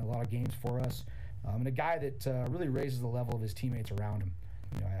here, winning a lot of games for us, and a guy that really raises the level of his teammates around him.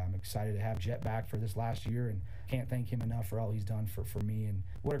 You know, I'm excited to have Jet back for this last year, and can't thank him enough for all he's done for me. And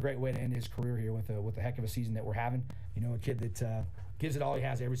what a great way to end his career here with a heck of a season that we're having. You know, a kid that gives it all he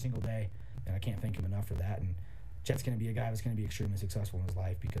has every single day, and I can't thank him enough for that. And Jet's going to be a guy that's going to be extremely successful in his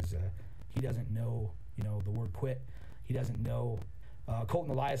life, because he doesn't know, you know, the word quit. He doesn't know.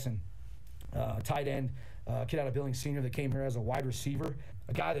 Colton Eliason, tight end, kid out of Billings Senior that came here as a wide receiver,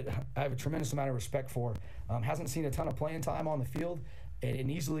 a guy that I have a tremendous amount of respect for. Hasn't seen a ton of playing time on the field,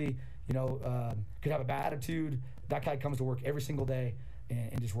 and easily, you know, could have a bad attitude. That guy comes to work every single day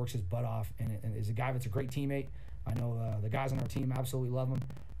and just works his butt off, and is a guy that's a great teammate. I know the guys on our team absolutely love him.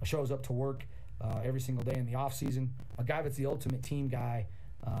 Shows up to work every single day in the off season. A guy that's the ultimate team guy.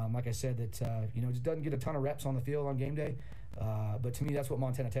 Like I said, that you know, just doesn't get a ton of reps on the field on game day. But to me, that's what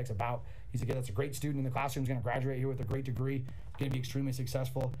Montana Tech's about. He's a guy that's a great student in the classroom. He's going to graduate here with a great degree. Going to be extremely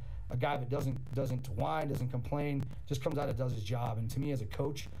successful. A guy that doesn't whine, doesn't complain, just comes out and does his job. And to me, as a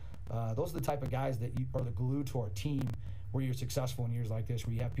coach, those are the type of guys that are the glue to our team, where you're successful in years like this,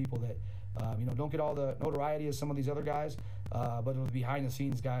 where you have people that you know, don't get all the notoriety as some of these other guys, but are the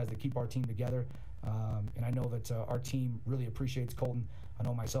behind-the-scenes guys that keep our team together. And I know that our team really appreciates Colton. I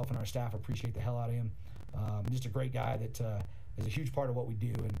know myself and our staff appreciate the hell out of him. Just a great guy that is a huge part of what we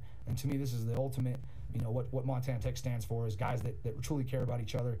do. And to me, this is the ultimate, you know, what Montana Tech stands for, is guys that truly care about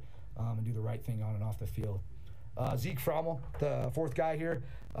each other and do the right thing on and off the field. Zeke Frommel, the fourth guy here,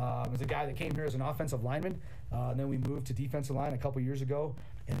 is a guy that came here as an offensive lineman. And then we moved to defensive line a couple years ago,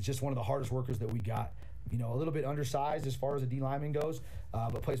 and it's just one of the hardest workers that we got. You know, a little bit undersized as far as a D lineman goes,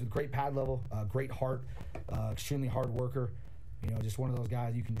 but plays with great pad level, great heart, extremely hard worker. You know, just one of those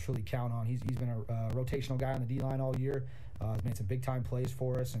guys you can truly count on. He's been a rotational guy on the D-line all year. He's made some big-time plays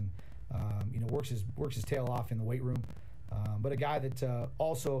for us, and you know, works his tail off in the weight room. But a guy that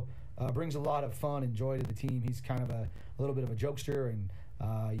also brings a lot of fun and joy to the team. He's kind of a little bit of a jokester, and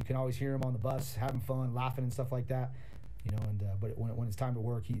you can always hear him on the bus having fun, laughing and stuff like that. You know, and but when it's time to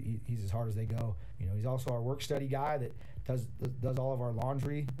work, he's as hard as they go. You know, he's also our work study guy that does all of our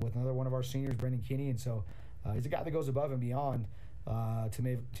laundry with another one of our seniors, Brendan Kinney, and so. He's a guy that goes above and beyond to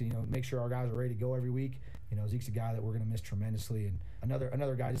make sure our guys are ready to go every week. You know, Zeke's a guy that we're going to miss tremendously, and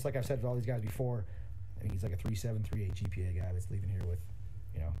another guy, just like I've said to all these guys before, I think he's like a 3.7, 3.8 GPA guy that's leaving here with,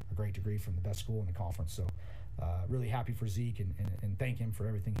 you know, a great degree from the best school in the conference. So really happy for Zeke and thank him for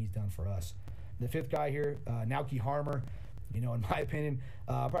everything he's done for us. The fifth guy here, Nauki Harmer, in my opinion,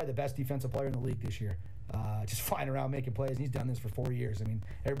 probably the best defensive player in the league this year. Just flying around making plays. And he's done this for 4 years. I mean,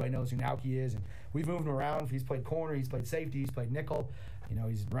 everybody knows who Nauki is, and we've moved him around. He's played corner, he's played safety, he's played nickel.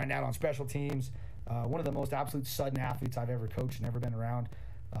 He's running out on special teams. One of the most absolute sudden athletes I've ever coached and ever been around.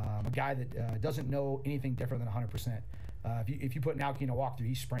 A guy that doesn't know anything different than 100%. If you put Nauki in a walkthrough,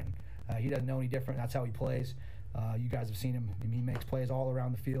 he's sprinting. He doesn't know any different. That's how he plays. You guys have seen him. I mean, he makes plays all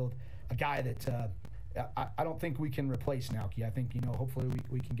around the field. A guy that I don't think we can replace Nauki. I think, hopefully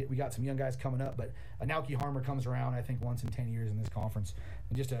we got some young guys coming up, but a Nauki Harmer comes around, I think, once in 10 years in this conference.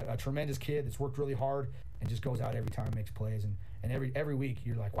 And just a tremendous kid that's worked really hard and just goes out every time and makes plays. And every week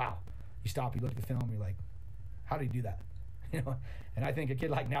you're like, wow. You stop, you look at the film, you're like, how did he do that? And I think a kid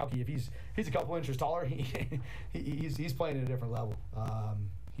like Nauki, if he's a couple inches taller, he's playing at a different level.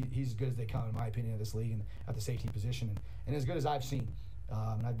 He's as good as they come, in my opinion, in this league and at the safety position, and as good as I've seen.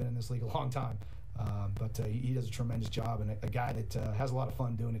 And I've been in this league a long time. But he does a tremendous job, and a guy that has a lot of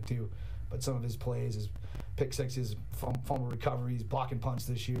fun doing it too. But some of his plays, his pick sixes, fumble recoveries, blocking punts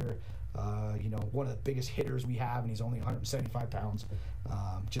this year. One of the biggest hitters we have, and he's only 175 pounds.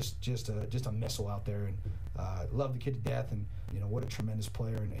 Just a missile out there, and love the kid to death. And what a tremendous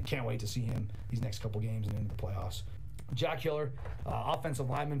player, and can't wait to see him these next couple games and into the playoffs. Jack Hiller, offensive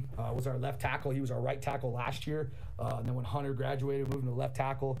lineman, was our left tackle. He was our right tackle last year. And then when Hunter graduated, moved to left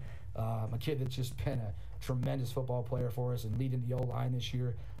tackle. A kid that's just been a tremendous football player for us and leading the O-line this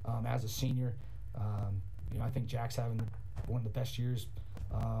year as a senior. I think Jack's having one of the best years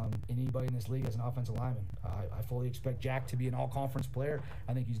in anybody in this league as an offensive lineman. I fully expect Jack to be an all-conference player.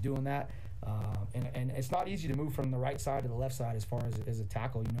 I think he's doing that. And it's not easy to move from the right side to the left side as far as a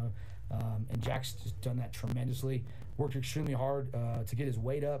tackle, and Jack's just done that tremendously. Worked extremely hard to get his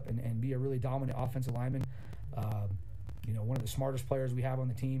weight up and be a really dominant offensive lineman. One of the smartest players we have on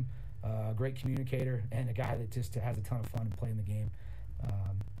the team, great communicator, and a guy that just has a ton of fun playing the game.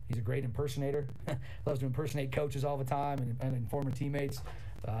 He's a great impersonator. Loves to impersonate coaches all the time and former teammates.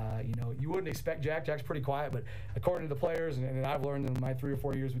 You wouldn't expect Jack. Jack's pretty quiet, but according to the players, and I've learned in my 3 or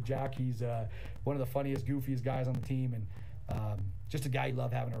 4 years with Jack, he's one of the funniest, goofiest guys on the team, and just a guy you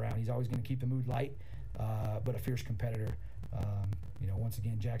love having around. He's always going to keep the mood light, but a fierce competitor. Once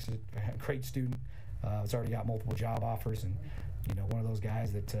again, Jack's a great student. He's already got multiple job offers, and one of those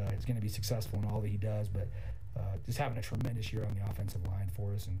guys that is going to be successful in all that he does. But just having a tremendous year on the offensive line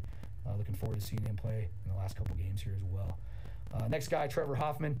for us, and looking forward to seeing him play in the last couple games here as well. Next guy, Trevor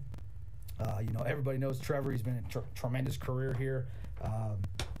Hoffman. Everybody knows Trevor. He's been a tremendous career here.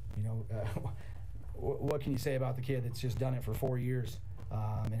 What can you say about the kid that's just done it for 4 years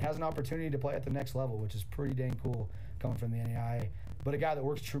and has an opportunity to play at the next level, which is pretty dang cool coming from the NAIA. But a guy that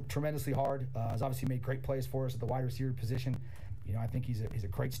works tremendously hard, has obviously made great plays for us at the wide receiver position. I think he's a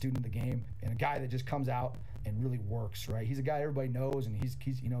great student of the game, and a guy that just comes out and really works, right? He's a guy everybody knows, and he's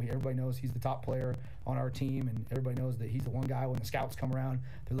everybody knows he's the top player on our team, and everybody knows that he's the one guy when the scouts come around,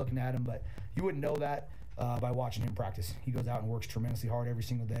 they're looking at him. But you wouldn't know that by watching him practice. He goes out and works tremendously hard every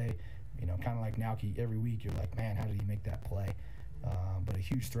single day. Kind of like Nauki, every week you're like, man, how did he make that play? But a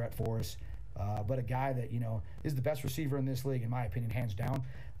huge threat for us. But a guy that, is the best receiver in this league, in my opinion, hands down.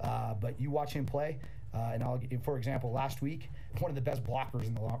 But you watch him play, and for example, last week, one of the best blockers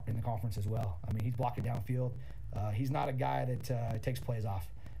in the conference as well. I mean, he's blocking downfield. He's not a guy that takes plays off,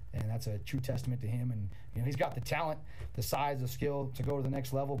 and that's a true testament to him. And he's got the talent, the size, the skill to go to the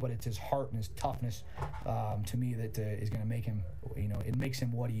next level, but it's his heart and his toughness to me that is going to make him, it makes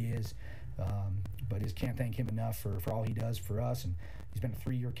him what he is. But just can't thank him enough for all he does for us. And he's been a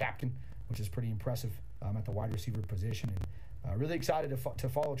 3-year captain, which is pretty impressive at the wide receiver position. And really excited to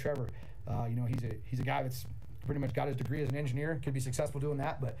follow Trevor. He's a guy that's pretty much got his degree as an engineer, could be successful doing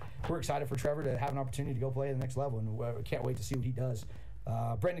that, but we're excited for Trevor to have an opportunity to go play at the next level, and we can't wait to see what he does.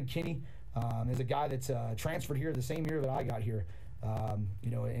 Brendan Kinney is a guy that's transferred here the same year that I got here,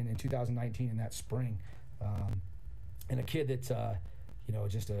 in 2019 in that spring. And a kid that's,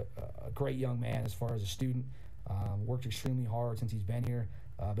 just a great young man as far as a student, worked extremely hard since he's been here.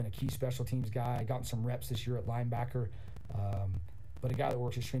 Been a key special teams guy, gotten some reps this year at linebacker, but a guy that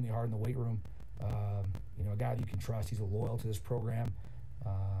works extremely hard in the weight room. A guy that you can trust. He's loyal to this program.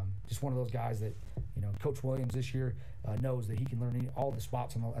 Just one of those guys that, Coach Williams this year knows that he can learn all the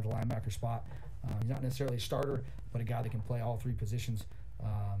spots at the linebacker spot. He's not necessarily a starter, but a guy that can play all 3 positions,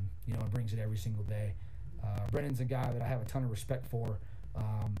 and brings it every single day. Brendan's a guy that I have a ton of respect for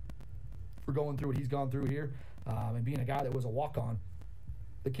going through what he's gone through here, and being a guy that was a walk-on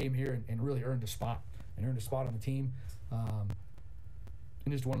that came here and really earned a spot on the team.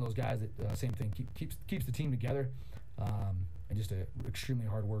 And just one of those guys that, same thing, keeps the team together, and just an extremely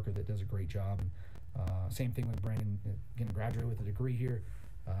hard worker that does a great job. Same thing with Brandon, going to graduate with a degree here.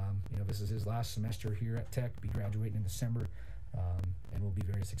 This is his last semester here at Tech, be graduating in December, and will be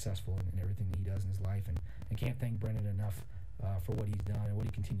very successful in everything that he does in his life. And can't thank Brendan enough for what he's done and what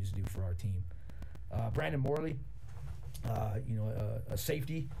he continues to do for our team. Brandon Morley, a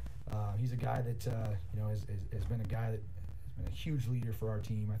safety. He's a guy that has been a guy that has been a huge leader for our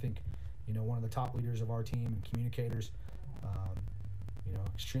team. I think one of the top leaders of our team and communicators.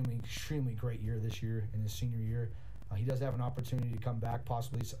 Extremely great year this year in his senior year. He does have an opportunity to come back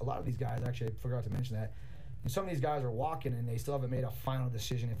possibly. A lot of these guys, actually, I forgot to mention that. Some of these guys are walking and they still haven't made a final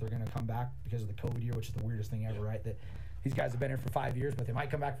decision if they're going to come back because of the COVID year, which is the weirdest thing ever, right? That these guys have been here for 5 years, but they might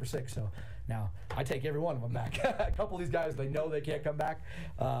come back for 6. So now I take every one of them back. A couple of these guys, they know they can't come back.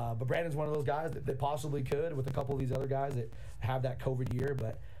 But Brandon's one of those guys that possibly could with a couple of these other guys that have that COVID year.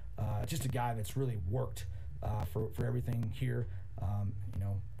 But just a guy that's really worked for everything here.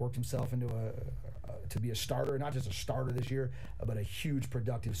 Worked himself into to be a starter, not just a starter this year, but a huge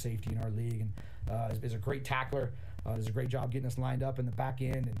productive safety in our league, and is a great tackler. Does a great job getting us lined up in the back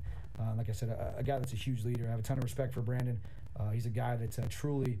end, and like I said, a guy that's a huge leader. I have a ton of respect for Brandon. He's a guy that's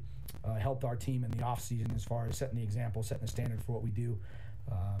truly helped our team in the offseason as far as setting the example, setting the standard for what we do.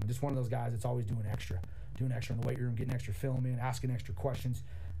 Just one of those guys that's always doing extra in the weight room, getting extra film in, asking extra questions.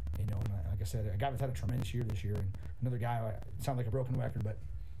 And like I said, a guy that's had a tremendous year this year, and another guy, it sounds like a broken record, but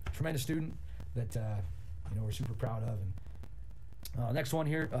tremendous student that we're super proud of. And next one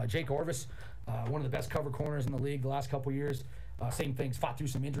here, Jake Orvis, one of the best cover corners in the league the last couple years. Same things, fought through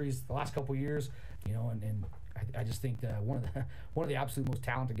some injuries the last couple years, and I just think that one of the absolute most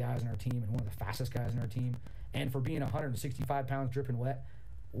talented guys in our team, and one of the fastest guys in our team, and for being 165 pounds dripping wet,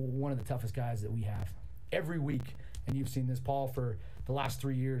 one of the toughest guys that we have every week. And you've seen this, Paul, for the last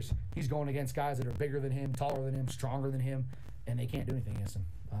 3 years. He's going against guys that are bigger than him, taller than him, stronger than him, and they can't do anything against him.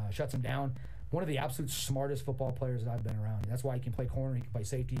 Shuts him down. One of the absolute smartest football players that I've been around. That's why he can play corner, he can play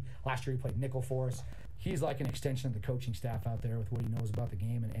safety. Last year he played nickel for us. He's like an extension of the coaching staff out there with what he knows about the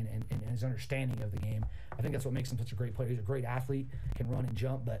game and his understanding of the game. I think that's what makes him such a great player. He's a great athlete, can run and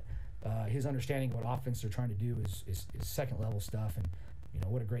jump, but his understanding of what offense they're trying to do is second level stuff. And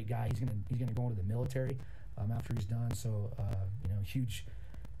what a great guy. He's gonna go into the military after he's done. So huge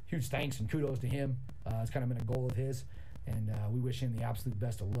thanks and kudos to him. It's kind of been a goal of his, and we wish him the absolute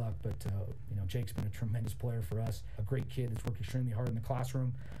best of luck. But Jake's been a tremendous player for us, a great kid that's worked extremely hard in the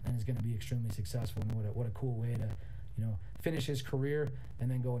classroom and is going to be extremely successful. And what a cool way to finish his career and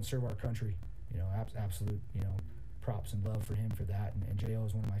then go and serve our country. Absolute props and love for him for that. And J.O.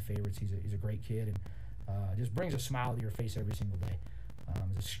 is one of my favorites. He's a great kid and just brings a smile to your face every single day.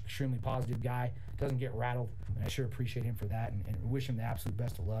 He's an extremely positive guy, doesn't get rattled, and I sure appreciate him for that and wish him the absolute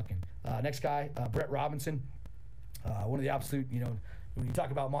best of luck. And next guy, Brett Robinson, one of the absolute, when you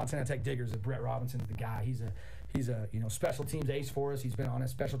talk about Montana Tech Diggers, Brett Robinson's the guy. He's a special teams ace for us. He's been on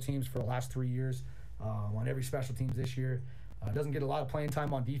his special teams for the last 3 years, on every special teams this year. Doesn't get a lot of playing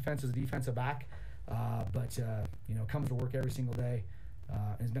time on defense as a defensive back, but comes to work every single day.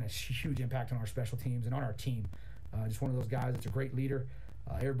 And has been a huge impact on our special teams and on our team. Just one of those guys that's a great leader.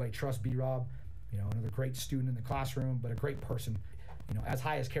 Everybody trusts B-Rob. Another great student in the classroom, but a great person. As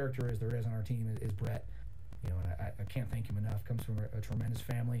high as character as there is on our team is Brett. And I can't thank him enough. Comes from a tremendous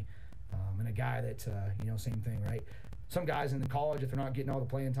family, and a guy that same thing, right? Some guys in the college, if they're not getting all the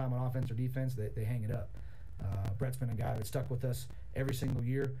playing time on offense or defense, they hang it up. Brett's been a guy that stuck with us every single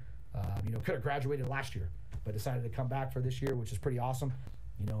year. Could have graduated last year, but decided to come back for this year, which is pretty awesome.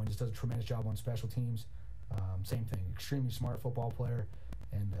 And just does a tremendous job on special teams. Same thing, extremely smart football player,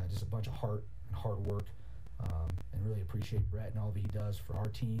 and just a bunch of heart and hard work, and really appreciate Brett and all that he does for our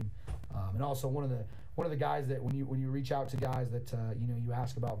team. And also one of the guys that when you reach out to guys that you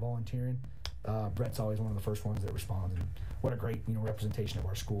ask about volunteering, Brett's always one of the first ones that responds. And what a great representation of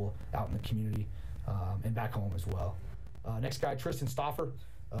our school out in the community and back home as well. Next guy, Tristan Stauffer,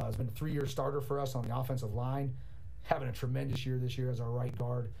 has been a 3-year starter for us on the offensive line, having a tremendous year this year as our right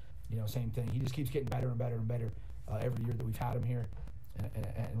guard. Same thing. He just keeps getting better and better and better every year that we've had him here,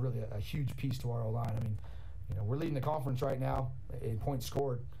 and really a huge piece to our O-line. I mean, we're leading the conference right now in points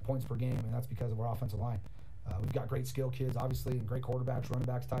scored, points per game, and that's because of our offensive line. We've got great skill kids, obviously, and great quarterbacks, running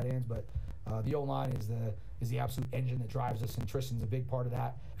backs, tight ends, but the O-line is the absolute engine that drives us, and Tristan's a big part of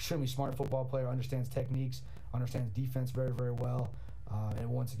that. Extremely smart football player, understands techniques, understands defense very, very well, and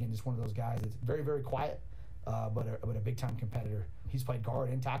once again, just one of those guys that's very, very quiet, but a big-time competitor. He's played guard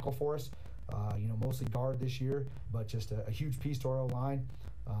and tackle for us, mostly guard this year, but just a huge piece to our O-line.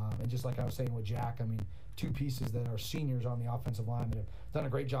 And just like I was saying with Jack, I mean, 2 pieces that are seniors on the offensive line that have done a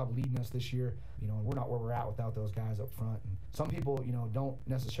great job leading us this year. You know, and we're not where we're at without those guys up front. And some people, you know, don't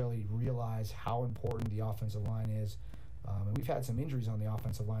necessarily realize how important the offensive line is. And we've had some injuries on the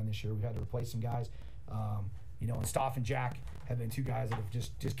offensive line this year. We've had to replace some guys. You know, and Stoff and Jack have been 2 guys that have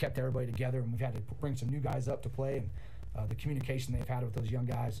just kept everybody together, and we've had to bring some new guys up to play. And the communication they've had with those young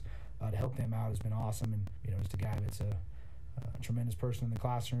guys to help them out has been awesome. And, you know, just a guy that's a tremendous person in the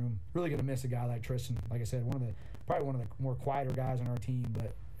classroom. Really going to miss a guy like Tristan. Like I said, probably one of the more quieter guys on our team,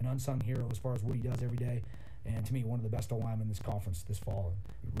 but an unsung hero as far as what he does every day. And to me, one of the best O-linemen in this conference this fall.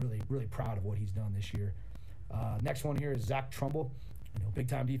 Really, really proud of what he's done this year. Next one here is Zach Trumbull, you know,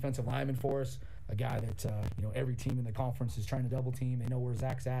 big-time defensive lineman for us. A guy that you know, every team in the conference is trying to double team. They know where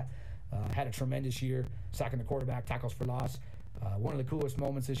Zach's at. Had a tremendous year, sacking the quarterback, tackles for loss. One of the coolest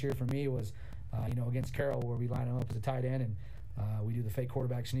moments this year for me was, you know, against Carroll, where we line him up as a tight end and we do the fake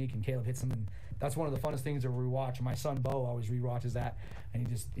quarterback sneak, and Caleb hits him, and that's one of the funnest things to rewatch. My son Bo always rewatches that, and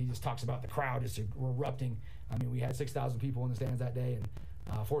he just talks about the crowd just erupting. I mean, we had 6,000 people in the stands that day,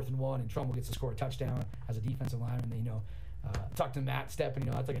 and 4th and 1, and Trumbull gets to score a touchdown as a defensive lineman. You know, talk to Matt Stepp, and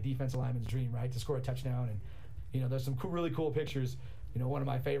you know, that's like a defensive lineman's dream, right? To score a touchdown. And you know, there's some really cool pictures. You know, one of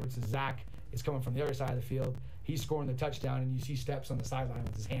my favorites is Zach is coming from the other side of the field. He's scoring the touchdown, and you see Steps on the sideline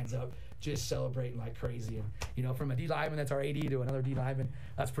with his hands up, just celebrating like crazy. And, you know, from a D lineman that's our AD to another D lineman,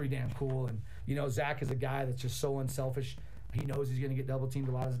 that's pretty damn cool. And, you know, Zach is a guy that's just so unselfish. He knows he's going to get double teamed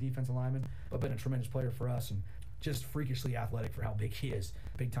a lot as a defensive lineman, but been a tremendous player for us and just freakishly athletic for how big he is.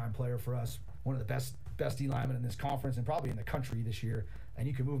 Big time player for us. One of the best D linemen in this conference and probably in the country this year. And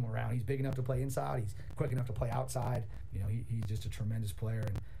you can move him around. He's big enough to play inside. He's quick enough to play outside. You know, he's just a tremendous player.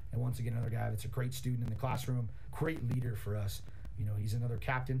 And once again, another guy that's a great student in the classroom, great leader for us. You know, he's another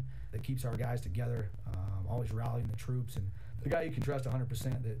captain that keeps our guys together, always rallying the troops, and the guy you can trust 100%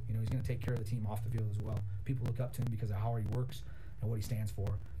 that, you know, he's going to take care of the team off the field as well. People look up to him because of how he works and what he stands for,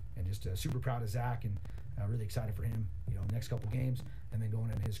 and just super proud of Zach, and really excited for him, you know, next couple games, and then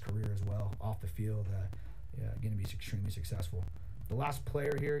going into his career as well off the field, going to be extremely successful. The last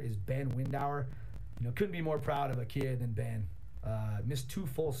player here is Ben Windauer. You know, couldn't be more proud of a kid than Ben. Missed 2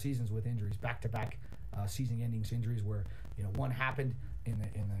 full seasons with injuries, back-to-back season-ending injuries, where, you know, one happened in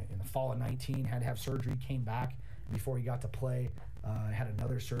the fall of 19, had to have surgery, came back before he got to play, had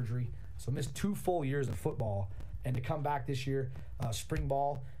another surgery, so missed 2 full years of football. And to come back this year, spring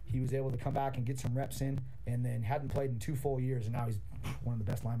ball, he was able to come back and get some reps in, and then hadn't played in 2 full years, and now he's one of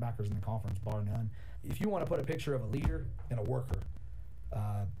the best linebackers in the conference, bar none. If you want to put a picture of a leader and a worker,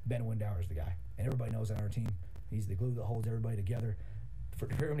 Ben Windauer is the guy, and everybody knows that on our team. He's the glue that holds everybody together. For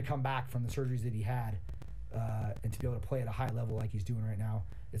him to come back from the surgeries that he had, and to be able to play at a high level like he's doing right now,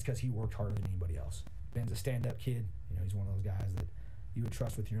 it's because he worked harder than anybody else. Ben's a stand-up kid. You know, he's one of those guys that you would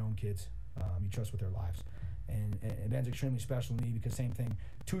trust with your own kids. You trust with their lives. And Ben's extremely special to me because same thing.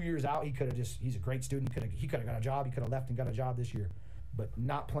 2 years out, he's a great student. He could have got a job. He could have left and got a job this year. But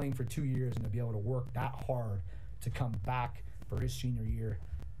not playing for 2 years and to be able to work that hard to come back for his senior year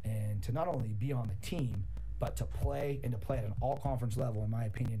and to not only be on the team, but to play and to play at an all-conference level, in my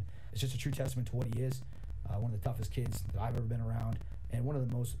opinion, it's just a true testament to what he is. One of the toughest kids that I've ever been around, and one of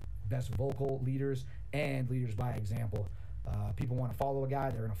the most best vocal leaders and leaders by example. People want to follow a guy,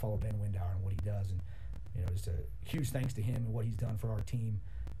 they're going to follow Ben Windauer and what he does. And, you know, just a huge thanks to him and what he's done for our team.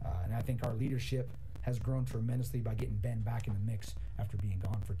 And I think our leadership has grown tremendously by getting Ben back in the mix after being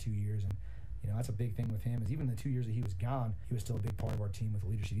gone for 2 years. And, you know, that's a big thing with him, is even the 2 years that he was gone, he was still a big part of our team with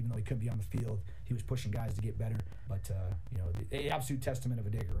leadership. Even though he couldn't be on the field, he was pushing guys to get better. But, you know, the absolute testament of a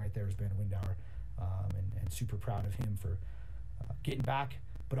Digger right there is Ben Windauer. And super proud of him for getting back,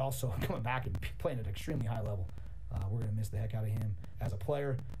 but also coming back and playing at an extremely high level. We're going to miss the heck out of him as a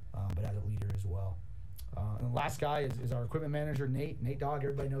player, but as a leader as well. And the last guy is our equipment manager, Nate Dogg.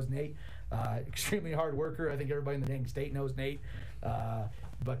 Everybody knows Nate. Extremely hard worker. I think everybody in the dang state knows Nate.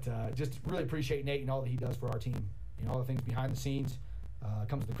 But just really appreciate Nate and all that he does for our team. You know, all the things behind the scenes.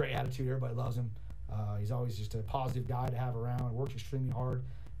 Comes with a great attitude. Everybody loves him. He's always just a positive guy to have around. Works extremely hard.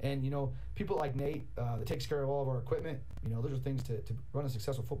 And, you know, people like Nate that takes care of all of our equipment, you know, those are things to run a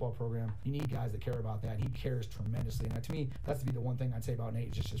successful football program. You need guys that care about that. And he cares tremendously. And to me, that's to be the one thing I'd say about Nate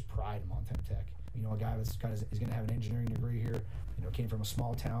is just his pride in Montana Tech. You know, a guy is going to have an engineering degree here, you know, came from a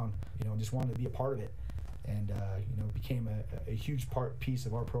small town, you know, and just wanted to be a part of it. And, you know, became a huge piece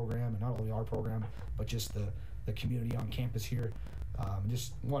of our program, and not only our program, but just the community on campus here.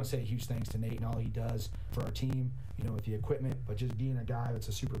 Just want to say a huge thanks to Nate and all he does for our team, you know, with the equipment, but just being a guy that's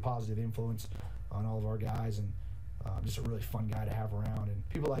a super positive influence on all of our guys, and just a really fun guy to have around. And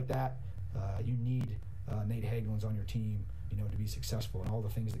people like that, you need Nate Hagelin's on your team you know, to be successful, and all the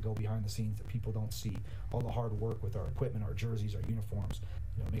things that go behind the scenes that people don't see, all the hard work with our equipment, our jerseys, our uniforms,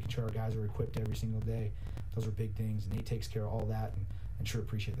 you know, making sure our guys are equipped every single day. Those are big things, and Nate takes care of all that, and sure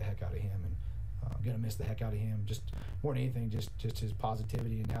appreciate the heck out of him. And I'm going to miss the heck out of him, just more than anything, just his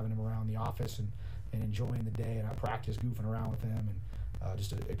positivity and having him around the office and enjoying the day and our practice, goofing around with him, and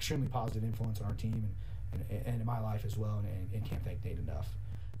just an extremely positive influence on our team and in my life as well, and can't thank Nate enough.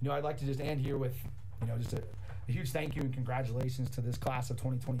 You know, I'd like to just end here with, you know, just a huge thank you and congratulations to this class of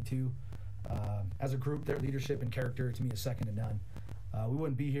 2022. As a group, their leadership and character to me is second to none. We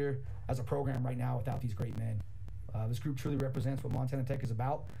wouldn't be here as a program right now without these great men. This group truly represents what Montana Tech is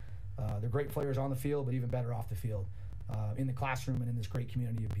about. They're great players on the field, but even better off the field, in the classroom and in this great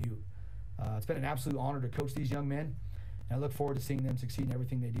community of Butte. It's been an absolute honor to coach these young men, and I look forward to seeing them succeed in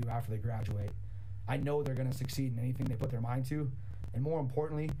everything they do after they graduate. I know they're going to succeed in anything they put their mind to, and more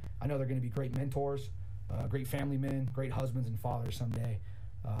importantly, I know they're going to be great mentors, great family men, great husbands and fathers someday,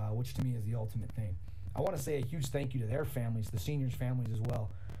 which to me is the ultimate thing. I want to say a huge thank you to their families, the seniors' families as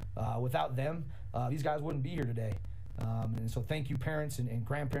well. Without them, these guys wouldn't be here today. And so thank you, parents and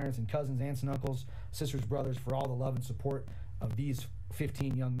grandparents and cousins, aunts and uncles, sisters, brothers, for all the love and support of these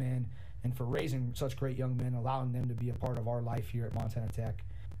 15 young men, and for raising such great young men, allowing them to be a part of our life here at Montana Tech.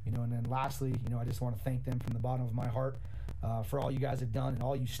 You know, and then lastly, you know, I just want to thank them from the bottom of my heart for all you guys have done and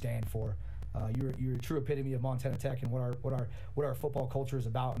all you stand for. You're a true epitome of Montana Tech and what our football culture is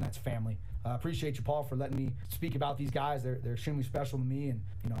about, and that's family. I appreciate you, Paul, for letting me speak about these guys. They're extremely special to me, and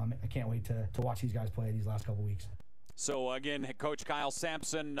you know, I can't wait to watch these guys play these last couple weeks. So again, Coach Kyle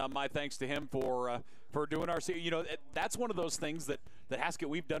Sampson, my thanks to him for doing our. You know, that's one of those things that Haskett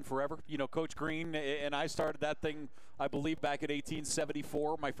we've done forever. You know, Coach Green and I started that thing, I believe, back in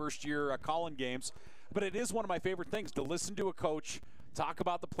 1874, my first year calling games. But it is one of my favorite things to listen to a coach talk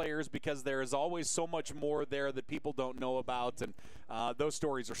about the players, because there is always so much more there that people don't know about, and those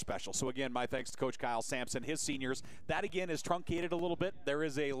stories are special. So again, my thanks to Coach Kyle Sampson, his seniors. That again is truncated a little bit. There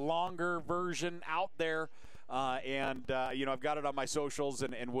is a longer version out there. You know, I've got it on my socials,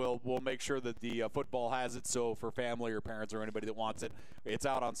 and we'll make sure that the football has it, so for family or parents or anybody that wants it, it's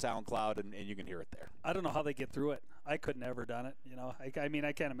out on SoundCloud, and you can hear it there. I don't know how they get through it. I could never done it. You know, I mean,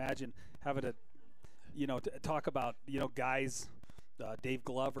 I can't imagine having to, you know, talk about, you know, guys, Dave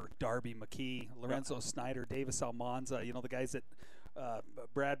Glover, Darby McKee, Lorenzo Snyder, Davis Almanza, you know, the guys that,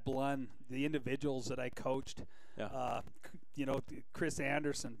 Brad Blunn, the individuals that I coached, you know, Chris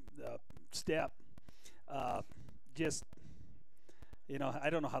Anderson, Step. Just, you know,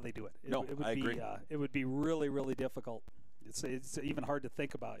 I don't know how they do it. I agree. It would be really, really difficult. It's even hard to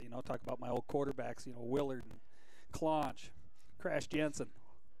think about. You know, talk about my old quarterbacks. You know, Willard, and Claunch, Crash Jensen.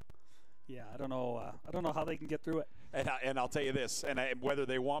 Yeah, I don't know how they can get through it. And I'll tell you this, and whether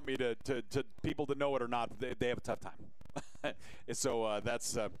they want me to people to know it or not, they have a tough time. So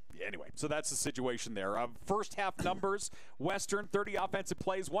that's anyway. So that's the situation there. First half numbers: Western 30 offensive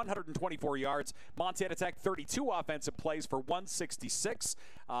plays, 124 yards. Montana Tech 32 offensive plays for 166.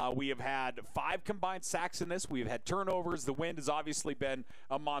 We have had 5 combined sacks in this. We have had turnovers. The wind has obviously been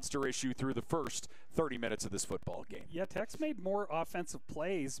a monster issue through the first 30 minutes of this football game. Yeah, Tech's made more offensive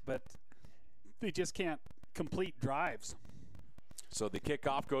plays, but they just can't complete drives. So the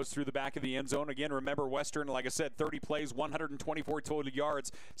kickoff goes through the back of the end zone. Again, remember, Western, like I said, 30 plays, 124 total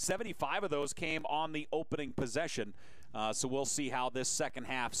yards. 75 of those came on the opening possession. So we'll see how this second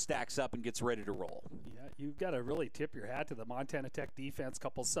half stacks up and gets ready to roll. Yeah, you've got to really tip your hat to the Montana Tech defense.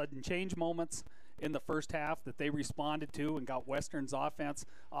 Couple sudden change moments in the first half that they responded to and got Western's offense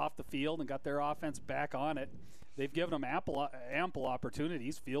off the field and got their offense back on it. They've given them ample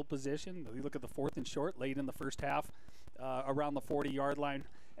opportunities, field position. You look at the 4th and short late in the first half. Around the 40-yard line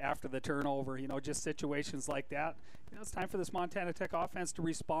after the turnover, you know, just situations like that. You know, it's time for this Montana Tech offense to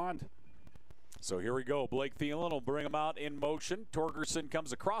respond. So here we go. Blake Thielen will bring him out in motion. Torgerson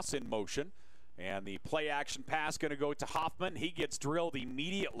comes across in motion. And the play-action pass going to go to Hoffman. He gets drilled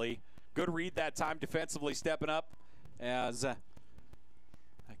immediately. Good read that time defensively, stepping up as a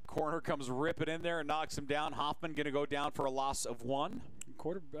corner comes ripping in there and knocks him down. Hoffman going to go down for a loss of 1.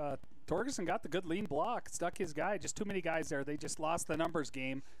 Torgerson got the good lean block, stuck his guy. Just too many guys there. They just lost the numbers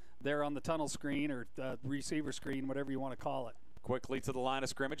game there on the tunnel screen or the receiver screen, whatever you want to call it. Quickly to the line of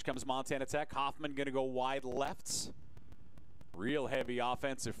scrimmage comes Montana Tech. Hoffman going to go wide lefts. Real heavy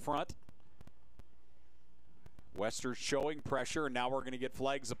offensive front. Western showing pressure, and now we're going to get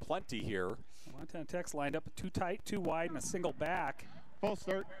flags aplenty here. Montana Tech's lined up too tight, too wide, and a single back. False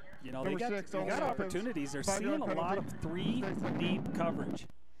start. You know, they got opportunities. They're seeing a lot of 3 deep coverage.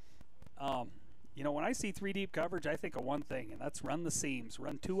 You know, when I see 3 deep coverage, I think of one thing, and that's run the seams.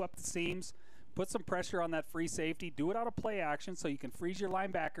 Run 2 up the seams, put some pressure on that free safety, do it out of play action so you can freeze your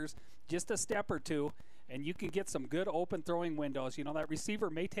linebackers just a step or two, and you can get some good open throwing windows. You know, that receiver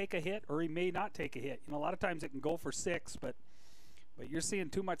may take a hit or he may not take a hit. You know, a lot of times it can go for 6, but you're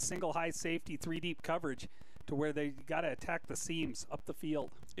seeing too much single high safety, 3-deep coverage to where they got to attack the seams up the field.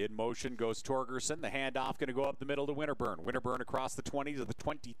 In motion goes Torgerson. The handoff going to go up the middle to Winterburn. Winterburn across the 20 to the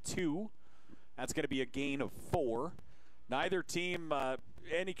 22. That's going to be a gain of 4. Neither team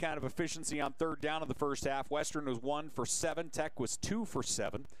any kind of efficiency on third down in the first half. Western was 1 for 7. Tech was 2 for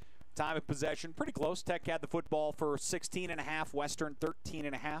 7. Time of possession, pretty close. Tech had the football for 16.5. Western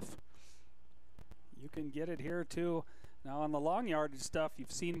 13.5. You can get it here too. Now on the long yardage stuff,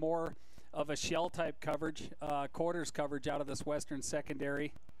 you've seen more of a shell type coverage, quarters coverage out of this Western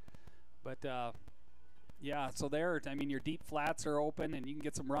secondary. But yeah, so there, I mean, your deep flats are open and you can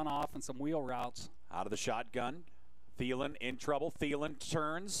get some runoff and some wheel routes. Out of the shotgun, Thielen in trouble. Thielen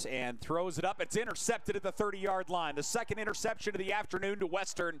turns and throws it up. It's intercepted at the 30-yard line. The second interception of the afternoon to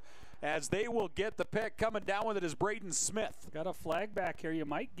Western, as they will get the pick. Coming down with it is Braden Smith. Got a flag back here. You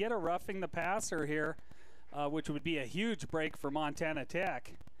might get a roughing the passer here, which would be a huge break for Montana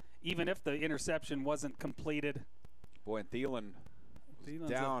Tech, even if the interception wasn't completed. Boy, and Thielen's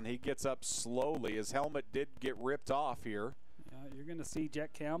down. He gets up slowly. His helmet did get ripped off here. You're going to see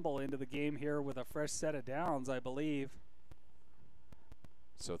Jet Campbell into the game here with a fresh set of downs, I believe.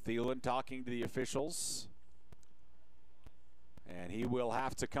 So Thielen talking to the officials. And he will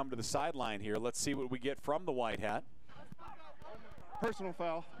have to come to the sideline here. Let's see what we get from the White Hat. Personal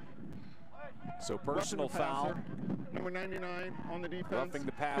foul. So personal foul. Number 99 on the defense. Roughing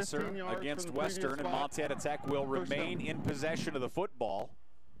the passer against Western, and Montana Tech will remain in possession of the football.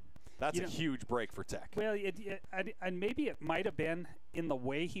 That's a huge break for Tech. Well, and maybe it might have been in the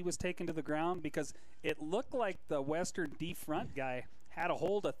way he was taken to the ground, because it looked like the Western D front guy had a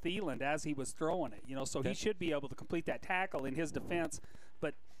hold of Thielen as he was throwing it. You know, so he should be able to complete that tackle in his defense.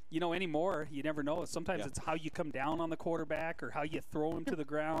 But you know, anymore, you never know. Sometimes it's how you come down on the quarterback or how you throw him to the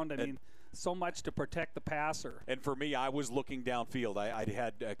ground. I mean, so much to protect the passer. And for me, I was looking downfield. I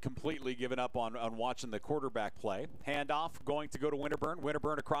had completely given up on watching the quarterback play. Handoff going to go to Winterburn.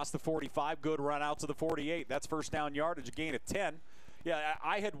 Winterburn across the 45. Good run out to the 48. That's first down yardage, a gain of 10. Yeah,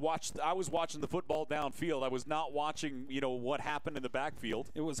 I was watching the football downfield. I was not watching, you know, what happened in the backfield.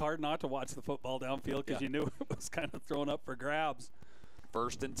 It was hard not to watch the football downfield because you knew it was kind of thrown up for grabs.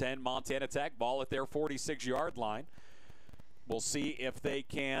 First and 10, Montana Tech. Ball at their 46-yard line. We'll see if they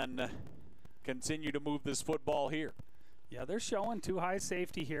can continue to move this football here. Yeah, they're showing 2 high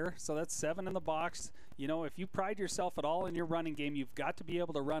safety here, so that's 7 in the box. You know, if you pride yourself at all in your running game, you've got to be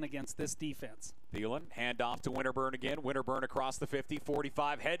able to run against this defense. Thielen, handoff to Winterburn again. Winterburn across the 50,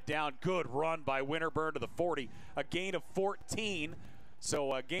 45, head down. Good run by Winterburn to the 40. A gain of 14.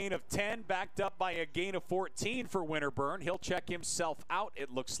 So a gain of 10 backed up by a gain of 14 for Winterburn. He'll check himself out,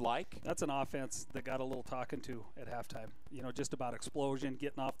 it looks like. That's an offense that got a little talking to at halftime. You know, just about explosion,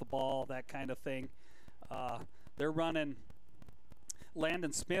 getting off the ball, that kind of thing. They're running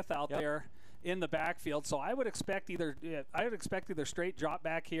Landon Smith out there in the backfield. So I would expect either straight drop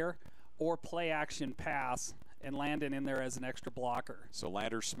back here or play action pass, and Landon in there as an extra blocker. So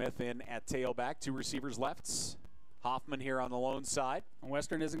Lander Smith in at tailback, 2 receivers lefts. Hoffman here on the lone side.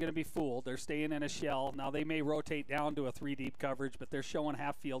 Western isn't going to be fooled. They're staying in a shell. Now they may rotate down to a 3-deep coverage, but they're showing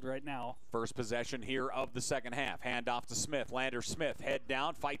half field right now. First possession here of the second half. Handoff to Smith. Lander Smith head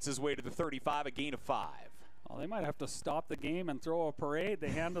down, fights his way to the 35, a gain of 5. Well, they might have to stop the game and throw a parade. They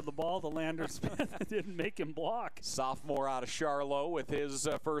handed the ball to Lander Smith and didn't make him block. Sophomore out of Charlotte with his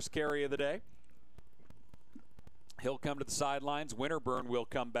first carry of the day. He'll come to the sidelines. Winterburn will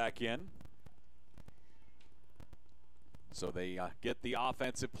come back in. So they get the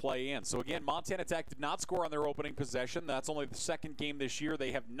offensive play in. So again, Montana Tech did not score on their opening possession. That's only the second game this year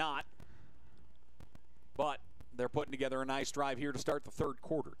they have not. But they're putting together a nice drive here to start the third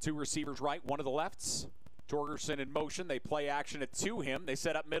quarter. 2 receivers right, 1 to the lefts. Torgerson in motion. They play action it to him. They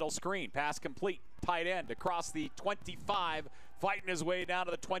set up middle screen. Pass complete. Tight end across the 25, fighting his way down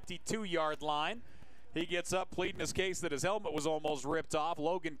to the 22-yard line. He gets up, pleading his case that his helmet was almost ripped off.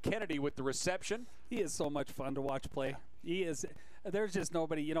 Logan Kennedy with the reception. He is so much fun to watch play. He is. There's just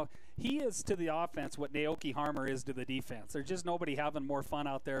nobody, you know, he is to the offense what Naoki Harmer is to the defense. There's just nobody having more fun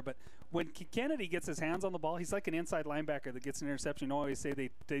out there. But when Kennedy gets his hands on the ball, he's like an inside linebacker that gets an interception. You always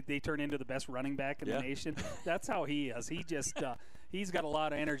say they turn into the best running back in the nation. That's how he is. He just, he's got a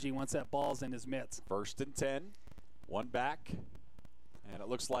lot of energy once that ball's in his mitts. First and 10, 1 back. And it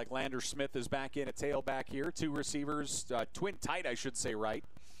looks like Lander Smith is back in at tailback here. 2 receivers, twin tight, I should say, right.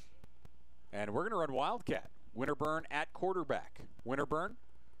 And we're going to run Wildcat. Winterburn at quarterback. Winterburn,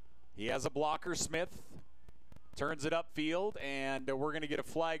 He has a blocker, Smith. Turns it upfield, and we're going to get a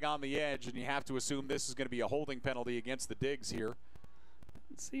flag on the edge, and you have to assume this is going to be a holding penalty against the Digs here.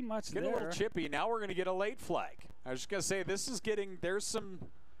 Didn't see much there. Get a little chippy. Now we're going to get a late flag. I was just going to say, this is getting, there's some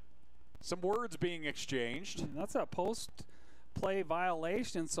words being exchanged. That's a post-play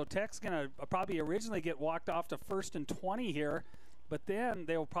violation, so Tech's going to probably originally get walked off to 1st and 20 here, but then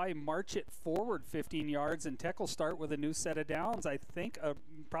they'll probably march it forward 15 yards, and Tech will start with a new set of downs, I think,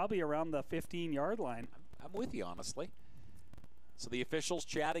 probably around the 15-yard line. I'm with you, honestly. So the officials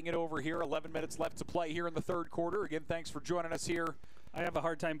chatting it over here. 11 minutes left to play here in the third quarter. Again, thanks for joining us here. I have a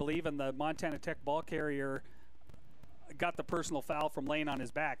hard time believing the Montana Tech ball carrier got the personal foul from laying on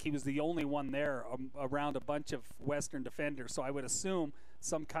his back. He was the only one there around a bunch of Western defenders. So I would assume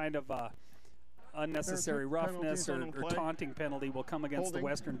some kind of unnecessary roughness or taunting penalty will come against the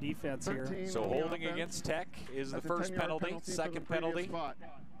Western defense here. So holding against Tech is the first penalty. Second penalty.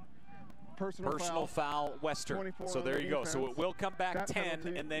 Personal foul, Western. So there you go. So it will come back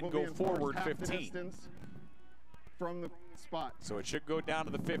 10 and then go forward 15. From the spot. So it should go down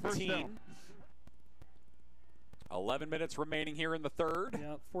to the 15. 11 minutes remaining here in the third.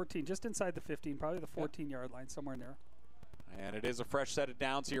 Yeah, 14, just inside the 15, probably the 14-yard line, somewhere in there. And it is a fresh set of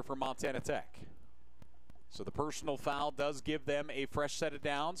downs here for Montana Tech. So the personal foul does give them a fresh set of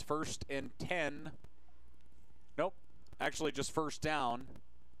downs. 1st and 10. Nope, actually just first down.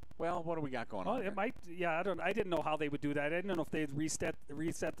 Well, what do we got going on? It might. Yeah, I didn't know how they would do that. I didn't know if they'd reset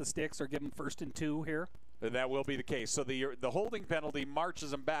the sticks or give them 1st and 2 here. And that will be the case. So the holding penalty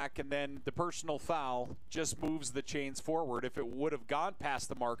marches them back, and then the personal foul just moves the chains forward. If it would have gone past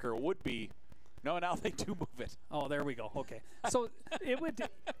the marker, it would be. No, now they do move it. Oh, there we go. Okay. So it would.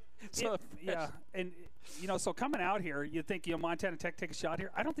 Yeah, and so coming out here, you think Montana Tech take a shot here.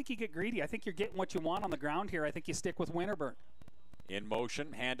 I don't think you get greedy. I think you're getting what you want on the ground here. I think you stick with Winterburn. In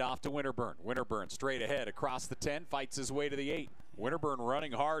motion, handoff to Winterburn. Winterburn straight ahead across the 10, fights his way to the 8. Winterburn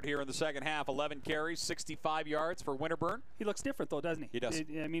running hard here in the second half. 11 carries, 65 yards for Winterburn. He looks different though, doesn't he? He does.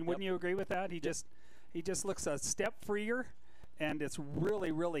 I mean, wouldn't you agree with that? He just looks a step freer, and it's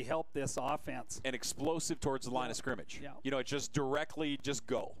really helped this offense. And explosive towards the line of scrimmage. Yeah. It just directly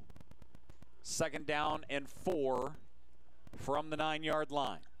go. 2nd down and 4 from the 9-yard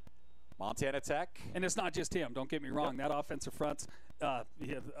line. Montana Tech. And it's not just him, don't get me wrong. That offensive front's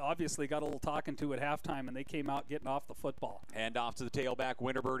obviously got a little talking to at halftime, and they came out getting off the football. And off to the tailback,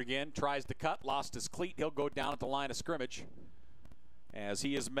 Winterburn again. Tries to cut, lost his cleat. He'll go down at the line of scrimmage as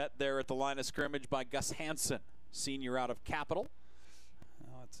he is met there at the line of scrimmage by Gus Hansen, senior out of Capital.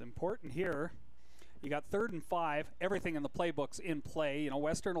 It's important here. You got 3rd and 5. Everything in the playbook's in play.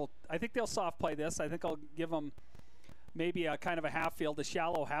 Western I think they'll soft play this. I think I'll give them maybe a kind of a half field, a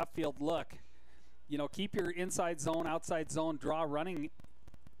shallow half field look. Keep your inside zone, outside zone, draw running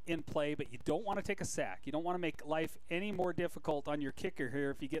in play, but you don't want to take a sack. You don't want to make life any more difficult on your kicker here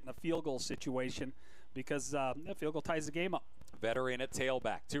if you get in a field goal situation, because that field goal ties the game up. Veteran at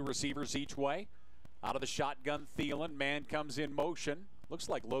tailback. 2 receivers each way. Out of the shotgun, Thielen. Man comes in motion. Looks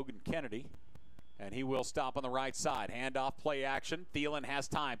like Logan Kennedy. And he will stop on the right side. Handoff, play action. Thielen has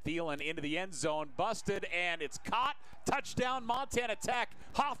time. Thielen into the end zone. Busted, and it's caught. Touchdown, Montana Tech.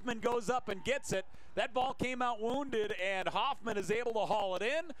 Hoffman goes up and gets it. That ball came out wounded, and Hoffman is able to haul it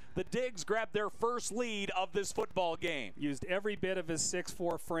in. The Digs grabbed their first lead of this football game. Used every bit of his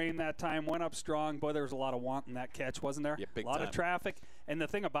 6'4" frame that time. Went up strong. Boy, there was a lot of want in that catch, wasn't there? Yeah, big a lot time. of traffic. And the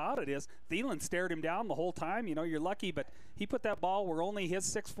thing about it is, Thielen stared him down the whole time. You're lucky, but he put that ball where only his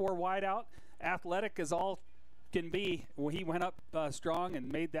 6'4" wide out. Athletic as all can be. Well, he went up strong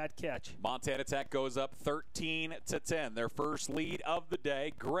and made that catch. Montana Tech goes up 13-10. Their first lead of the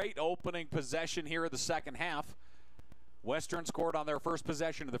day. Great opening possession here in the second half. Western scored on their first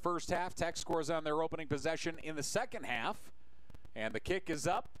possession of the first half. Tech scores on their opening possession in the second half. And the kick is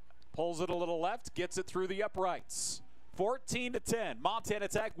up. Pulls it a little left. Gets it through the uprights. 14-10. Montana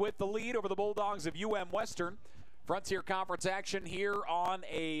Tech with the lead over the Bulldogs of Western. Frontier Conference action here on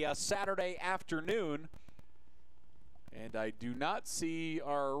a Saturday afternoon. And I do not see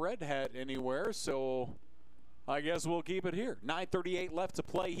our red hat anywhere, so I guess we'll keep it here. 9:38 left to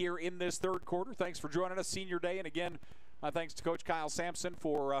play here in this third quarter. Thanks for joining us, Senior Day. And again, my thanks to Coach Kyle Sampson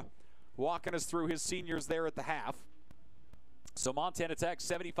for walking us through his seniors there at the half. So Montana Tech,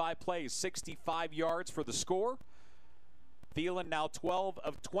 75 plays, 65 yards for the score. Thielen now 12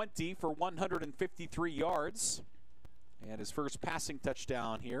 of 20 for 153 yards. And his first passing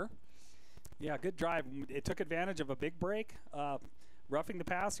touchdown here. Yeah, good drive. It took advantage of a big break, roughing the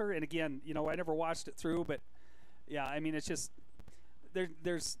passer. And again, I never watched it through, but yeah, I mean, it's just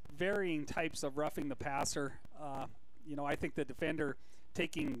there's varying types of roughing the passer. I think the defender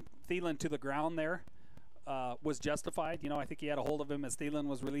taking Thielen to the ground there was justified. You know, I think he had a hold of him as Thielen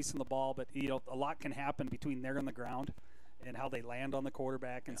was releasing the ball, but, you know, a lot can happen between there and the ground and how they land on the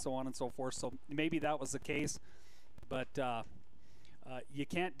quarterback and so on and so forth. So maybe that was the case, but you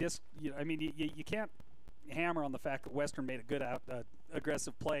can't you can't hammer on the fact that Western made a good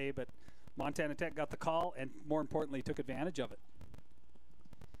aggressive play, but Montana Tech got the call and, more importantly, took advantage of it.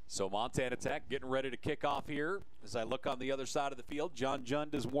 So Montana Tech getting ready to kick off here. As I look on the other side of the field, John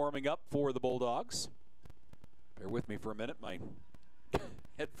Jund is warming up for the Bulldogs. Bear with me for a minute. My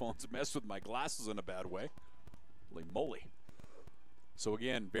headphones messed with my glasses in a bad way. Holy moly. So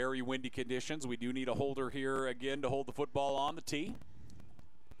again, very windy conditions. We do need a holder here again to hold the football on the tee.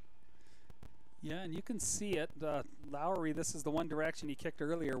 Yeah, and you can see it. Lowry, this is the one direction he kicked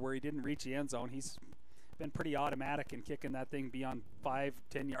earlier where he didn't reach the end zone. He's been pretty automatic in kicking that thing beyond 5-10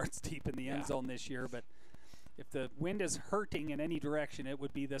 yards deep in the end zone this year. But if the wind is hurting in any direction, it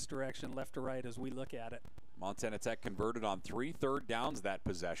would be this direction, left to right, as we look at it. Montana Tech converted on 3 third downs that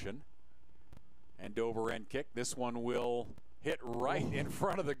possession. End over end kick. This one will hit right in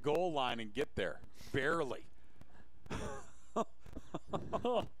front of the goal line and get there. Barely.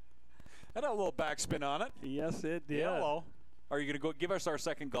 That had a little backspin on it. Yes, it did. Hello. Are you going to go give us our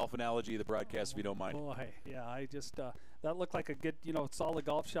second golf analogy of the broadcast, if you don't mind? Boy, yeah, I just that looked like a good, you know, solid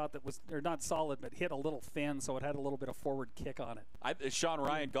golf shot that was, or not solid, but hit a little thin, so it had a little bit of forward kick on it. Sean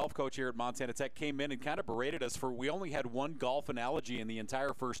Ryan, golf coach here at Montana Tech, came in and kind of berated us for we only had one golf analogy in the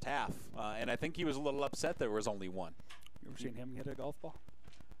entire first half, and I think he was a little upset there was only one. You ever seen him hit a golf ball?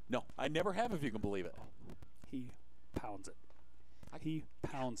 No, I never have, if you can believe it. He pounds it. He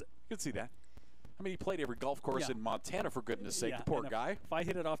pounds it. You can see that. I mean, he played every golf course in Montana, for goodness sake. The poor guy. If I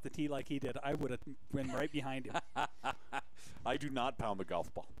hit it off the tee like he did, I would have been right behind him. I do not pound the golf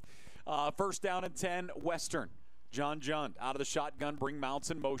ball. First down and 10, Western. John Jund out of the shotgun, bring mounts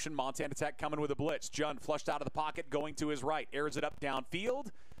in motion. Montana Tech coming with a blitz. Jund flushed out of the pocket, going to his right. Airs it up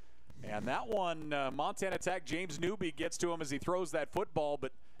downfield. And that one, Montana Tech, James Newby gets to him as he throws that football,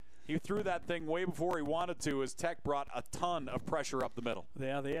 but he threw that thing way before he wanted to as Tech brought a ton of pressure up the middle.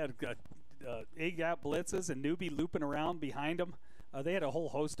 Yeah, they had A-gap blitzes and Newby looping around behind him. They had a whole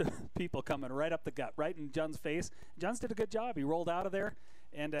host of people coming right up the gut, right in Jund's face. Jund's did a good job. He rolled out of there,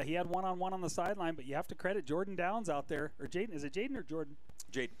 and he had one-on-one on the sideline, but you have to credit Jordan Downs out there. Or Jaden, is it Jaden or Jordan?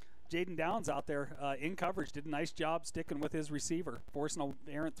 Jaden. Jaden Downs out there in coverage did a nice job sticking with his receiver, forcing an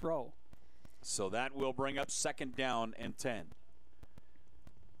errant throw. So that will bring up second down and 10.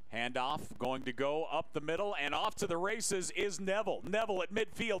 Handoff going to go up the middle, and off to the races is Neville. Neville at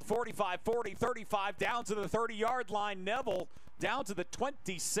midfield, 45, 40, 35, down to the 30-yard line. Neville down to the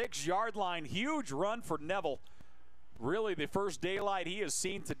 26-yard line. Huge run for Neville. Really the first daylight he has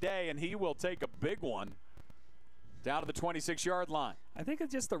seen today, and he will take a big one down to the 26-yard line. I think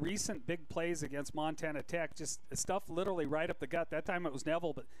it's just the recent big plays against Montana Tech, just stuff literally right up the gut. That time it was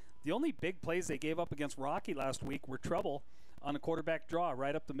Neville, but the only big plays they gave up against Rocky last week were trouble on a quarterback draw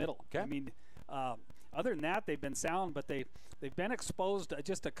right up the middle. Okay. I mean, other than that, they've been sound, but they've been exposed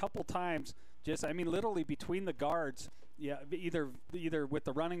just a couple times. Literally between the guards. Yeah, either with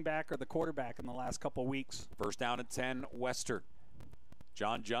the running back or the quarterback in the last couple weeks. First down and 10, Western.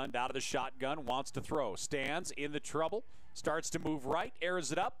 John Jund out of the shotgun, wants to throw, stands in the trouble, starts to move right,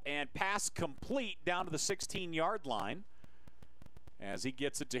 airs it up, and pass complete down to the 16-yard line as he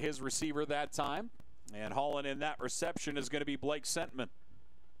gets it to his receiver that time. And hauling in that reception is going to be Blake Sentman.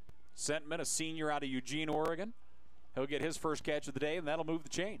 Sentman, a senior out of Eugene, Oregon. He'll get his first catch of the day, and that'll move the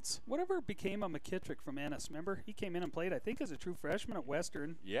chains. Whatever became of McKittrick from Ennis, remember? He came in and played, I think, as a true freshman at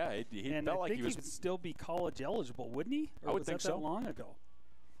Western. Yeah, he felt like he was. he would still be college eligible, wouldn't he? Or I would think so. That long ago?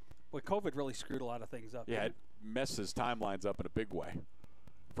 Well, COVID really screwed a lot of things up. Yeah, it messed his timelines up in a big way.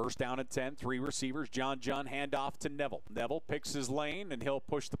 First down and 10, 3 receivers. John Jund, handoff to Neville. Neville picks his lane, and he'll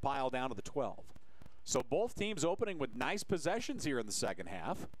push the pile down to the 12. So both teams opening with nice possessions here in the second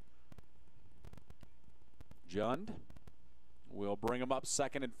half. Jund will bring them up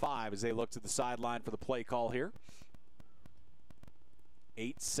 2nd and 5 as they look to the sideline for the play call here.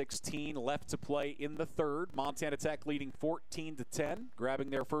 8:16 left to play in the third. Montana Tech leading 14-10, grabbing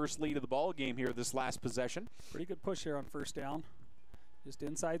their first lead of the ball game here this last possession. Pretty good push here on first down. Just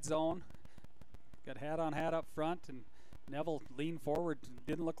inside zone. Got hat on hat up front, and Neville leaned forward.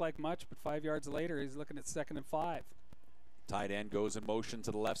 Didn't look like much, but 5 yards later, he's looking at 2nd and 5. Tight end goes in motion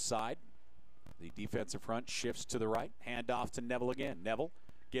to the left side. The defensive front shifts to the right. Handoff to Neville again. Neville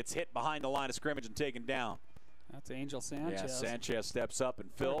gets hit behind the line of scrimmage and taken down. That's Angel Sanchez. Yeah, Sanchez steps up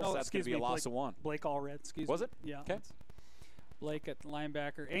and fills. That's going to be a loss of 1. Blake Allred, excuse me. Was it? Yeah. Okay. Blake at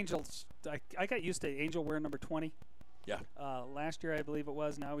linebacker. Angel, I got used to Angel wearing number 20. Yeah. Last year, I believe it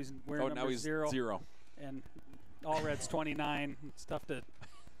was. Now he's wearing number 0. And Allred's 29. It's tough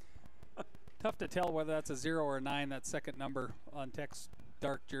to tell whether that's a 0 or a 9, that second number on Tech's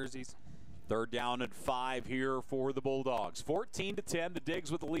dark jerseys. 3rd down and 5 here for the Bulldogs. 14-10, the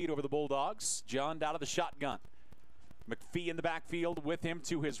Digs with the lead over the Bulldogs. Jund out of the shotgun. McPhee in the backfield with him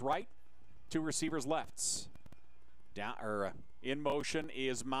to his right. 2 receivers left. In motion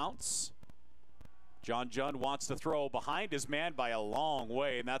is Mounts. John Jund wants to throw behind his man by a long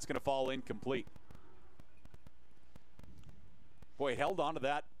way, and that's going to fall incomplete. Boy, held on to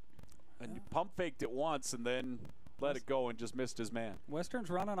that and pump faked it once and then let it go and just missed his man. Western's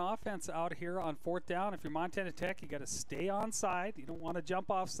running offense out here on 4th down. If you're Montana Tech, you got to stay on side. You don't want to jump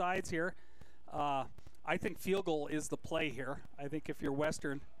off sides here. I think field goal is the play here. I think if you're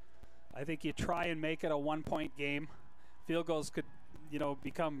Western, I think you try and make it a 1-point game. Field goals could,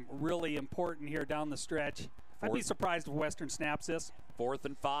 become really important here down the stretch. I'd be surprised if Western snaps this. 4th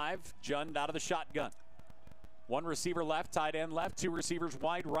and 5, Jund out of the shotgun. 1 receiver left, tight end left, 2 receivers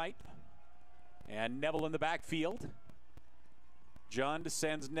wide right. And Neville in the backfield. Jund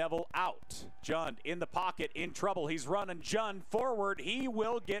sends Neville out. Jund in the pocket, in trouble. He's running. Jund forward. He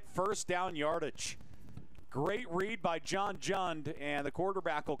will get 1st down yardage. Great read by John Jund, and the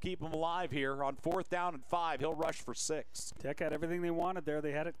quarterback will keep him alive here on 4th down and 5. He'll rush for 6. Tech had everything they wanted there.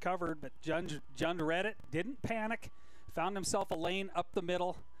 They had it covered, but Jund read it, didn't panic, found himself a lane up the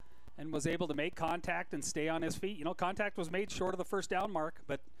middle, and was able to make contact and stay on his feet. Contact was made short of the 1st down mark,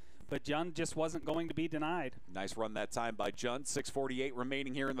 but Jund just wasn't going to be denied. Nice run that time by Jund. 6:48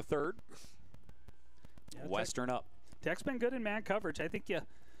 remaining here in the 3rd. Yeah, Western up. Tech's been good in man coverage. I think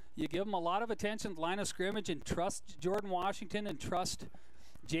you give them a lot of attention, line of scrimmage, and trust Jordan Washington and trust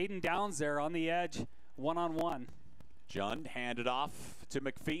Jaden Downs there on the edge, one-on-one. Jund handed off to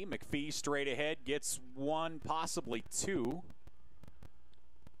McPhee. McPhee straight ahead, gets 1, possibly 2.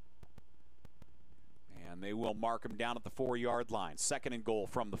 And they will mark him down at the 4-yard line. 2nd and goal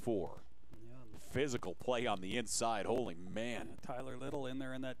from the 4. Yeah. Physical play on the inside. Holy man. Tyler Little in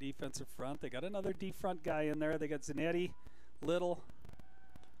there in that defensive front. They got another deep front guy in there. They got Zanetti, Little.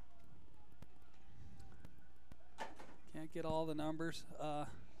 Can't get all the numbers.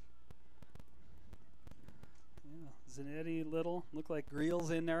 Zanetti, Little. Look like Greel's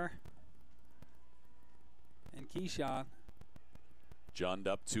in there. And Keyshawn. Jund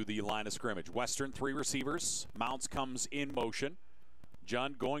up to the line of scrimmage. Western 3 receivers. Mounts comes in motion.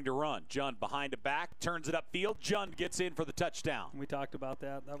 Jund going to run. Jund behind the back, turns it upfield. Jund gets in for the touchdown. We talked about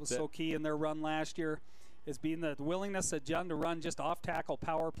that. That was so key in their run last year, is being the willingness of Jund to run just off-tackle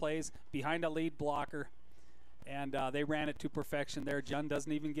power plays behind a lead blocker. And they ran it to perfection there. Jund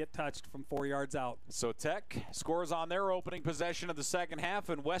doesn't even get touched from 4 yards out. So Tech scores on their opening possession of the 2nd half,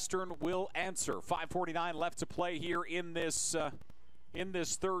 and Western will answer. 5:49 left to play here in this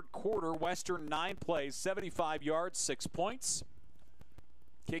 3rd quarter. Western 9 plays, 75 yards, 6 points.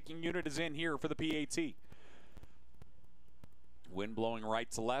 Kicking unit is in here for the PAT. Wind blowing right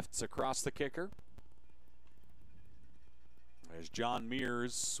to left across the kicker. As John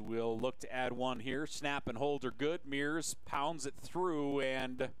Mears will look to add 1 here. Snap and hold are good. Mears pounds it through,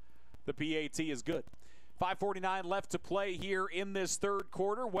 and the PAT is good. 5:49 left to play here in this 3rd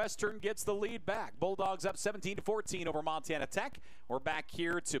quarter. Western gets the lead back. Bulldogs up 17-14 over Montana Tech. We're back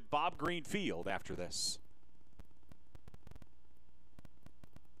here to Bob Green Field after this.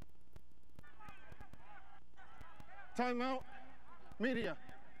 Timeout. Media.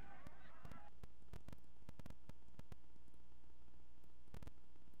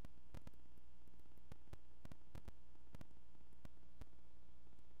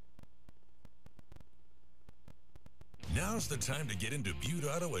 Now's the time to get into Butte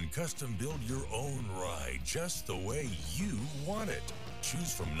Auto and custom build your own ride just the way you want it.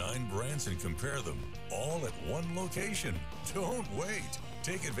 Choose from 9 brands and compare them all at one location. Don't wait.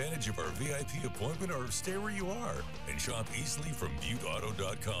 Take advantage of our VIP appointment or stay where you are and shop easily from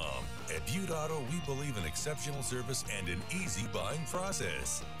ButteAuto.com. At Butte Auto, we believe in exceptional service and an easy buying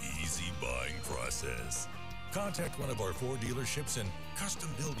process. Easy buying process. Contact one of our 4 dealerships and custom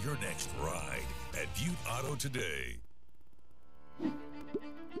build your next ride at Butte Auto today.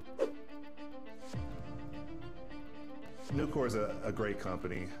 Nucor is a great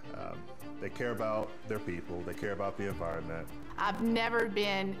company. They care about their people. They care about the environment. I've never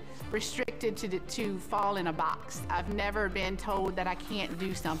been restricted to fall in a box. I've never been told that I can't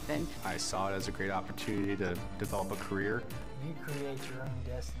do something. I saw it as a great opportunity to develop a career. You create your own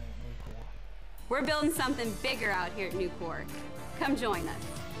destiny at Nucor. We're building something bigger out here at Nucor. Come join us.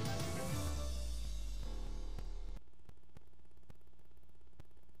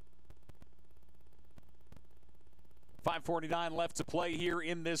 5:49 left to play here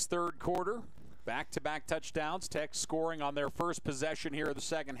in this third quarter. Back-to-back touchdowns. Tech scoring on their first possession here of the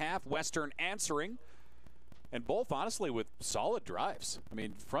second half. Western answering. And both, honestly, with solid drives. I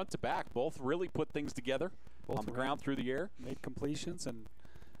mean, front to back, both really put things together on the ground, through the air. Made completions and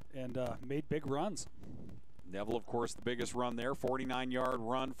made big runs. Neville, of course, the biggest run there. 49-yard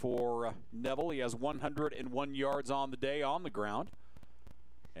run for Neville. He has 101 yards on the day on the ground.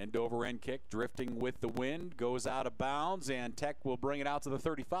 End-over-end kick, drifting with the wind, goes out of bounds, and Tech will bring it out to the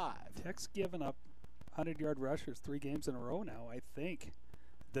 35. Tech's given up 100-yard rushers 3 games in a row now, I think.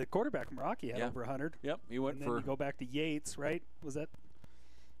 The quarterback from Rocky had over 100. Yep, he went and for... then you go back to Yates, right? Was that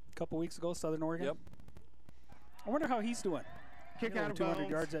a couple weeks ago, Southern Oregon? Yep. I wonder how he's doing. Kick out of 200 bounds.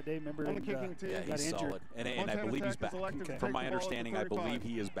 yards that day, remember? On the kicking team. Yeah, got he's injured. solid. And I believe he's back. Okay. From my understanding, I believe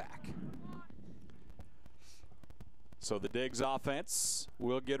he is back. So the Diggs offense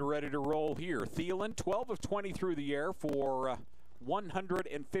will get ready to roll here. Thielen, 12 of 20 through the air for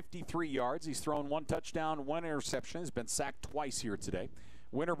 153 yards. He's thrown 1 touchdown, 1 interception. He's been sacked twice here today.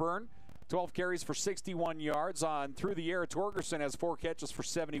 Winterburn, 12 carries for 61 yards. On through the air, Torgerson has 4 catches for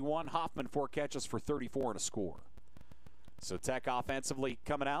 71. Hoffman, 4 catches for 34 and a score. So Tech offensively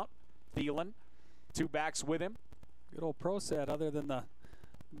coming out. Thielen, 2 backs with him. Good old pro set, other than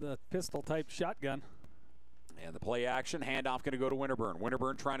the pistol-type shotgun. And the play action, handoff going to go to Winterburn.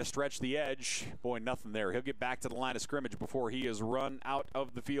 Winterburn trying to stretch the edge. Boy, nothing there. He'll get back to the line of scrimmage before he is run out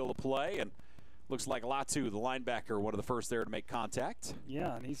of the field of play. And looks like Latu, the linebacker, one of the first there to make contact.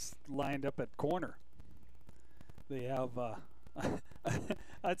 Yeah, and he's lined up at corner. They have,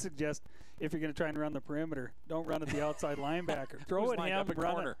 I'd suggest, if you're going to try and run the perimeter, don't run at the outside linebacker. Throw at him,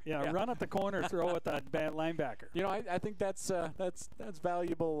 run at the corner, throw at that bad linebacker. You know, I think that's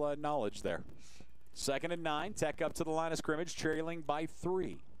valuable knowledge there. 2nd and 9, Tech up to the line of scrimmage, trailing by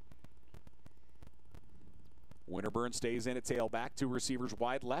 3. Winterburn stays in at tailback, 2 receivers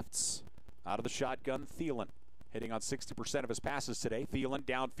wide lefts. Out of the shotgun, Thielen, hitting on 60% of his passes today. Thielen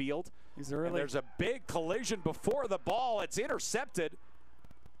downfield. He's early. And there's a big collision before the ball. It's intercepted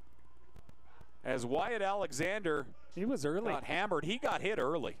as Wyatt Alexander got hammered. He got hit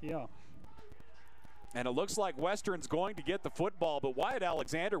early. Yeah. And it looks like Western's going to get the football, but Wyatt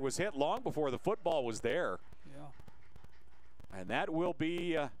Alexander was hit long before the football was there. Yeah. And that will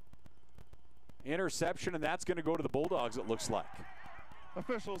be interception, and that's going to go to the Bulldogs, it looks like.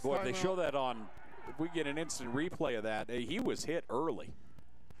 Officials. Boy, if they show that on, if we get an instant replay of that, he was hit early.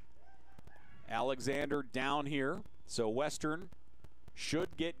 Alexander down here, so Western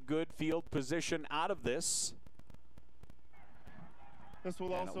should get good field position out of this. This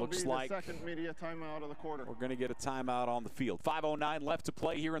will also be the second media timeout of the quarter. We're going to get a timeout on the field. 5:09 left to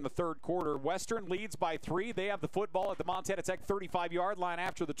play here in the third quarter. Western leads by 3. They have the football at the Montana Tech 35-yard line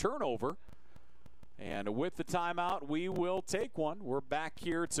after the turnover. And with the timeout, we will take one. We're back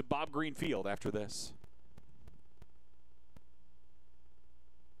here to Bob Green Field after this.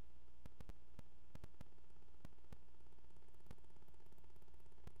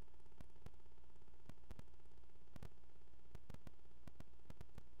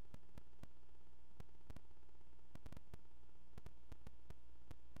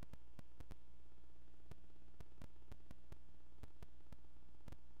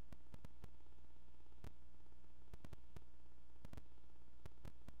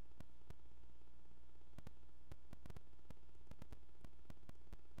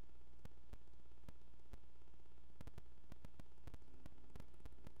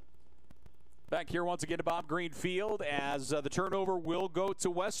 Back here once again to Bob Green Field as the turnover will go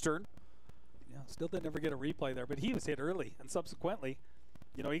to Western. Yeah, still didn't ever get a replay there, but he was hit early, and subsequently,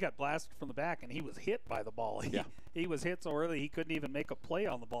 you know, he got blasted from the back, and he was hit by the ball. He was hit so early he couldn't even make a play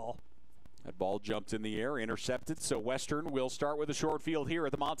on the ball. That ball jumped in the air, intercepted, so Western will start with a short field here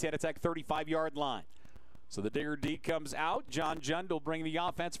at the Montana Tech 35-yard line. So the Digger D comes out. John Jund will bring the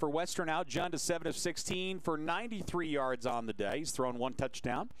offense for Western out. Jund is 7 of 16 for 93 yards on the day. He's thrown 1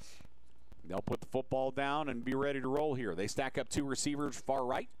 touchdown. They'll put the football down and be ready to roll here. They stack up 2 receivers far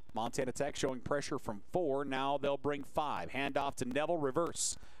right. Montana Tech showing pressure from 4. Now they'll bring 5. Handoff to Neville,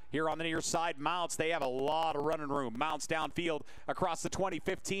 reverse. Here on the near side, Mounts, they have a lot of running room. Mounts downfield across the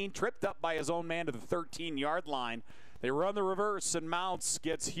 20-15, tripped up by his own man to the 13-yard line. They run the reverse, and Mounts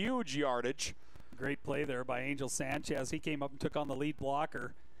gets huge yardage. Great play there by Angel Sanchez. He came up and took on the lead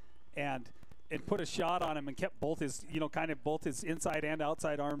blocker and put a shot on him and kept both his, both his inside and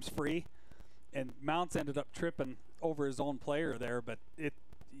outside arms free. And Mounts ended up tripping over his own player there, but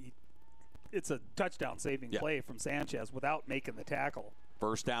it's a touchdown-saving play from Sanchez without making the tackle.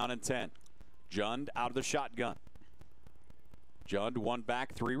 First down and 10. Jund out of the shotgun. Jund 1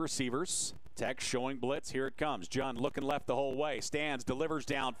 back, 3 receivers. Tech showing blitz. Here it comes. Jund looking left the whole way. Stands, delivers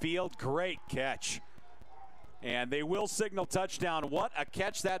downfield. Great catch. And they will signal touchdown. What a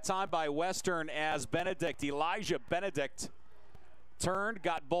catch that time by Western as Benedict, Elijah Benedict, turned,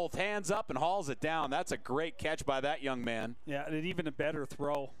 got both hands up, and hauls it down. That's a great catch by that young man. Yeah, and even a better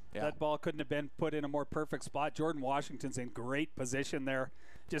throw. Yeah. That ball couldn't have been put in a more perfect spot. Jordan Washington's in great position there.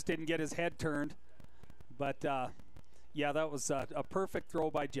 Just didn't get his head turned. But, yeah, that was a perfect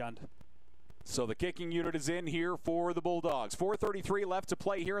throw by Jund. So the kicking unit is in here for the Bulldogs. 4:33 left to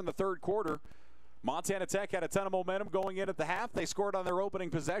play here in the third quarter. Montana Tech had a ton of momentum going in at the half. They scored on their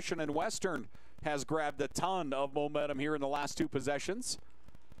opening possession, and Western has grabbed a ton of momentum here in the last two possessions.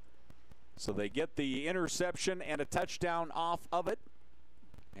 So they get the interception and a touchdown off of it.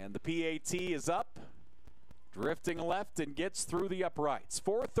 And the PAT is up, drifting left, and gets through the uprights.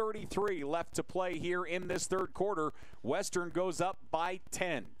 4:33 left to play here in this third quarter. Western goes up by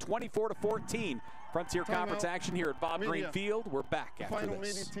 10, 24-14. Frontier Conference action here at Bob Green Field. We're back after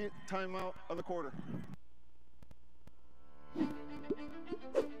this. Final media timeout of the quarter.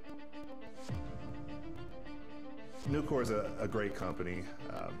 Nucor is a great company.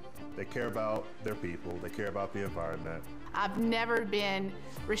 They care about their people. They care about the environment. I've never been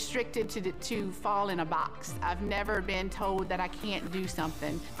restricted to fall in a box. I've never been told that I can't do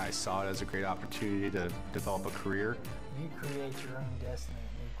something. I saw it as a great opportunity to develop a career. You create your own destiny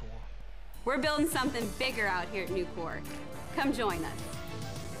at Nucor. We're building something bigger out here at Nucor. Come join us.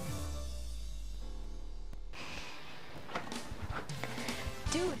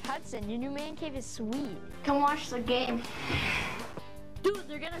 Dude, Hudson, your new man cave is sweet. Come watch the game. Dude,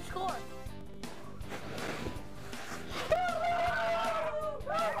 they're gonna score.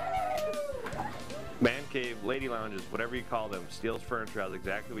 Man cave, lady lounges, whatever you call them, Steele's Furniture has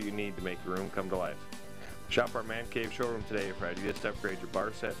exactly what you need to make your room come to life. Shop our Man Cave showroom today for ideas to upgrade your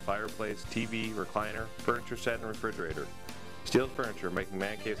bar set, fireplace, TV, recliner, furniture set, and refrigerator. Steele's Furniture, making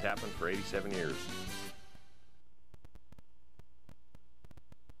man caves happen for 87 years.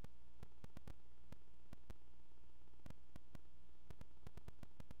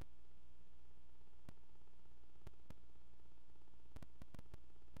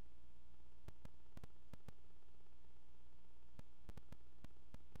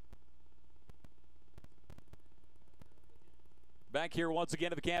 Back here once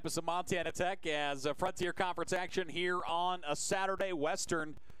again at the campus of Montana Tech as a Frontier Conference action here on a Saturday.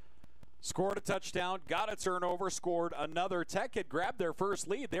 Western scored a touchdown, got a turnover, scored another. Tech had grabbed their first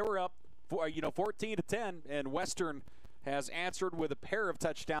lead. They were up, 14-10, and Western has answered with a pair of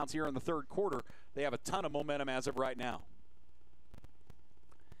touchdowns here in the third quarter. They have a ton of momentum as of right now.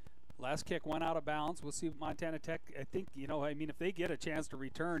 Last kick went out of bounds. We'll see what Montana Tech, I think, if they get a chance to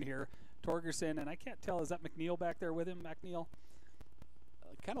return here, Torgerson, and I can't tell, is that McNeil back there with him, McNeil?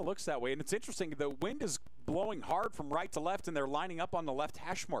 Kind of looks that way, and it's interesting. The wind is blowing hard from right to left, and they're lining up on the left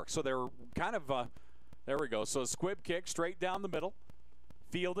hash mark. So they're kind of, there we go. So a squib kick straight down the middle,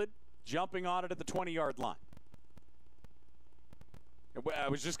 fielded, jumping on it at the 20-yard line. I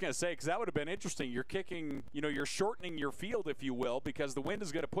was just going to say, because that would have been interesting. You're kicking, you're shortening your field, if you will, because the wind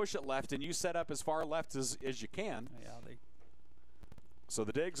is going to push it left, and you set up as far left as you can. Yeah, So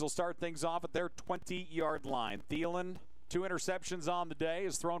the Digs will start things off at their 20-yard line. Thielen, 2 interceptions on the day,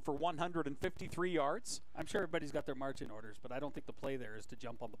 is thrown for 153 yards. I'm sure everybody's got their marching orders, but I don't think the play there is to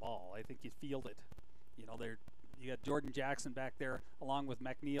jump on the ball. I think you field it. You got Jordan Jackson back there along with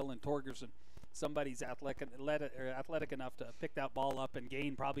McNeil and Torgerson. Somebody's athletic enough to pick that ball up and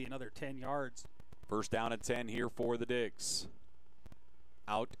gain probably another 10 yards. First down and 10 here for the Digs.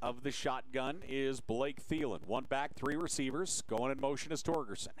 Out of the shotgun is Blake Thielen. 1 back, 3 receivers. Going in motion is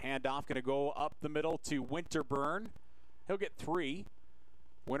Torgerson. Handoff going to go up the middle to Winterburn. He'll get 3.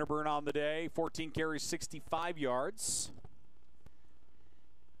 Winterburn on the day, 14 carries, 65 yards.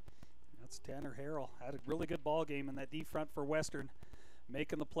 That's Tanner Harrell. Had a really good ball game in that D front for Western,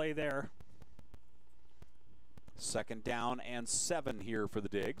 making the play there. Second down and 7 here for the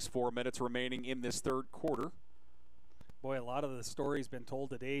Digs. 4 minutes remaining in this third quarter. Boy, a lot of the story's been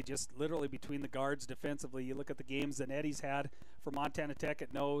told today, just literally between the guards defensively. You look at the games that Eddie's had for Montana Tech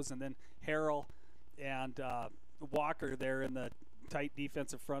at nose, and then Harrell and Walker there in the tight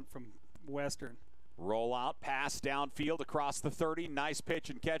defensive front from Western. Roll out, pass downfield across the 30. Nice pitch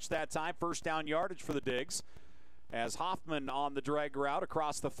and catch that time. First down yardage for the Digs. As Hoffman on the drag route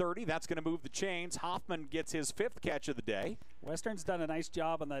across the 30. That's going to move the chains. Hoffman gets his 5th catch of the day. Western's done a nice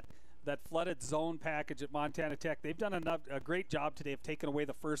job on that flooded zone package at Montana Tech. They've done a great job today of taking away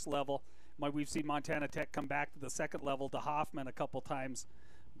the first level. We've seen Montana Tech come back to the second level to Hoffman a couple times.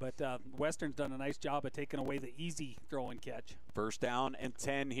 But Western's done a nice job of taking away the easy throw and catch. First down and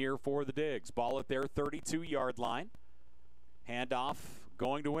 10 here for the Digs. Ball at their 32-yard line. Handoff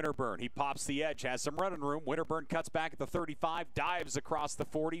going to Winterburn. He pops the edge, has some running room. Winterburn cuts back at the 35, dives across the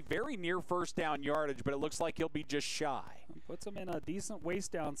 40. Very near first down yardage, but it looks like he'll be just shy. Puts him in a decent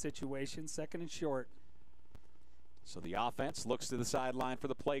waist down situation, 2nd and short. So the offense looks to the sideline for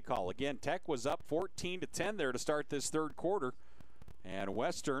the play call. Again, Tech was up 14-10 there to start this third quarter. And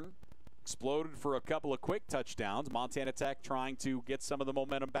Western exploded for a couple of quick touchdowns. Montana Tech trying to get some of the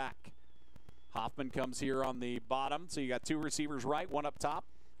momentum back. Hoffman comes here on the bottom, so you got 2 receivers right, 1 up top.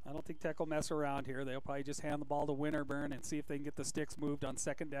 I don't think Tech will mess around here. They'll probably just hand the ball to Winterburn and see if they can get the sticks moved on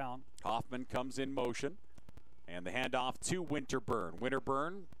 2nd down. Hoffman comes in motion, and the handoff to Winterburn.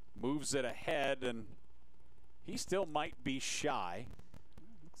 Winterburn moves it ahead, and he still might be shy.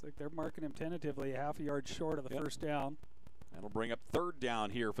 Looks like they're marking him tentatively a half a yard short of the first down. That'll bring up 3rd down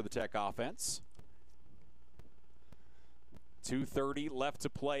here for the Tech offense. 2:30 left to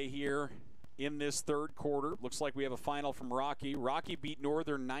play here in this third quarter. Looks like we have a final from Rocky. Rocky beat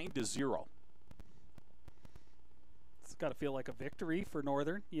Northern 9-0. It's got to feel like a victory for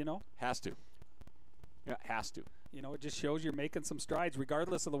Northern, you know. Has to. Yeah, has to. You know, it just shows you're making some strides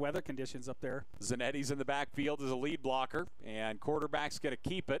regardless of the weather conditions up there. Zanetti's in the backfield as a lead blocker, and quarterback's going to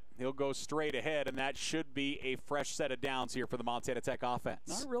keep it. He'll go straight ahead, and that should be a fresh set of downs here for the Montana Tech offense.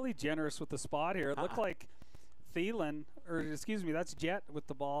 Not really generous with the spot here. It looked like Thielen, or excuse me, that's Jet with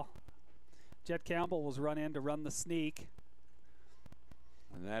the ball. Jet Campbell was run in to run the sneak.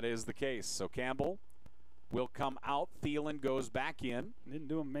 And that is the case. So Campbell will come out. Thielen goes back in. Didn't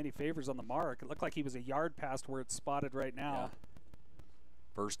do him many favors on the mark. It looked like he was a yard past where it's spotted right now. Yeah.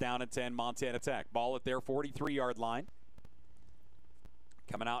 First down and 10, Montana Tech. Ball at their 43-yard line.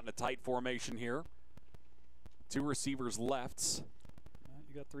 Coming out in a tight formation here. 2 receivers left.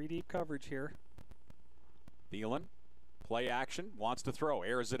 You got 3 deep coverage here. Thielen, play action, wants to throw,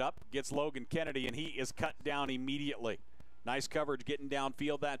 airs it up, gets Logan Kennedy, and he is cut down immediately. Nice coverage getting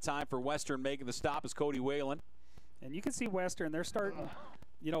downfield that time for Western. Making the stop is Cody Whalen. And you can see Western, they're starting,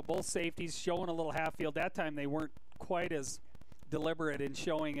 you know, both safeties showing a little half field. That time they weren't quite as deliberate in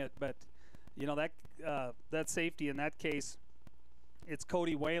showing it, but, you know, that safety in that case, it's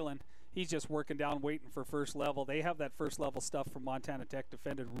Cody Whalen. He's just working down, waiting for first level. They have that first level stuff from Montana Tech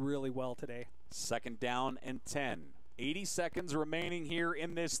defended really well today. 2nd down and 10. 80 seconds remaining here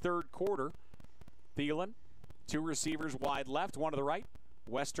in this third quarter. Thielen, 2 receivers wide left, 1 to the right.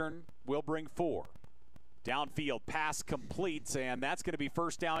 Western will bring 4. Downfield pass completes, and that's going to be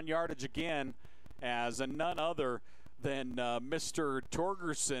first down yardage again as none other than Mr.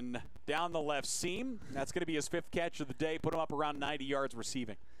 Torgerson down the left seam. That's going to be his 5th catch of the day. Put him up around 90 yards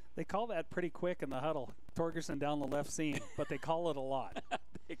receiving. They call that pretty quick in the huddle. Torgerson down the left seam, but they call it a lot.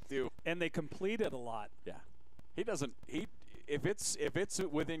 They do. And they complete it a lot. Yeah. He doesn't if it's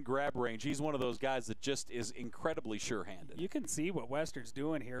within grab range, he's one of those guys that just is incredibly sure-handed. You can see what Western's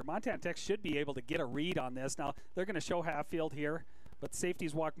doing here. Montana Tech should be able to get a read on this. Now, they're going to show half field here, but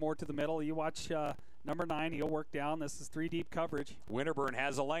safeties walk more to the middle. You watch number 9, he'll work down. This is 3 deep coverage. Winterburn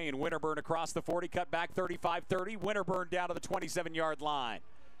has a lane. Winterburn across the 40, cut back 35-30. Winterburn down to the 27-yard line.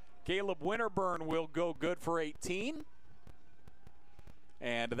 Caleb Winterburn will go good for 18.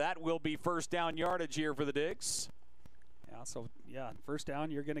 And that will be first down yardage here for the Digs. Yeah, so, yeah, first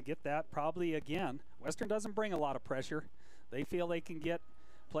down, you're going to get that probably again. Western doesn't bring a lot of pressure. They feel they can get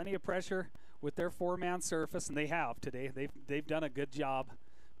plenty of pressure with their 4-man surface, and they have today. They've done a good job.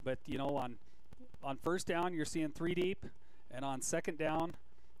 But, you know, on first down, you're seeing 3 deep. And on 2nd down,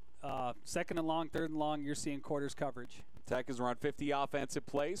 2nd and long, 3rd and long, you're seeing quarters coverage. Tech is around 50 offensive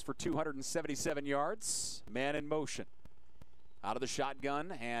plays for 277 yards. Man in motion. Out of the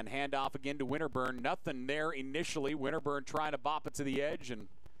shotgun and handoff again to Winterburn. Nothing there initially. Winterburn trying to bop it to the edge, and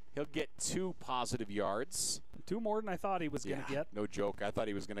he'll get 2 positive yards. 2 more than I thought he was going to get. No joke. I thought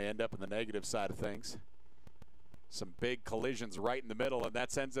he was going to end up in the negative side of things. Some big collisions right in the middle, and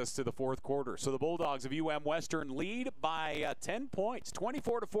that sends us to the 4th quarter. So the Bulldogs of UM Western lead by 10 points,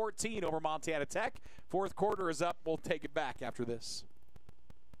 24-14 over Montana Tech. 4th quarter is up. We'll take it back after this.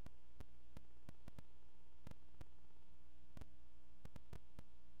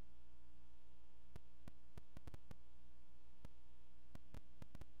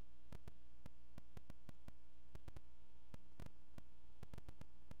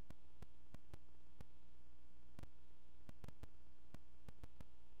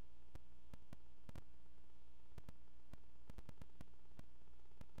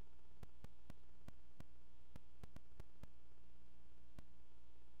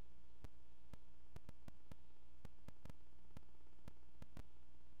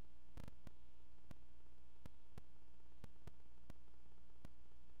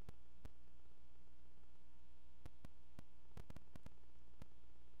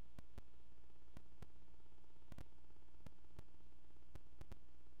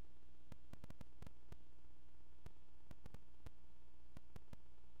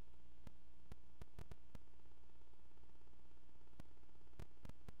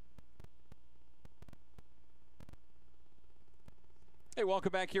 Hey,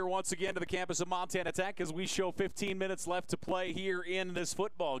 welcome back here once again to the campus of Montana Tech as we show 15 minutes left to play here in this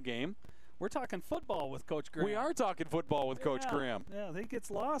football game. We're talking football with Coach Graham. We are talking football with Coach Graham. Yeah, I think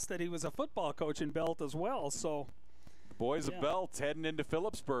it's lost that he was a football coach in Belt as well. So, boys of Belt heading into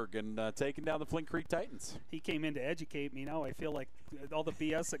Phillipsburg and taking down the Flint Creek Titans. He came in to educate me. Now I feel like all the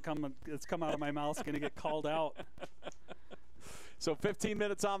BS that's come out of my mouth is going to get called out. So 15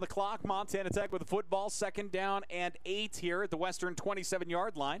 minutes on the clock. Montana Tech with the football. 2nd down and 8 here at the Western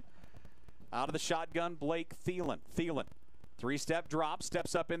 27-yard line. Out of the shotgun, Blake Thielen. Thielen, 3-step drop,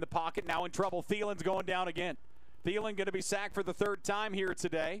 steps up in the pocket. Now in trouble. Thielen's going down again. Thielen going to be sacked for the 3rd time here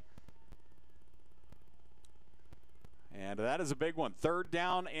today. And that is a big one. 3rd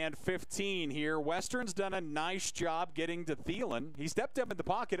down and 15 here. Western's done a nice job getting to Thielen. He stepped up in the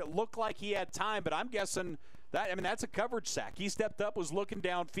pocket. It looked like he had time, but I'm guessing that's a coverage sack. He stepped up, was looking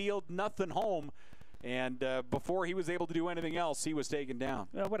downfield, nothing home, and before he was able to do anything else, he was taken down.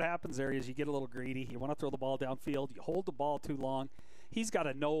 Well, what happens there is you get a little greedy. You want to throw the ball downfield. You hold the ball too long. He's got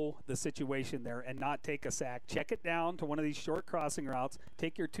to know the situation there and not take a sack. Check it down to one of these short crossing routes.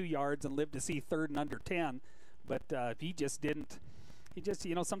 Take your 2 yards and live to see 3rd and under 10. But he just didn't. He just,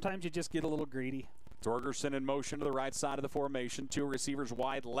 sometimes you just get a little greedy. Torgerson in motion to the right side of the formation. 2 receivers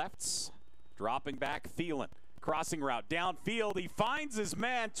wide lefts. Dropping back, Thielen. Crossing route downfield. He finds his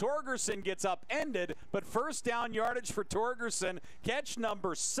man. Torgerson gets upended, but 1st down yardage for Torgerson. Catch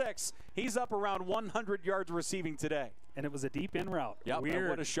number 6. He's up around 100 yards receiving today. And it was a deep in route. Yep, Weird.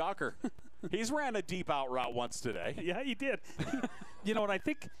 What a shocker. He's ran a deep out route once today. Yeah, he did. And I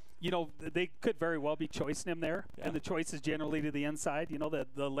think, they could very well be choicing him there. Yeah. And the choice is generally to the inside,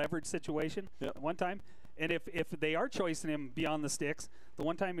 the leverage situation one time. And if they are choicing him beyond the sticks, the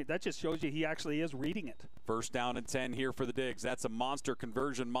one time, that just shows you he actually is reading it. 1st down and 10 here for the Digs. That's a monster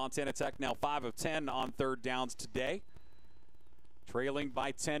conversion. Montana Tech now 5 of 10 on 3rd downs today. Trailing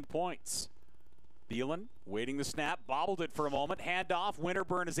by 10 points. Thielen waiting the snap, bobbled it for a moment, handoff.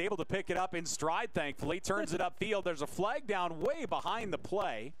 Winterburn is able to pick it up in stride, thankfully. Turns it upfield. There's a flag down way behind the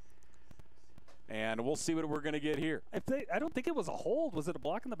play. And we'll see what we're going to get here. I don't think it was a hold. Was it a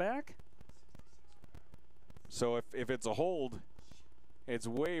block in the back? So if it's a hold, it's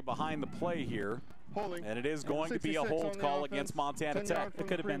way behind the play here. Holding. And it is going to be a hold call against Montana Tech. It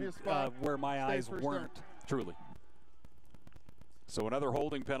could have been where my eyes weren't. Truly. So another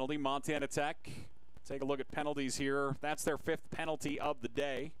holding penalty. Montana Tech, take a look at penalties here. That's their 5th penalty of the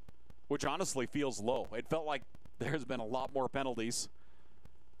day, which honestly feels low. It felt like there's been a lot more penalties.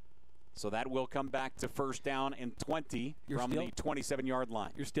 So that will come back to 1st down and 20 from the 27-yard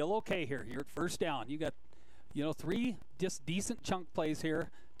line. You're still okay here. You're at 1st down. You got 3 just decent chunk plays here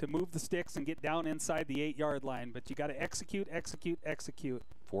to move the sticks and get down inside the 8-yard line. But you got to execute, execute, execute.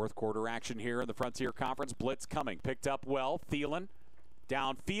 4th quarter action here in the Frontier Conference. Blitz coming. Picked up well. Thielen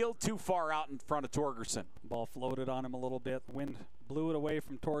downfield, too far out in front of Torgerson. Ball floated on him a little bit. Wind blew it away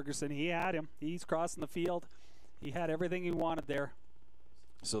from Torgerson. He had him. He's crossing the field. He had everything he wanted there.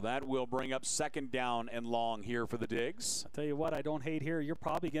 So that will bring up 2nd down and long here for the Digs. I'll tell you what, I don't hate here. You're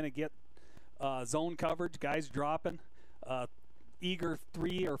probably going to get zone coverage, guys dropping, eager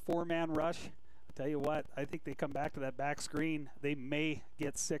 3 or 4-man rush. I'll tell you what, I think they come back to that back screen. They may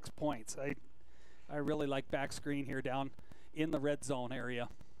get 6 points. I really like back screen here down in the red zone area.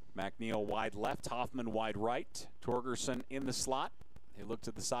 McNeil wide left, Hoffman wide right. Torgerson in the slot. They look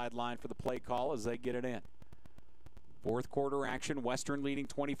to the sideline for the play call as they get it in. 4th quarter action, Western leading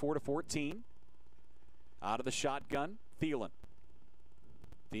 24-14. Out of the shotgun, Thielen.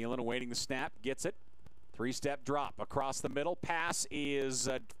 Thielen awaiting the snap, gets it. 3-step drop across the middle. Pass is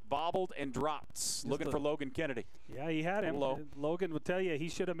bobbled and dropped. Looking for Logan Kennedy. Yeah, he had him. Low. Logan would tell you he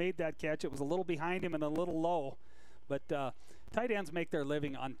should have made that catch. It was a little behind him and a little low. But tight ends make their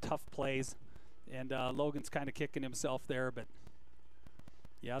living on tough plays. And Logan's kind of kicking himself there. But,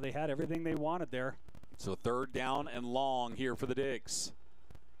 yeah, they had everything they wanted there. So 3rd down and long here for the Digs.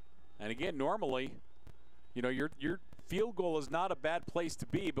 And again, normally, your field goal is not a bad place to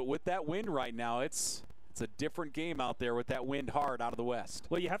be, but with that wind right now, it's a different game out there with that wind hard out of the west.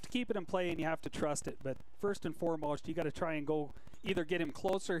 Well, you have to keep it in play and you have to trust it. But first and foremost, you got to try and go either get him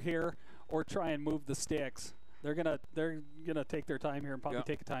closer here or try and move the sticks. They're gonna take their time here and probably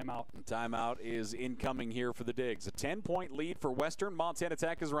take a timeout. Timeout is incoming here for the Digs. A 10-point lead for Western. Montana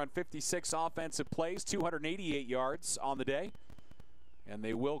Tech has run 56 offensive plays, 288 yards on the day. And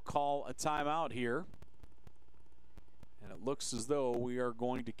they will call a timeout here. And it looks as though we are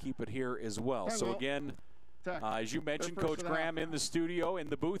going to keep it here as well. So again, as you mentioned, Coach Graham in the studio, in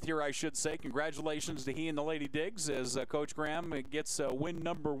the booth here, I should say. Congratulations to he and the Lady Digs as Coach Graham gets win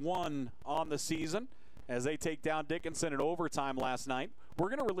number 1 on the season as they take down Dickinson in overtime last night. We're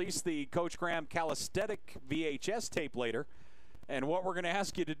going to release the Coach Graham calisthenic VHS tape later, and what we're going to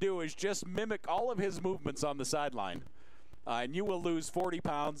ask you to do is just mimic all of his movements on the sideline. And you will lose 40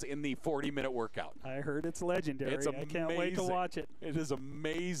 pounds in the 40-minute workout. I heard it's legendary. It's amazing. I can't wait to watch it. It is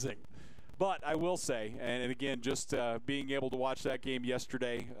amazing. But I will say, and again, just being able to watch that game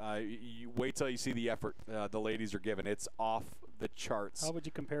yesterday, you wait till you see the effort the ladies are giving. It's off the charts. How would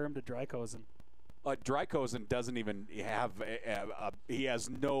you compare him to Drykosen? Drykosen doesn't even have he has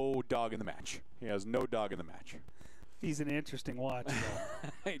no dog in the match. He has no dog in the match. He's an interesting watch.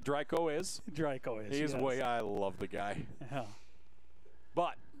 Dryko is. Dryko is. He's yes. way. I love the guy. Yeah.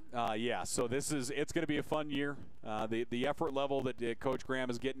 But yeah, so it's going to be a fun year. The effort level that Coach Graham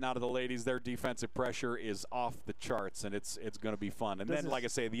is getting out of the ladies, their defensive pressure is off the charts, and it's going to be fun. And then, like I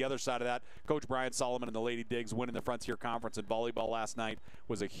say, the other side of that, Coach Brian Solomon and the Lady Digs winning the Frontier Conference in volleyball last night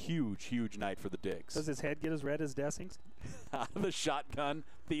was a huge, huge night for the Digs. Does his head get as red as Dessing's? Out of the shotgun,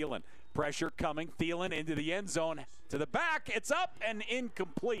 Thielen. Pressure coming. Thielen into the end zone. To the back. It's up and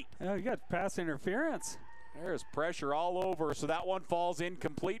incomplete. Oh, you got pass interference. There's pressure all over, so that one falls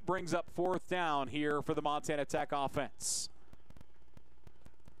incomplete, brings up 4th down here for the Montana Tech offense.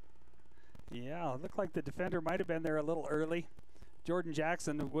 Yeah, it looked like the defender might have been there a little early. Jordan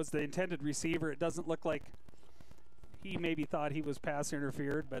Jackson was the intended receiver. It doesn't look like he maybe thought he was pass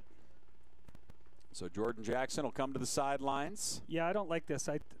interfered, but... So Jordan Jackson will come to the sidelines. Yeah, I don't like this.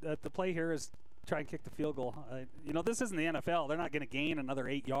 The play here is try and kick the field goal. You know, this isn't the NFL. They're not going to gain another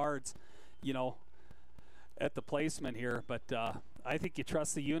 8 yards, you know, at the placement here. But I think you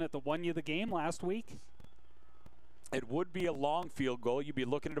trust the unit that won you the game last week. It would be a long field goal. You'd be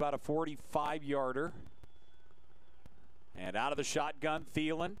looking at about a 45-yarder. And out of the shotgun,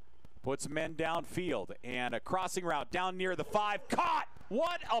 Thielen puts men downfield. And a crossing route down near the 5. Caught!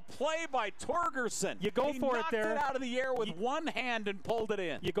 What a play by Torgerson. You go for it there. He knocked it out of the air with one hand and pulled it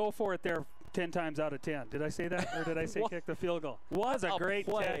in. You go for it there 10 times out of 10. Did I say that, or did I say kick the field goal? Was a great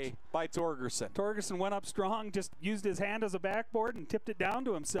play catch by Torgerson. Torgerson went up strong, just used his hand as a backboard and tipped it down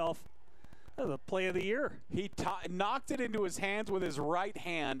to himself. That was a play of the year. He knocked it into his hands with his right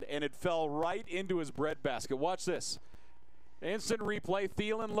hand, and it fell right into his breadbasket. Watch this. Instant replay.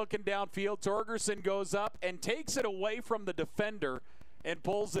 Thielen looking downfield. Torgerson goes up and takes it away from the defender and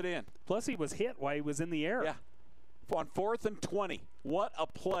pulls it in. Plus, he was hit while he was in the air. Yeah. On 4th and 20. What a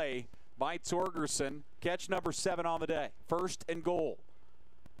play by Torgerson. Catch number 7 on the day. 1st and goal.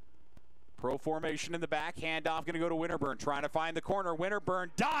 Pro formation in the back. Handoff going to go to Winterburn. Trying to find the corner. Winterburn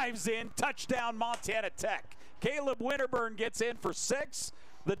dives in. Touchdown, Montana Tech. Caleb Winterburn gets in for 6.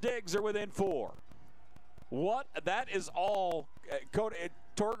 The Digs are within 4. That is all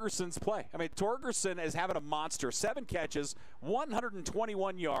Torgerson's play. I mean, Torgerson is having a monster. 7 catches,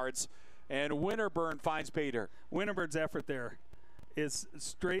 121 yards, and Winterburn finds pay dirt. Winterburn's effort there is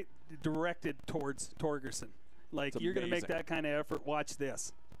straight directed towards Torgerson. Like, you're going to make that kind of effort. Watch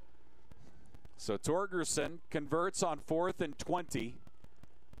this. So Torgerson converts on 4th and 20,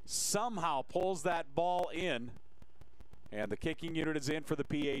 somehow pulls that ball in, and the kicking unit is in for the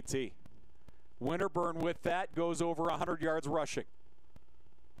PAT. Winterburn with that goes over 100 yards rushing.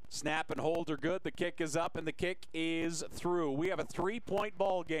 Snap and hold are good. The kick is up, and the kick is through. We have a 3-point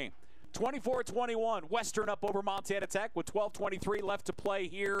ball game. 24-21, Western up over Montana Tech with 12:23 left to play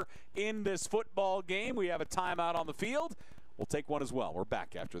here in this football game. We have a timeout on the field. We'll take one as well. We're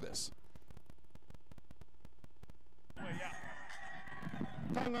back after this.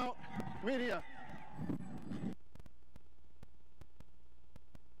 Timeout, media.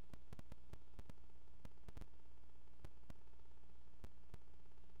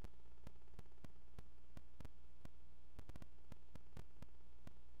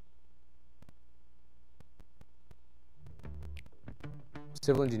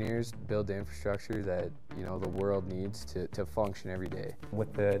 Civil engineers build the infrastructure that, you know, the world needs to function every day.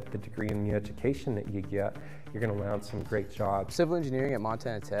 With the degree and the education that you get, you're going to land some great jobs. Civil engineering at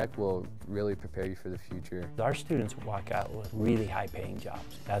Montana Tech will really prepare you for the future. Our students walk out with really high-paying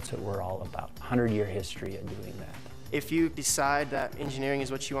jobs. That's what we're all about. 100-year history of doing that. If you decide that engineering is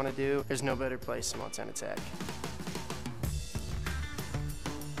what you want to do, there's no better place than Montana Tech.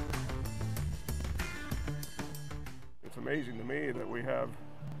 It's amazing to me that we have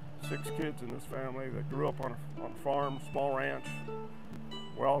 6 kids in this family that grew up on a farm, small ranch.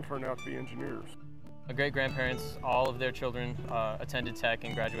 We all turned out to be engineers. My great-grandparents, all of their children attended Tech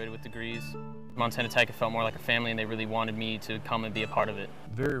and graduated with degrees. Montana Tech, it felt more like a family, and they really wanted me to come and be a part of it.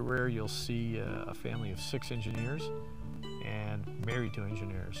 Very rare you'll see a family of 6 engineers and married to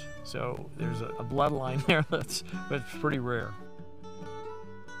engineers. So there's a bloodline there that's pretty rare.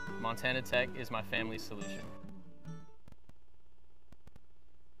 Montana Tech is my family's solution.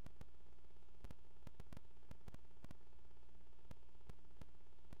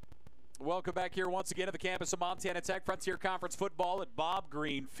 Welcome back here once again to the campus of Montana Tech. Frontier Conference football at Bob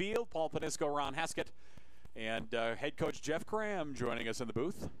Green Field. Paul Panisco, Ron Heskett, and head coach Jeff Cram joining us in the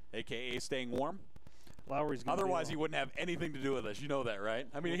booth, a.k.a. staying warm. Lowry's Otherwise, he wouldn't have anything to do with us. You know that, right?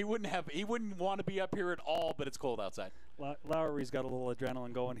 I mean, he wouldn't want to be up here at all, but it's cold outside. Lowry's got a little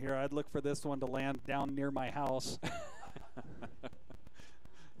adrenaline going here. I'd look for this one to land down near my house.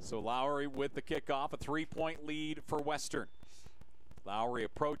 So Lowry with the kickoff, a 3-point lead for Western. Lowry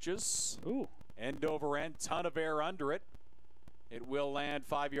approaches. Ooh. End over end, ton of air under it. It will land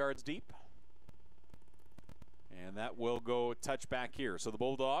 5 yards deep. And that will go touchback here. So the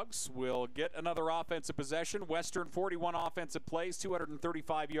Bulldogs will get another offensive possession. Western 41 offensive plays,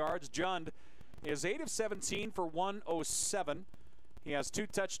 235 yards. Jund is 8 of 17 for 107. He has 2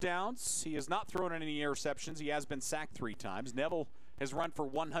 touchdowns. He has not thrown any interceptions. He has been sacked 3 times. Neville has run for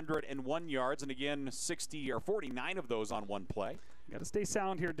 101 yards, and again, 49 of those on one play. You got to stay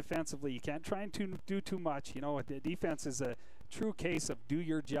sound here defensively. You can't try and do too much. You know, the defense is a true case of do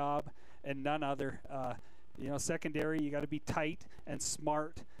your job and none other. You know, secondary, you got to be tight and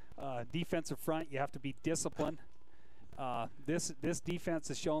smart. Defensive front, you have to be disciplined. This defense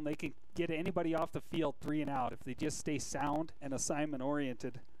has shown they can get anybody off the field 3 and out if they just stay sound and assignment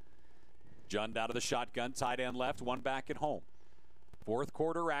oriented. Jund out of the shotgun, tight end left, one back at home. Fourth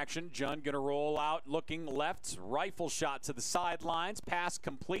quarter action. Jund going to roll out, looking left, rifle shot to the sidelines, pass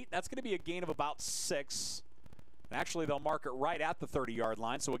complete. That's going to be a gain of about 6. Actually, they'll mark it right at the 30-yard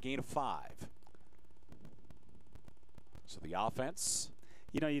line, so a gain of 5. So the offense.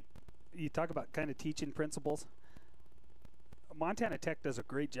 You know, you talk about kind of teaching principles. Montana Tech does a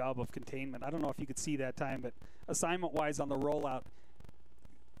great job of containment. I don't know if you could see that time, but assignment-wise on the rollout,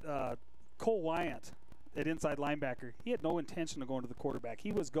 Cole Wyant, at inside linebacker, he had no intention of going to the quarterback.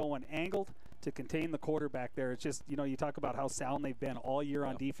 He was going angled to contain the quarterback there. It's just, you know, you talk about how sound they've been all year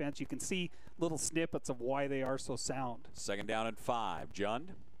on defense. You can see little snippets of why they are so sound. 2nd down and 5. Jund.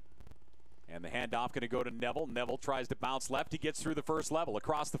 And the handoff going to go to Neville. Neville tries to bounce left. He gets through the first level.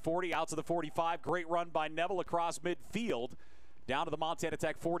 Across the 40, out to the 45. Great run by Neville across midfield. Down to the Montana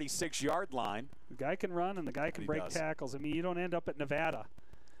Tech 46-yard line. The guy can run and the guy can break tackles. I mean, you don't end up at Nevada,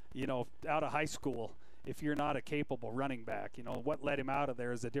 you know, out of high school, if you're not a capable running back. You know, what led him out of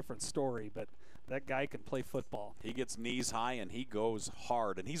there is a different story, but that guy can play football. He gets knees high and he goes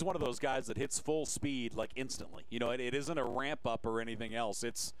hard. And he's one of those guys that hits full speed like instantly. You know, it isn't a ramp up or anything else.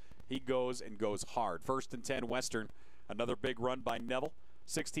 He goes and goes hard. 1st and 10 Western. Another big run by Neville.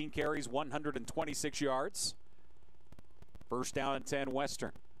 16 carries, 126 yards. 1st down and 10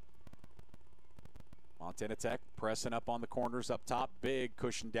 Western. Montana Tech pressing up on the corners up top. Big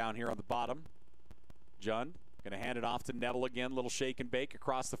cushion down here on the bottom. Jund going to hand it off to Neville again. Little shake and bake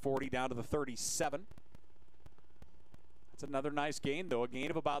across the 40 down to the 37. That's another nice gain, though. A gain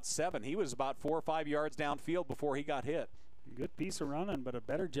of about 7. He was about 4 or 5 yards downfield before he got hit. Good piece of running, but a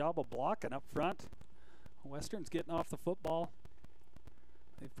better job of blocking up front. Western's getting off the football.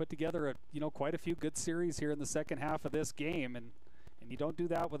 They've put together quite a few good series here in the second half of this game, and you don't do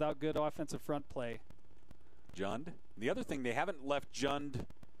that without good offensive front play. Jund. The other thing, they haven't left Jund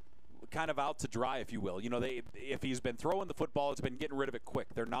kind of out to dry, if you will. You know, if he's been throwing the football, it's been getting rid of it quick.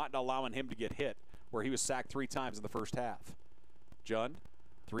 They're not allowing him to get hit, where he was sacked 3 times in the first half. Jund,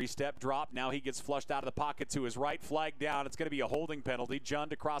 3-step drop. Now he gets flushed out of the pocket to his right. Flag down. It's going to be a holding penalty.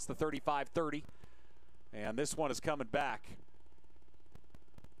 Jund across the 35-30. And this one is coming back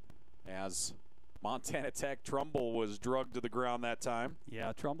as Montana Tech. Trumbull was drugged to the ground that time.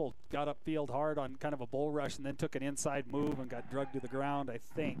 Yeah, Trumbull got upfield hard on kind of a bull rush and then took an inside move and got drugged to the ground, I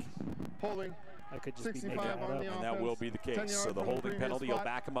think. Holding. I could just be making that up. And that will be the case. So the holding penalty will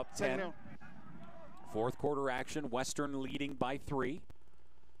back him up 10. Fourth quarter action, Western leading by 3.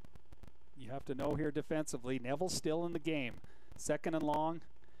 You have to know here defensively, Neville's still in the game. 2nd and long.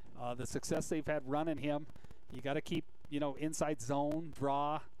 The success they've had running him, you got to keep, inside zone,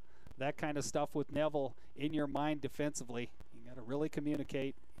 draw, that kind of stuff with Neville in your mind defensively. You got to really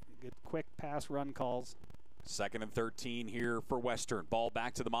communicate. Good quick pass run calls. 2nd and 13 here for Western. Ball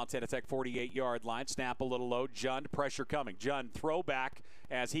back to the Montana Tech 48-yard line. Snap a little low. Jund, pressure coming. Jund, throwback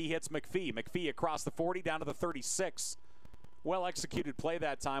as he hits McPhee. McPhee across the 40 down to the 36. Well executed play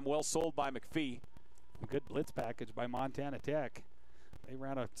that time. Well sold by McPhee. A good blitz package by Montana Tech. They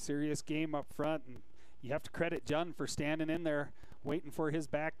ran a serious game up front, and you have to credit Jund for standing in there, waiting for his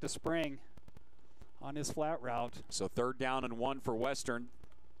back to spring on his flat route. So 3rd down and 1 for Western.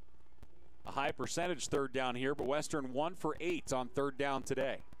 A high percentage 3rd down here, but Western 1 for 8 on 3rd down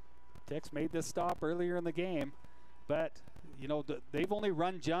today. Tech's made this stop earlier in the game, but you know, they've only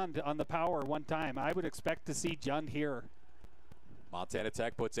run Jund on the power one time. I would expect to see Jund here. Montana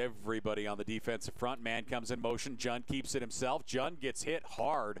Tech puts everybody on the defensive front. Man comes in motion. Jund keeps it himself. Jund gets hit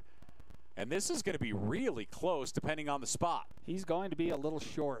hard. And this is going to be really close depending on the spot. He's going to be a little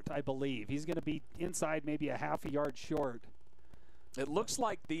short, I believe. He's going to be inside maybe a half a yard short. It looks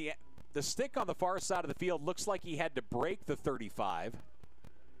like the stick on the far side of the field looks like he had to break the 35.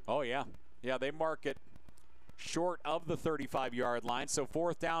 Oh, yeah. Yeah, they mark it short of the 35-yard line. So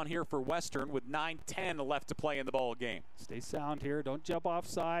 4th down here for Western with 9:10 left to play in the ball game. Stay sound here. Don't jump off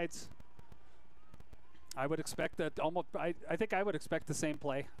sides. I would expect that I think I would expect the same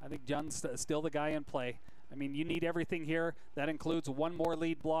play. I think Jund's still the guy in play. I mean, you need everything here. That includes one more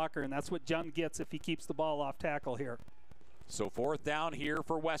lead blocker, and that's what Jund gets if he keeps the ball off tackle here. So 4th down here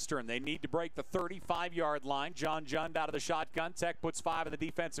for Western. They need to break the 35-yard line. John Jund out of the shotgun. Tech puts 5 in the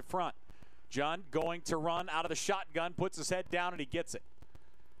defensive front. Jund going to run out of the shotgun, puts his head down, and he gets it.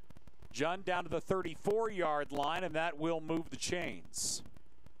 Jund down to the 34-yard line, and that will move the chains.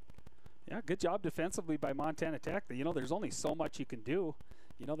 Yeah, good job defensively by Montana Tech. You know, there's only so much you can do.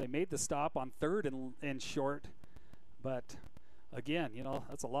 You know, they made the stop on 3rd and short, but again, you know,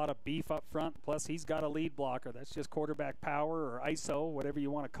 that's a lot of beef up front. Plus, he's got a lead blocker. That's just quarterback power or ISO, whatever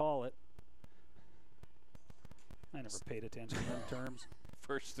you want to call it. I never paid attention to them terms.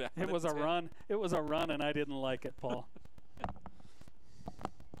 First down. It was a run. It was a run, and I didn't like it, Paul.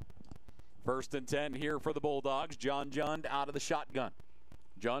 1st and 10 here for the Bulldogs. John Jund out of the shotgun.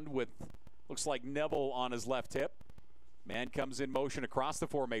 Jund with, looks like Neville on his left hip. Man comes in motion across the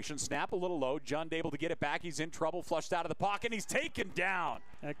formation. Snap a little low. Jund able to get it back. He's in trouble. Flushed out of the pocket. And he's taken down.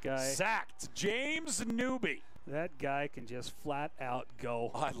 That guy. Sacked. James Newby. That guy can just flat out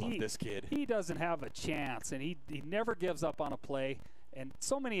go. I love this kid. He doesn't have a chance, and he never gives up on a play. And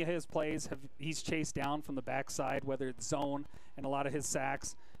so many of his plays he's chased down from the backside, whether it's zone, and a lot of his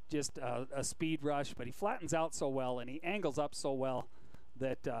sacks, just a speed rush. But he flattens out so well, and he angles up so well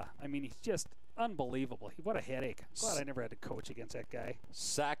that, I mean, he's just unbelievable. What a headache. Glad I never had to coach against that guy.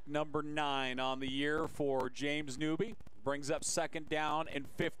 Sack number 9 on the year for James Newby. Brings up 2nd down and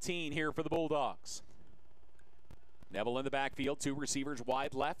 15 here for the Bulldogs. Neville in the backfield, 2 receivers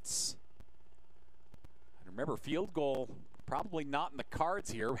wide lefts. And remember, field goal probably not in the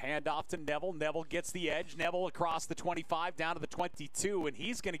cards here. Hand off to Neville. Neville gets the edge. Neville across the 25 down to the 22, and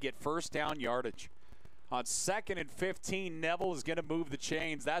he's going to get 1st down yardage. On 2nd and 15, Neville is going to move the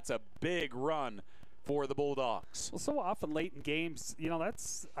chains. That's a big run for the Bulldogs. Well, so often late in games, you know,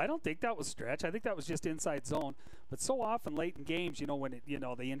 I don't think that was stretch. I think that was just inside zone. But so often late in games, you know, when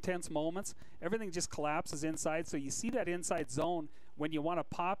the intense moments, everything just collapses inside. So you see that inside zone. When you want to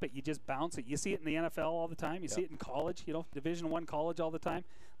pop it, you just bounce it. You see it in the NFL all the time. You see it in college, you know, Division I college all the time.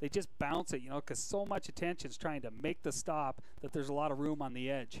 They just bounce it, you know, because so much attention is trying to make the stop that there's a lot of room on the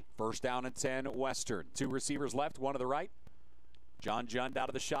edge. 1st down and 10, Western. 2 receivers left, 1 to the right. John Jund out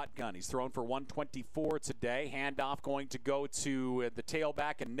of the shotgun. He's thrown for 124 today. Handoff going to go to the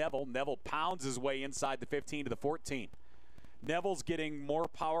tailback and Neville. Neville pounds his way inside the 15 to the 14. Neville's getting more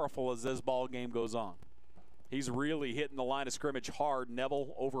powerful as this ball game goes on. He's really hitting the line of scrimmage hard.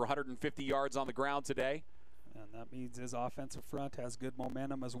 Neville over 150 yards on the ground today. And that means his offensive front has good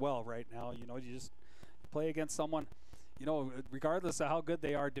momentum as well right now. You know, you just play against someone, you know, regardless of how good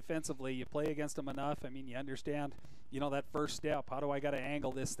they are defensively, you play against them enough. I mean, you understand, you know, that first step. How do I got to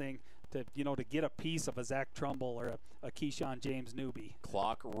angle this thing to, you know, to get a piece of a Zach Trumbull or a Keyshawn James Newby?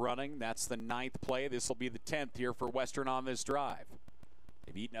 Clock running. That's the 9th play. This will be the 10th here for Western on this drive.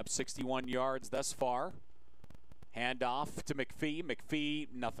 They've eaten up 61 yards thus far. Handoff to McPhee. McPhee,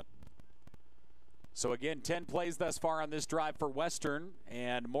 nothing. So again, 10 plays thus far on this drive for Western,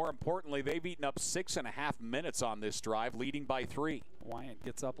 and more importantly, they've eaten up 6.5 minutes on this drive, leading by 3. Wyant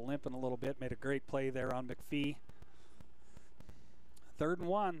gets up limping a little bit, made a great play there on McPhee. 3rd and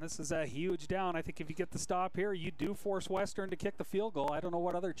 1. This is a huge down. I think if you get the stop here, you do force Western to kick the field goal. I don't know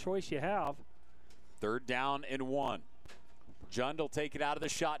what other choice you have. 3rd down and 1. Jund will take it out of the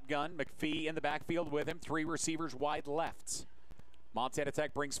shotgun. McPhee in the backfield with him. 3 receivers wide left. Montana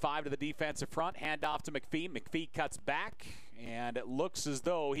Tech brings 5 to the defensive front. Handoff to McPhee. McPhee cuts back, and it looks as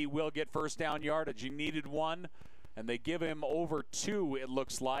though he will get 1st down yardage. He needed 1, and they give him over 2, it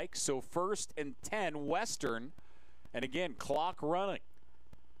looks like. So 1st and 10, Western. And again, clock running.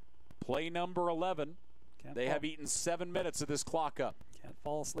 Play number 11. They have eaten 7 minutes of this clock up. Can't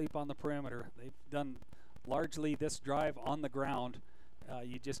fall asleep on the perimeter. They've done largely this drive on the ground.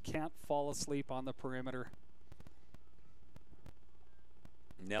 You just can't fall asleep on the perimeter.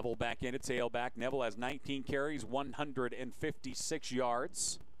 Neville back in at tailback. Neville has 19 carries, 156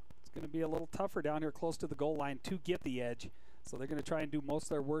 yards. going to be a little tougher down here close to the goal line to get the edge. So they're going to try and do most of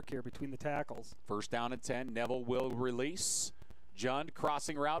their work here between the tackles. First down and 10. Neville will release. Jund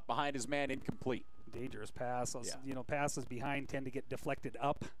crossing route behind his man, incomplete. Dangerous pass. Those, passes behind tend to get deflected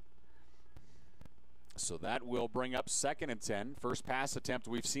up. So that will bring up 2nd and 10. First pass attempt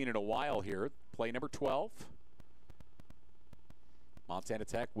we've seen in a while here. Play number 12. Montana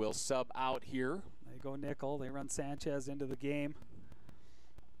Tech will sub out here. They go nickel. They run Sanchez into the game.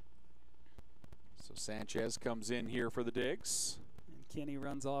 So Sanchez comes in here for the digs. And Kenny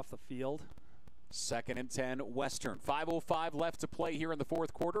runs off the field. 2nd and 10, Western. 5:05 left to play here in the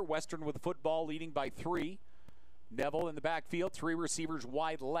 4th quarter. Western with the football, leading by 3. Neville in the backfield, 3 receivers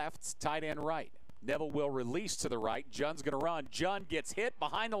wide left, tight end right. Neville will release to the right. Jund's going to run. Jund gets hit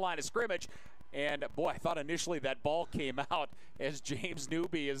behind the line of scrimmage. And, boy, I thought initially that ball came out as James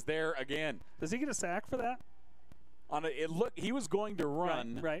Newby is there again. Does he get a sack for that? He was going to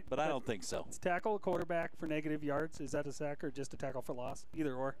run, right. But I don't think so. It's tackle a quarterback for negative yards. Is that a sack or just a tackle for loss?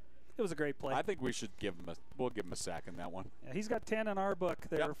 Either or. It was a great play. I think we should we'll give him a sack in that one. Yeah, he's got 10 in our book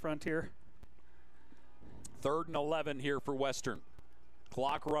there, Frontier. 3rd and 11 here for Western.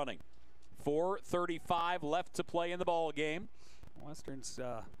 Clock running. 4:35 left to play in the ball game. Western's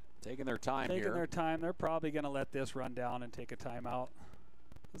taking their time here. Taking their time. They're probably going to let this run down and take a timeout.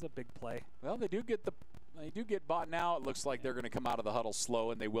 It was a big play. Well, they do get bought now. It looks like they're going to come out of the huddle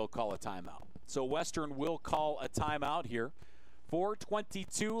slow, and they will call a timeout. So Western will call a timeout here.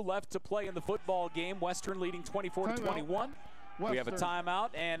 4:22 left to play in the football game. Western leading 24-21. We have a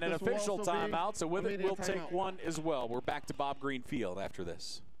timeout and an official timeout, so with it, we'll take one as well. We're back to Bob Green Field after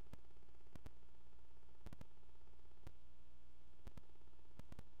this.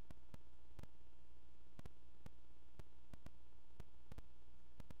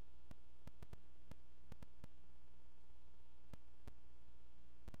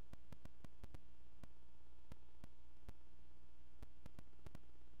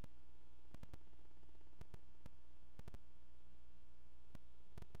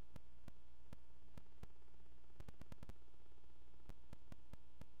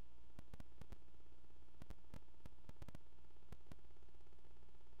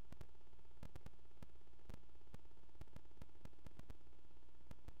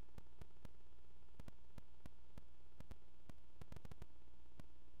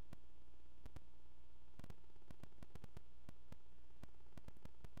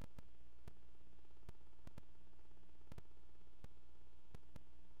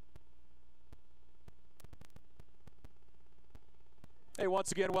 Hey,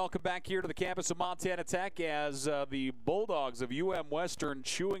 once again, welcome back here to the campus of Montana Tech as the Bulldogs of UM Western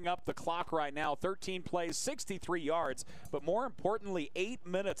chewing up the clock right now. 13 plays, 63 yards, but more importantly, 8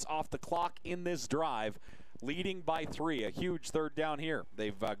 minutes off the clock in this drive, leading by 3. A huge 3rd down here.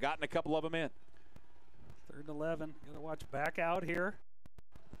 They've gotten a couple of them in. 3rd and 11. Got to watch back out here.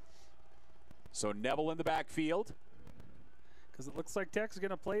 So Neville in the backfield. Because it looks like Tech's going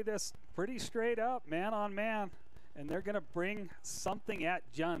to play this pretty straight up, man on man. And they're going to bring something at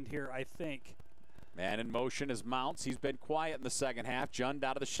Jund here, I think. Man in motion is Mounts. He's been quiet in the second half. Jund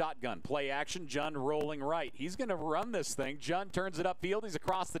out of the shotgun. Play action. Jund rolling right. He's going to run this thing. Jund turns it upfield. He's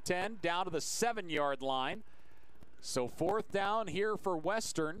across the 10, down to the 7-yard line. So 4th down here for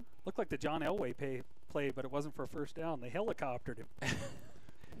Western. Looked like the John Elway play, but it wasn't for a 1st down. They helicoptered him.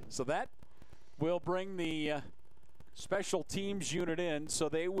 So that will bring the special teams unit in. So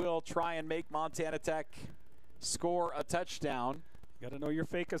they will try and make Montana Tech score a touchdown. You got to know your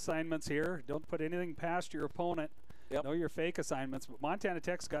fake assignments here. Don't put anything past your opponent. Yep. Know your fake assignments. But Montana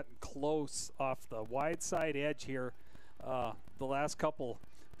Tech's gotten close off the wide side edge here. The last couple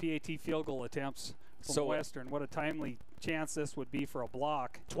PAT field goal attempts from Western. What a timely chance this would be for a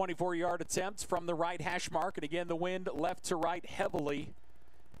block. 24-yard attempt from the right hash mark. And again, the wind left to right heavily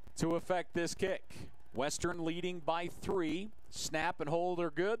to affect this kick. Western leading by 3. Snap and hold are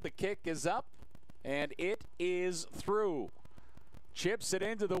good. The kick is up. And it is through. Chips it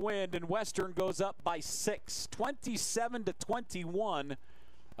into the wind, and Western goes up by 6. 27-21.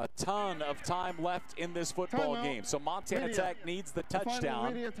 A ton of time left in this football game. So Montana Tech needs the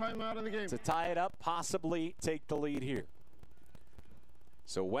touchdown to tie it up, possibly take the lead here.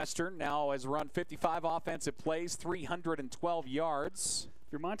 So Western now has run 55 offensive plays, 312 yards.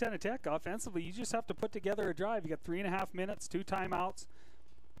 If you're Montana Tech offensively, you just have to put together a drive. You got 3.5 minutes, 2 timeouts.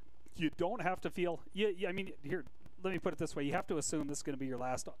 You don't have to feel, I mean, here, let me put it this way. You have to assume this is going to be your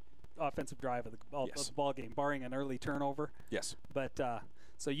last offensive drive of the ball game, barring an early turnover. Yes. But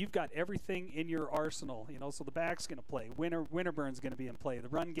so you've got everything in your arsenal, so the back's going to play. Winterburn's going to be in play. The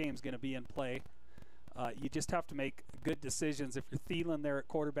run game's going to be in play. You just have to make good decisions. If you're Thielen there at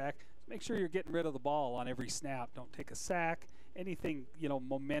quarterback, make sure you're getting rid of the ball on every snap. Don't take a sack. Anything,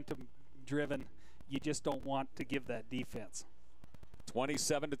 momentum driven, you just don't want to give that defense.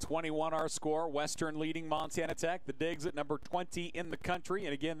 27-21 our score. Western leading Montana Tech. The Digs at number 20 in the country,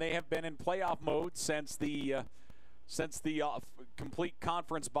 and again they have been in playoff mode since the complete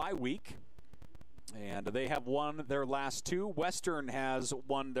conference bye week, and they have won their last 2. Western has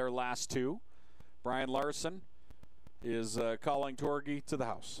won their last 2. Brian Larson is calling Torgey to the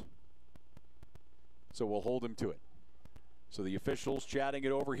house, so we'll hold him to it. So the officials chatting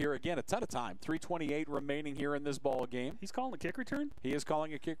it over here. Again, a ton of time. 3:28 remaining here in this ball game. He's calling a kick return? He is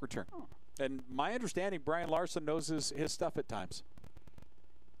calling a kick return. Oh. And my understanding, Brian Larson knows his stuff at times.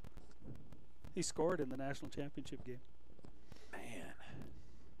 He scored in the national championship game. Man.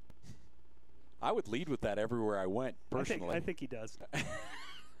 I would lead with that everywhere I went, personally. I think he does.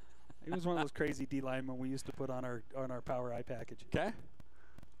 He was one of those crazy D linemen we used to put on our Power I package. Okay.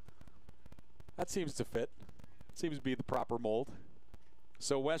 That seems to fit. Seems to be the proper mold.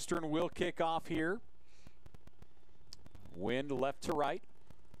 So Western will kick off here. Wind left to right.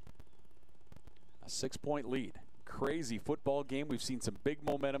 A 6-point lead. Crazy football game. We've seen some big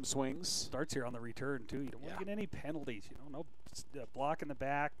momentum swings. Starts here on the return, too. You don't want to get any penalties. No block in the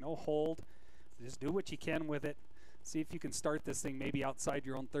back, no hold. Just do what you can with it. See if you can start this thing maybe outside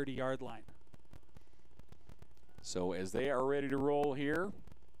your own 30-yard line. So as they are ready to roll here,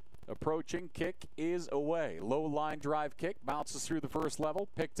 approaching, kick is away. Low line drive kick, bounces through the first level,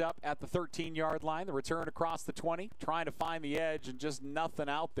 picked up at the 13-yard line. The return across the 20, trying to find the edge and just nothing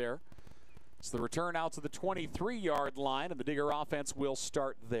out there. It's the return out to the 23-yard line, and the Digger offense will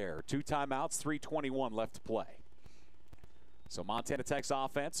start there. 2 timeouts, 3:21 left to play. So Montana Tech's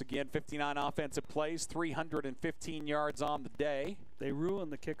offense, again, 59 offensive plays, 315 yards on the day. They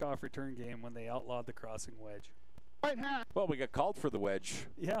ruined the kickoff return game when they outlawed the crossing wedge. Well, we got called for the wedge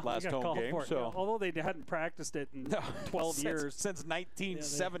last home game. So. Yeah, although they hadn't practiced it in 12 years. Since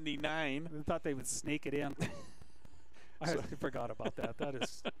 1979. They thought they would sneak it in. I forgot about that. That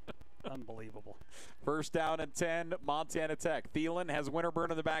is unbelievable. First down and 10, Montana Tech. Thielen has Winterburn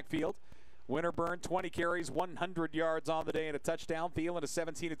in the backfield. Winterburn, 20 carries, 100 yards on the day and a touchdown. Thielen is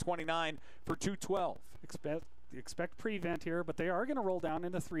 17-29 for 212. Expect prevent here, but they are going to roll down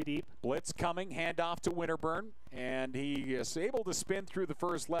into 3 deep. Blitz coming, handoff to Winterburn, and he is able to spin through the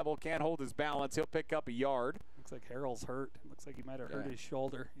first level. Can't hold his balance. He'll pick up a yard. Looks like Harrell's hurt. Looks like he might have hurt his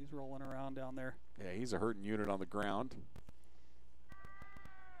shoulder. He's rolling around down there. Yeah, he's a hurting unit on the ground.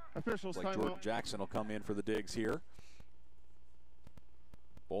 Officials like Jordan Jackson will come in for the Digs here.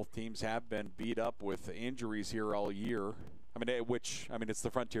 Both teams have been beat up with injuries here all year. I mean, it's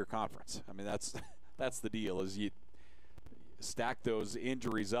the Frontier Conference. I mean, that's the deal, is you stack those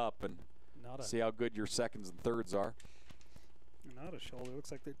injuries up and see how good your seconds and thirds are. Not a shoulder.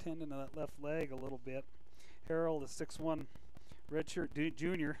 Looks like they're tending to that left leg a little bit. Harrell, the 6'1", redshirt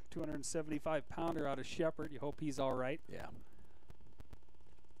junior, 275-pounder out of Shepherd. You hope he's all right. Yeah.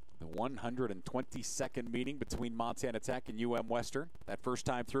 The 122nd meeting between Montana Tech and UM Western. That first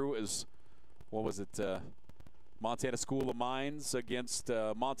time through is, Montana School of Mines against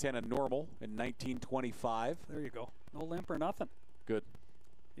Montana Normal in 1925. There you go. No limp or nothing. Good.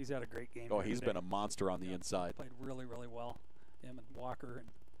 He's had a great game. Oh, he's been a monster on the inside. Played really, really well. Him and Walker. And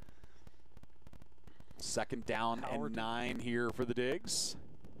second down and 9 here for the Digs.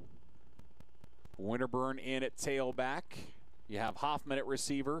 Winterburn in at tailback. You have Hoffman at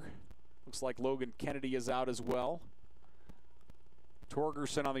receiver. Looks like Logan Kennedy is out as well.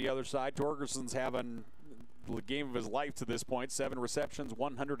 Torgerson on the other side. Torgerson's having the game of his life to this point. 7 receptions,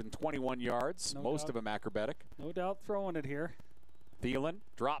 121 yards, most of them acrobatic. No doubt throwing it here. Thielen,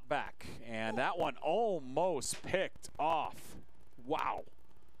 drop back, and that one almost picked off. Wow.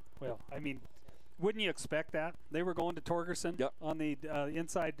 Well, I mean, wouldn't you expect that? They were going to Torgerson on the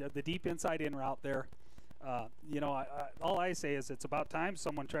inside, the deep inside in route there. All I say is it's about time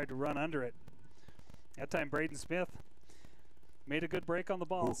someone tried to run under it. That time Braden Smith made a good break on the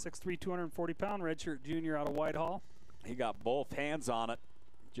ball. 6'3", 240-pound redshirt junior out of Whitehall. He got both hands on it,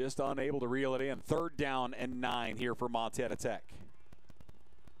 just unable to reel it in. Third down and 9 here for Montana Tech.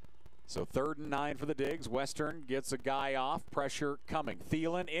 So 3rd and 9 for the Digs. Western gets a guy off. Pressure coming.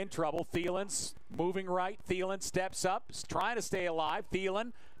 Thielen in trouble. Thielen's moving right. Thielen steps up, trying to stay alive.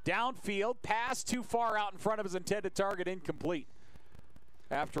 Thielen downfield, pass too far out in front of his intended target, incomplete.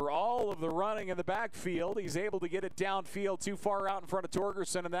 After all of the running in the backfield, he's able to get it downfield too far out in front of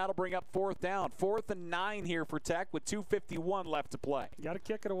Torgerson, and that'll bring up 4th down. 4th and 9 here for Tech with 2:51 left to play. You got to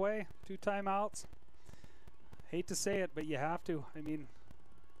kick it away. 2 timeouts. Hate to say it, but you have to. I mean,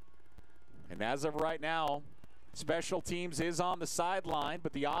 And as of right now, special teams is on the sideline,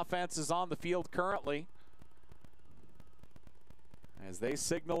 but the offense is on the field currently as they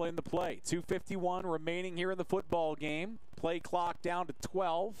signal into play. 2:51 remaining here in the football game. Play clock down to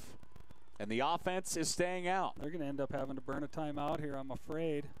 12, and the offense is staying out. They're going to end up having to burn a timeout here, I'm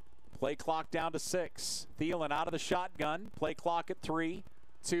afraid. Play clock down to 6. Thielen out of the shotgun. Play clock at 3,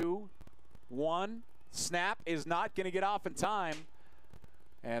 2, 1. Snap is not going to get off in time,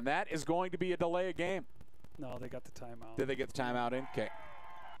 and that is going to be a delay of game. No, they got the timeout. Did they get the timeout in? Okay.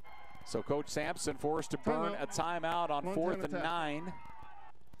 So Coach Sampson forced to burn a timeout on 4th and 9.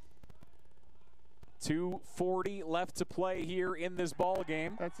 2:40 left to play here in this ball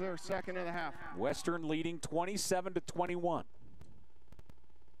game. That's their second and a half. Western leading 27-21.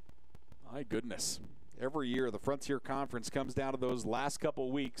 My goodness. Every year the Frontier Conference comes down to those last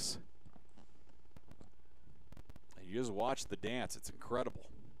couple weeks. And you just watch the dance. It's incredible.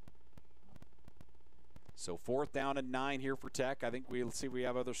 So 4th down and 9 here for Tech. I think we'll see we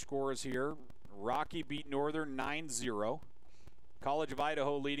have other scores here. Rocky beat Northern 9-0. College of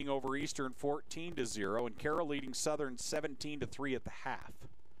Idaho leading over Eastern 14-0. And Carroll leading Southern 17-3 at the half.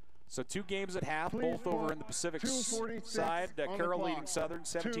 So 2 games at half, both over in the Pacific side. Carroll leading Southern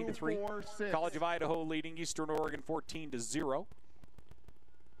 17-3. College of Idaho leading Eastern Oregon 14-0.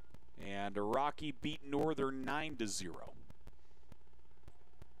 And Rocky beat Northern 9-0.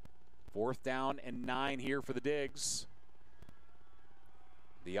 4th down and 9 here for the Digs.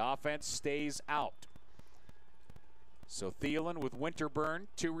 The offense stays out. So Thielen with Winterburn,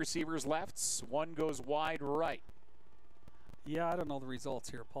 2 receivers left, 1 goes wide right. Yeah, I don't know the results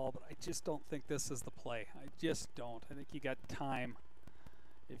here, Paul, but I just don't think this is the play. I just don't. I think you got time.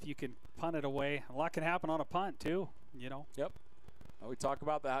 If you can punt it away, a lot can happen on a punt too, you know. Yep. Well, we talk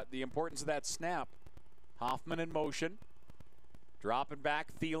about that, the importance of that snap. Hoffman in motion. Dropping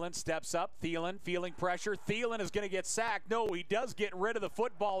back, Thielen steps up. Thielen feeling pressure. Thielen is going to get sacked. No, he does get rid of the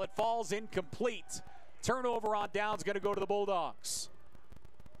football. It falls incomplete. Turnover on downs going to go to the Bulldogs.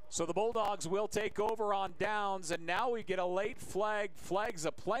 So the Bulldogs will take over on downs, and now we get a late flag. Flags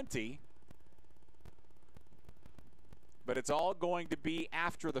aplenty. But it's all going to be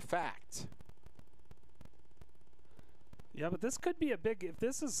after the fact. Yeah, but this could be a big, if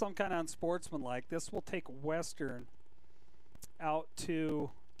this is some kind of unsportsmanlike, this will take Western out to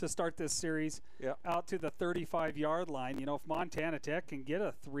start this series, out to the 35-yard line. You know, if Montana Tech can get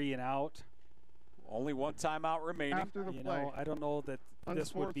a 3 and out. Only 1 timeout remaining. After the you play, know, I don't know that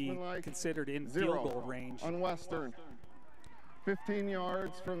this would be considered in field goal range. On Western. 15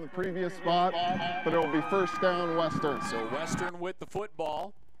 yards from the previous spot, but it will be 1st down Western. So Western with the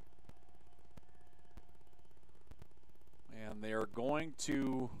football. And they are going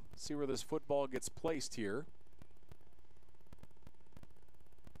to see where this football gets placed here.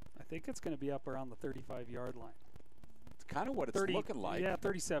 I think it's going to be up around the 35-yard line. It's kind of what it's looking like. Yeah,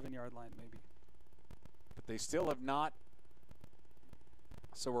 37-yard line maybe. But they still have not.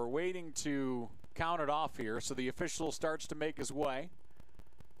 So we're waiting to count it off here. So the official starts to make his way.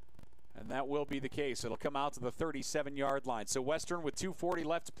 And that will be the case. It'll come out to the 37-yard line. So Western with 2:40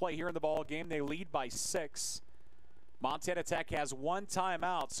 left to play here in the ball game. They lead by 6. Montana Tech has 1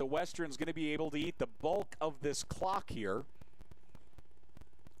 timeout. So Western's going to be able to eat the bulk of this clock here.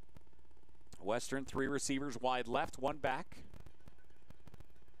 Western 3 receivers wide left, 1 back.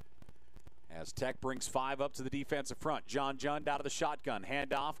 As Tech brings 5 up to the defensive front. John Jund out of the shotgun.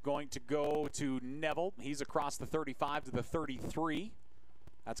 Handoff going to go to Neville. He's across the 35 to the 33.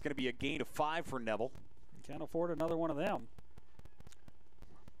 That's going to be a gain of 5 for Neville. Can't afford another one of them.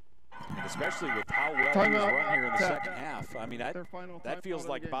 And especially with how well he was run here in the second half. I mean, that feels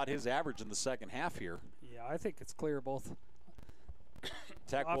like about his average in the second half here. Yeah, I think it's clear both.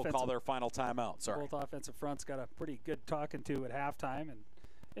 Tech will call their final timeout. Sorry. Both offensive fronts got a pretty good talking to at halftime,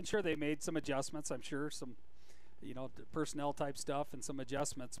 and sure they made some adjustments. I'm sure some, you know, personnel type stuff and some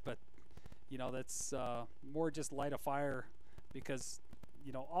adjustments, but you know that's more just light a fire because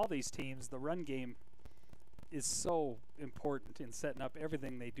you know all these teams, the run game is so important in setting up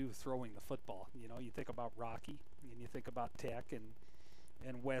everything they do throwing the football. You know, you think about Rocky and you think about Tech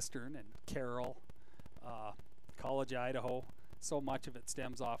and Western and Carroll, College of Idaho. So much of it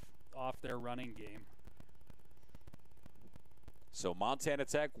stems off their running game. So Montana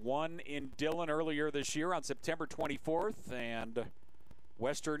Tech won in Dillon earlier this year on September 24th, and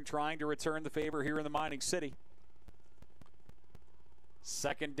Western trying to return the favor here in the mining city.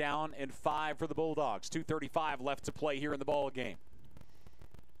 2nd down and 5 for the Bulldogs. 2:35 left to play here in the ball game.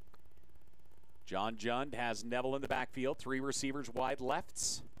 John Jund has Neville in the backfield. 3 receivers wide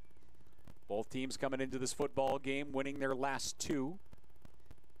lefts. Both teams coming into this football game winning their last 2.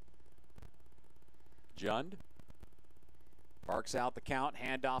 Jund barks out the count,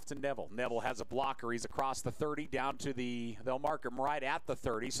 handoff to Neville. Neville has a blocker. He's across the 30 down to they'll mark him right at the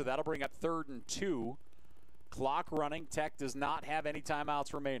 30, so that'll bring up 3rd and 2. Clock running. Tech does not have any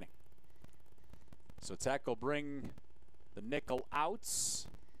timeouts remaining. So Tech will bring the nickel outs,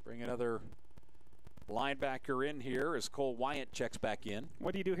 bring another linebacker in here as Cole Wyant checks back in.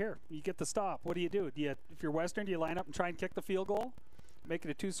 What do you do here? You get the stop. What do? If you're Western, do you line up and try and kick the field goal? Make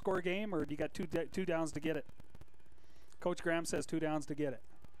it a 2-score game, or do you got two downs to get it? Coach Graham says 2 downs to get it.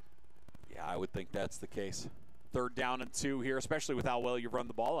 Yeah, I would think that's the case. 3rd down and 2 here, especially with how well you've run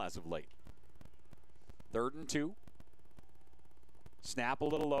the ball as of late. 3rd and 2. Snap a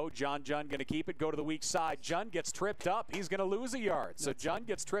little low. John Jund going to keep it, go to the weak side. Jund gets tripped up. He's going to lose a yard. So Jund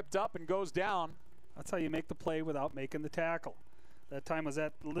gets tripped up and goes down. That's how you make the play without making the tackle. That time was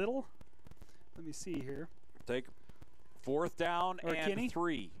that little. Let me see here. Take 4th down and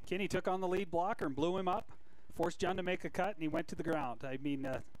 3. Kinney took on the lead blocker and blew him up. Forced John to make a cut, and he went to the ground. I mean,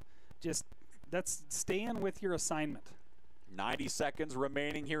 that's staying with your assignment. 90 seconds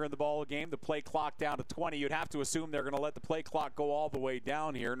remaining here in the ball game. The play clock down to 20. You'd have to assume they're going to let the play clock go all the way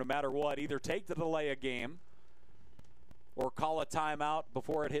down here, no matter what. Either take the delay a game or call a timeout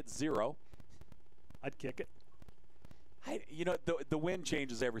before it hits 0. I'd kick it. The wind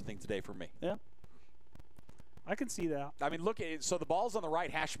changes everything today for me. Yeah. I can see that. I mean, look at it. So the ball's on the right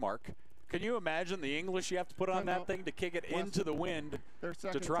hash mark. Can you imagine the English you have to put on that thing to kick it into the wind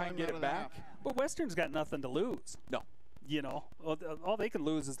to try and get it back? But Western's got nothing to lose. No. All they can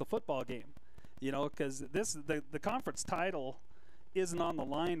lose is the football game. Because the conference title isn't on the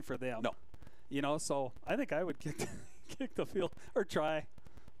line for them. No. So I think I would kick the field or try.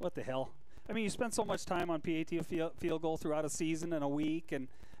 What the hell? I mean, you spend so much time on PAT field goal throughout a season and a week and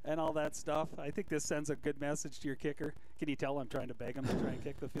all that stuff. I think this sends a good message to your kicker. Can you tell I'm trying to beg him to try and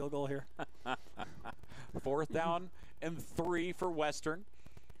kick the field goal here? 4th down and 3 for Western.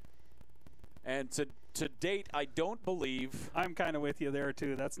 And to date, I don't believe. I'm kind of with you there,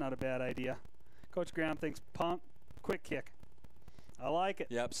 too. That's not a bad idea. Coach Graham thinks punt, quick kick. I like it.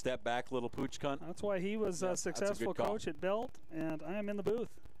 Yep, step back, little pooch cunt. That's why he was a successful coach at Belt, and I am in the booth.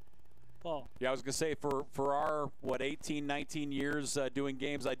 Paul. Yeah, I was going to say, for our, 18, 19 years doing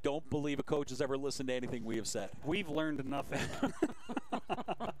games, I don't believe a coach has ever listened to anything we have said. We've learned nothing.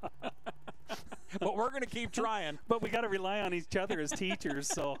 But we're going to keep trying. But we got to rely on each other as teachers,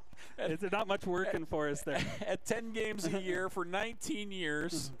 so there's not much working for us there. At 10 games a year for 19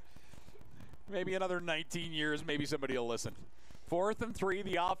 years, maybe another 19 years, maybe somebody will listen. 4th and 3,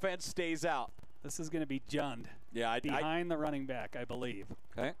 the offense stays out. This is going to be Jund. Yeah, behind the running back, I believe.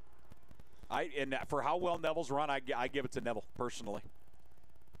 Okay. And for how well Neville's run, I give it to Neville, personally.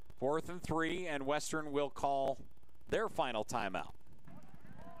 4th and 3, and Western will call their final timeout.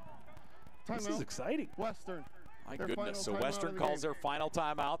 This is exciting. Western. My goodness. So Western calls their final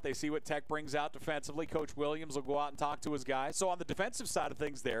timeout. They see what Tech brings out defensively. Coach Williams will go out and talk to his guys. So on the defensive side of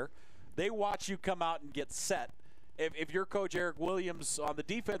things there, they watch you come out and get set. If you're Coach Eric Williams on the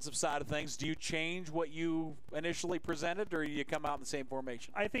defensive side of things, do you change what you initially presented, or do you come out in the same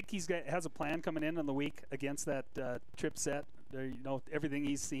formation? I think has a plan coming in the week against that trip set. Everything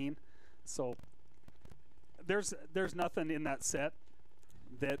he's seen. So there's nothing in that set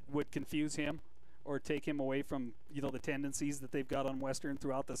that would confuse him or take him away from the tendencies that they've got on Western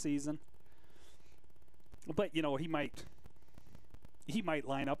throughout the season. But he might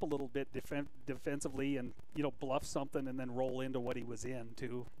line up a little bit defensively and bluff something and then roll into what he was in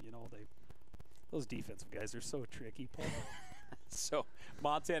too. Those defensive guys are so tricky, Paul. So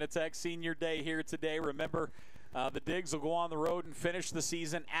Montana Tech senior day here today. Remember, the Digs will go on the road and finish the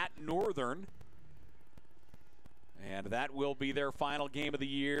season at Northern. And that will be their final game of the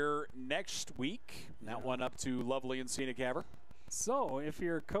year next week. That one up to lovely and scenic Havre. So if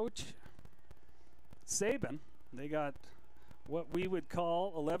you're Coach Saban, they got what we would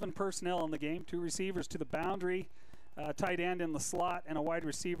call 11 personnel in the game, 2 receivers to the boundary, tight end in the slot, and a wide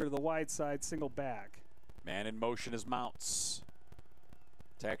receiver to the wide side, single back. Man in motion is Mounts.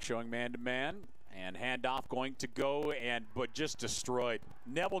 Tech showing man-to-man, and handoff going to go, but just destroyed.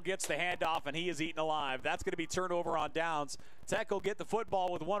 Neville gets the handoff, and he is eaten alive. That's going to be turnover on downs. Tech will get the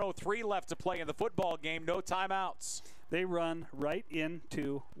football with 1:03 left to play in the football game. No timeouts. They run right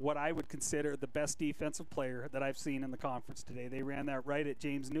into what I would consider the best defensive player that I've seen in the conference today. They ran that right at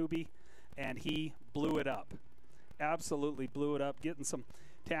James Newby, and he blew it up. Absolutely blew it up, getting some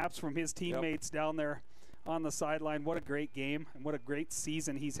taps from his teammates down there on the sideline. What a great game, and what a great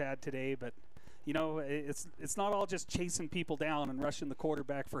season he's had today. But it's not all just chasing people down and rushing the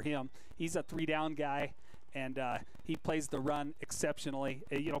quarterback for him. He's a 3-down guy, and he plays the run exceptionally,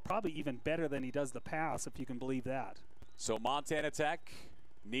 probably even better than he does the pass, if you can believe that. So Montana Tech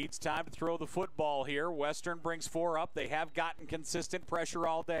needs time to throw the football here. Western brings 4 up. They have gotten consistent pressure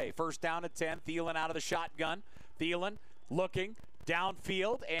all day. First down at 10. Thielen out of the shotgun. Thielen looking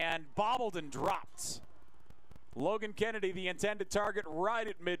downfield and bobbled and dropped. Logan Kennedy, the intended target, right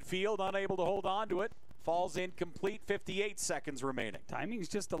at midfield, unable to hold on to it. Falls incomplete, 58 seconds remaining. Timing's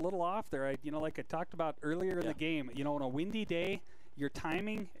just a little off there. Like I talked about earlier in the game, on a windy day, your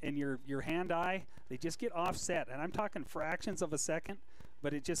timing and your hand-eye, they just get offset. And I'm talking fractions of a second,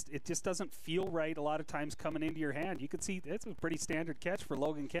 but it just doesn't feel right a lot of times coming into your hand. You could see it's a pretty standard catch for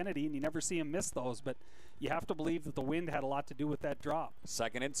Logan Kennedy, and you never see him miss those, but you have to believe that the wind had a lot to do with that drop.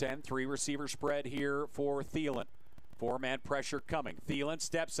 2nd and 10, 3-receiver spread here for Thielen. 4-man pressure coming. Thielen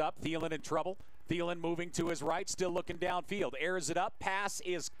steps up. Thielen in trouble. Thielen moving to his right, still looking downfield. Airs it up. Pass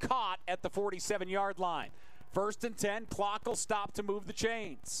is caught at the 47-yard line. 1st and 10. Clock will stop to move the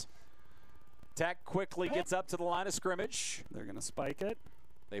chains. Tech quickly gets up to the line of scrimmage. They're going to spike it.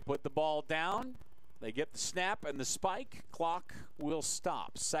 They put the ball down. They get the snap and the spike. Clock will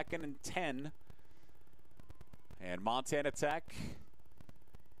stop. 2nd and 10. And Montana Tech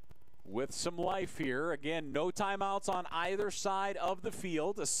with some life here. Again, no timeouts on either side of the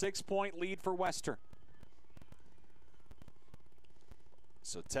field. A 6-point lead for Western.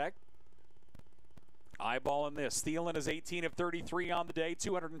 So Tech eyeballing this. Thielen is 18 of 33 on the day,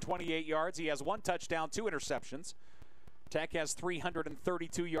 228 yards. He has 1 touchdown, 2 interceptions. Tech has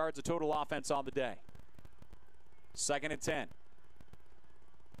 332 yards of total offense on the day. 2nd and 10.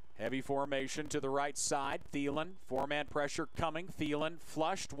 Heavy formation to the right side. Thielen, 4-man pressure coming. Thielen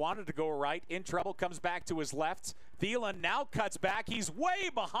flushed, wanted to go right, in trouble, comes back to his left. Thielen now cuts back. He's way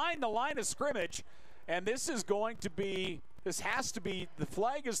behind the line of scrimmage. And this has to be, the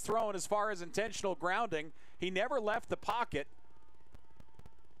flag is thrown as far as intentional grounding. He never left the pocket.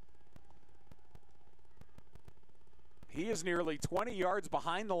 He is nearly 20 yards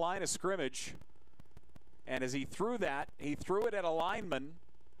behind the line of scrimmage. And as he threw that, he threw it at a lineman.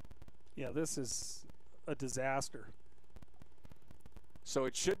 Yeah, this is a disaster. So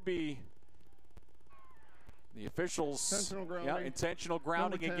it should be the officials, intentional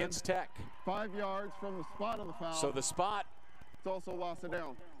grounding against Tech. 5 yards from the spot of the foul. So the spot, it's also lost it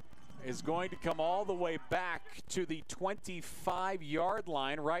down, is going to come all the way back to the 25-yard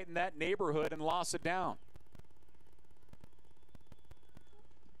line, right in that neighborhood, and loss it down.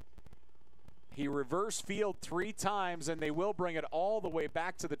 He reversed field 3 times, and they will bring it all the way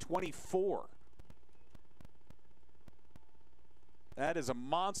back to the 24. That is a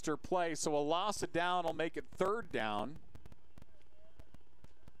monster play, so a loss of down will make it 3rd down.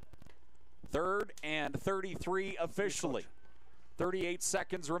 3rd and 33 officially. 38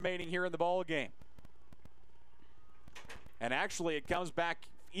 seconds remaining here in the ball game. And actually, it comes back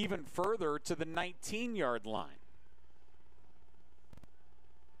even further to the 19-yard line.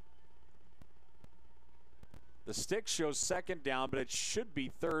 The stick shows 2nd down, but it should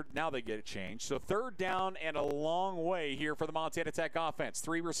be 3rd. Now they get it changed. So 3rd down and a long way here for the Montana Tech offense.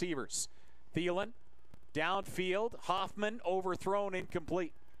 3 receivers. Thielen, downfield. Hoffman, overthrown,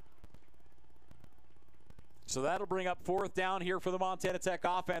 incomplete. So that'll bring up 4th down here for the Montana Tech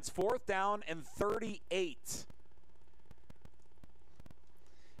offense. 4th down and 38.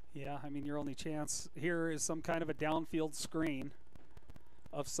 Yeah, I mean, your only chance here is some kind of a downfield screen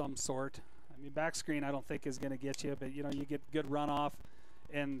of some sort. I mean, back screen I don't think is going to get you, but, you get good runoff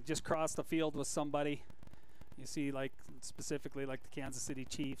and just cross the field with somebody. You see, specifically like the Kansas City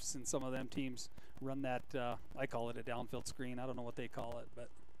Chiefs and some of them teams run that, I call it a downfield screen. I don't know what they call it, but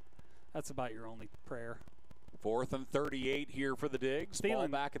that's about your only prayer. 4th and 38 here for the Digs. Ball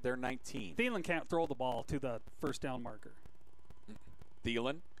back at their 19. Thielen can't throw the ball to the 1st down marker.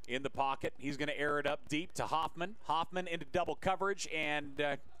 Thielen in the pocket. He's going to air it up deep to Hoffman. Hoffman into double coverage, and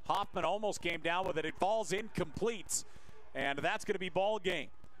Hoffman almost came down with it. It falls incomplete, and that's going to be ball game.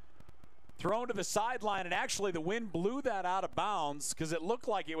 Thrown to the sideline, and actually the wind blew that out of bounds because it looked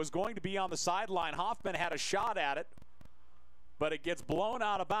like it was going to be on the sideline. Hoffman had a shot at it, but it gets blown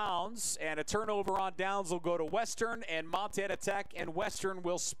out of bounds, and a turnover on downs will go to Western, and Montana Tech and Western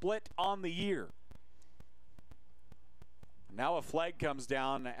will split on the year. Now a flag comes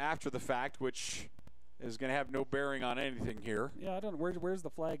down after the fact, which is going to have no bearing on anything here. Yeah, I don't know. Where's the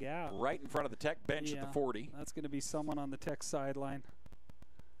flag at? Right in front of the Tech bench at the 40. That's going to be someone on the Tech sideline.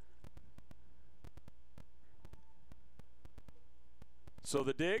 So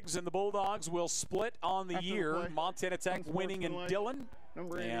the Digs and the Bulldogs will split on the year. Montana Tech winning in Dillon,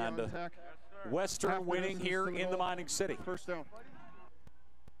 and Western winning here in the Mining City. 1st down.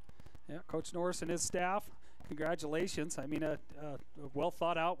 Yeah, Coach Norris and his staff congratulations. I mean, well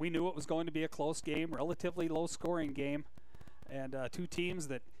thought out. We knew it was going to be a close game, relatively low-scoring game, and two teams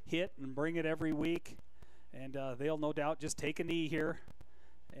that hit and bring it every week, and they'll no doubt just take a knee here.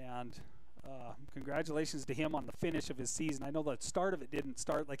 And congratulations to him on the finish of his season. I know the start of it didn't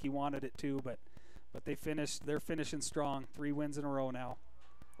start like he wanted it to, but they finished. They're finishing strong. 3 wins in a row now,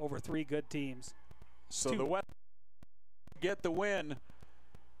 over 3 good teams. So the West get the win.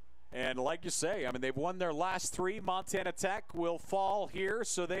 And like you say, I mean, they've won their last 3. Montana Tech will fall here,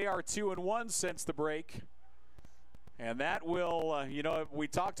 so they are 2-1 since the break. And that will, you know, we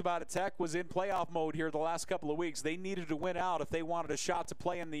talked about it. Tech was in playoff mode here the last couple of weeks. They needed to win out if they wanted a shot to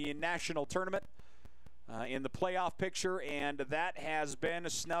play in the national tournament, in the playoff picture, and that has been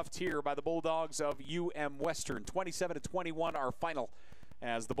snuffed here by the Bulldogs of UM Western. 27-21 our final,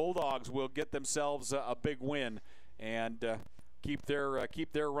 as the Bulldogs will get themselves a big win and keep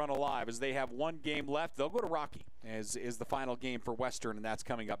their run alive, as they have 1 game left. They'll go to Rocky as is the final game for Western, and that's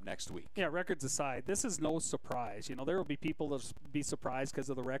coming up next week. Yeah, records aside, this is no surprise. You know, there will be people that be surprised because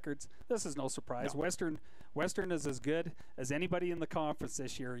of the records. This is no surprise. No. Western is as good as anybody in the conference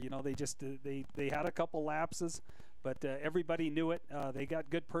this year. You know, they just they had a couple lapses, but everybody knew it. They got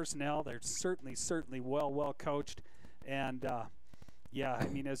good personnel. They're certainly well coached, and yeah, I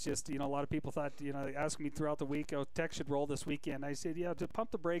mean, it's just, you know, a lot of people thought, you know, they asked me throughout the week, oh, Tech should roll this weekend. I said, yeah, to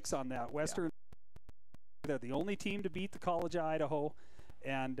pump the brakes on that. Western, they're the only team to beat the College of Idaho,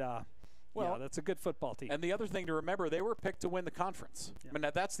 and well, yeah, that's a good football team. And the other thing to remember, they were picked to win the conference. Yeah. I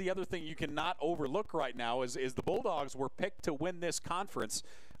mean, that's the other thing you cannot overlook right now is the Bulldogs were picked to win this conference.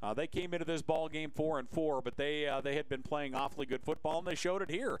 They came into this ball game 4-4, but they had been playing awfully good football, and they showed it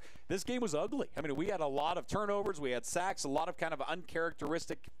here. This game was ugly. I mean, we had a lot of turnovers, we had sacks, a lot of kind of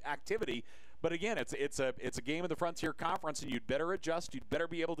uncharacteristic activity. But again, it's a game of the Frontier Conference, and you'd better adjust. You'd better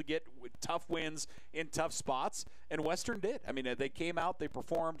be able to get tough wins in tough spots, and Western did. I mean, they came out, they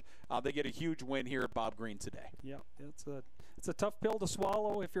performed. They get a huge win here at Bob Green today. Yeah, it's a tough pill to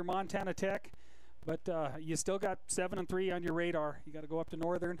swallow if you're Montana Tech, but you still got 7-3 on your radar. You got to go up to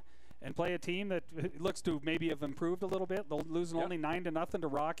Northern and play a team that looks to maybe have improved a little bit. They'll lose only 9-0 to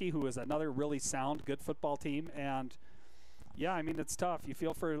Rocky, who is another really sound, good football team, and yeah, I mean, it's tough. You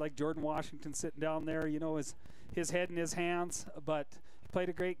feel for like Jordan Washington sitting down there, you know, his head in his hands, but he played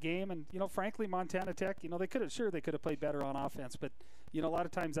a great game. And, you know, frankly, Montana Tech, you know, they could have played better on offense, but, you know, a lot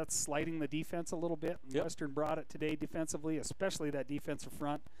of times that's sliding the defense a little bit. Yep. Western brought it today defensively, especially that defensive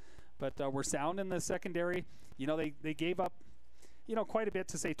front. But we're sound in the secondary. You know, they gave up, you know, quite a bit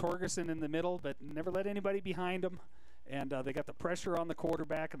to, say, Torgerson in the middle, but never let anybody behind them. And they got the pressure on the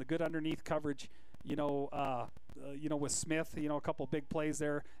quarterback and the good underneath coverage, you know, with Smith, you know, a couple big plays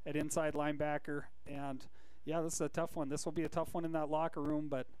there at inside linebacker. And, yeah, this is a tough one. This will be a tough one in that locker room,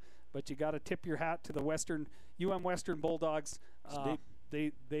 but you got to tip your hat to the UM Western Bulldogs.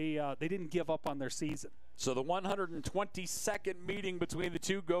 They didn't give up on their season. So the 122nd meeting between the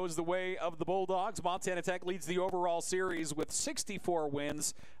two goes the way of the Bulldogs. Montana Tech leads the overall series with 64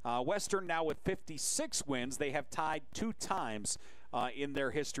 wins. Western now with 56 wins. They have tied 2 times in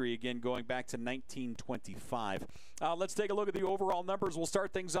their history, again going back to 1925. Let's take a look at the overall numbers. We'll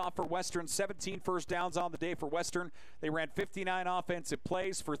start things off for Western. 17 first downs on the day for Western. They ran 59 offensive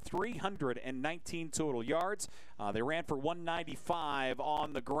plays for 319 total yards. They ran for 195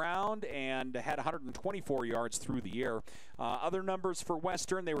 on the ground and had 124 yards through the air. Other numbers for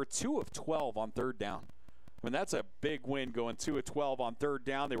Western, they were 2 of 12 on third down. I mean, that's a big win, going 2 of 12 on third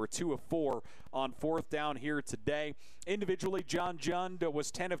down. They were 2 of 4 on fourth down here today. Individually, John Jund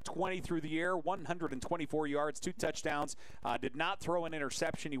was 10 of 20 through the air, 124 yards, 2 touchdowns. Did not throw an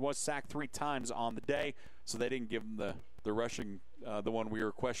interception. He was sacked 3 times on the day, so they didn't give him the rushing, the one we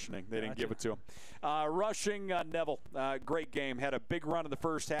were questioning. They didn't give it to him. Rushing, Neville, great game. Had a big run in the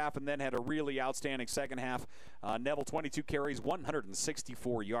first half and then had a really outstanding second half. Neville, 22 carries,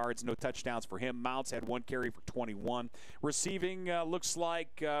 164 yards. No touchdowns for him. Mounts had 1 carry for 21. Receiving looks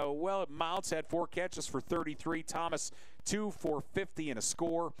like, Mounts had 4 catches for 33. Thomas, 2 for 50 and a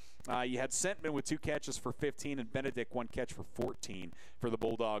score. You had Sentman with 2 catches for 15 and Benedict 1 catch for 14 for the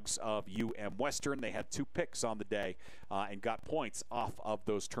Bulldogs of UM Western. They had 2 picks on the day and got points off of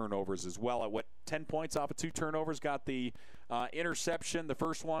those turnovers as well. At 10 points off of 2 turnovers, got the interception. The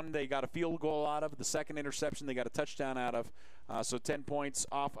first one they got a field goal out of. The second interception they got a touchdown out of. So 10 points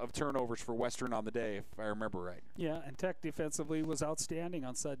off of turnovers for Western on the day, if I remember right. Yeah, and Tech defensively was outstanding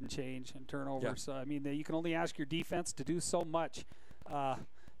on sudden change and turnovers. Yeah. So, I mean, you can only ask your defense to do so much.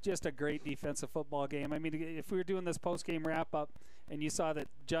 Just a great defensive football game. I mean, if we were doing this post-game wrap-up and you saw that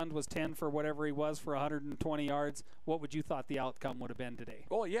Jund was 10 for whatever he was for 120 yards, what would you thought the outcome would have been today?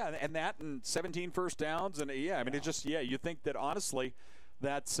 Oh, yeah, and that and 17 first downs. And, yeah, I mean, it's just, you think that, honestly,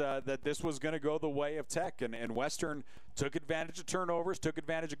 that this was going to go the way of Tech, and Western took advantage of turnovers, took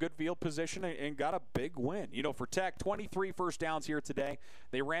advantage of good field position, and got a big win. For Tech, 23 first downs here today.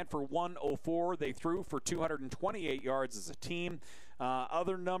 They ran for 104. They threw for 228 yards as a team.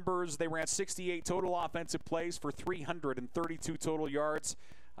 Other numbers, they ran 68 total offensive plays for 332 total yards.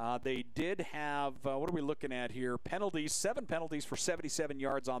 They did have, what are we looking at here? Penalties, 7 penalties for 77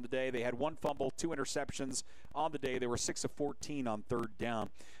 yards on the day. They had 1 fumble, 2 interceptions on the day. They were 6 of 14 on third down.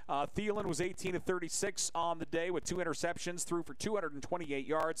 Thielen was 18 of 36 on the day with 2 interceptions, threw for 228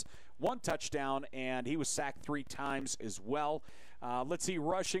 yards, 1 touchdown, and he was sacked 3 times as well. Let's see,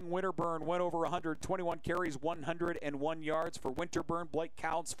 rushing, Winterburn went over 100, 21 carries, 101 yards. For Winterburn, Blake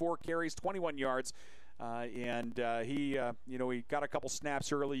Counts, 4 carries, 21 yards. He got a couple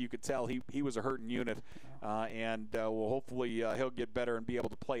snaps early. You could tell he was a hurting unit, well, hopefully he'll get better and be able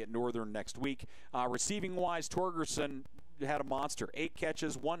to play at Northern next week. Receiving-wise, Torgerson had a monster. 8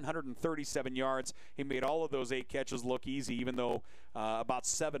 catches, 137 yards. He made all of those 8 catches look easy, even though about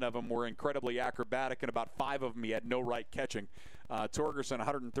 7 of them were incredibly acrobatic, and about 5 of them he had no right catching. Torgerson,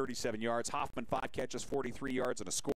 137 yards. Hoffman, 5 catches, 43 yards, and a score.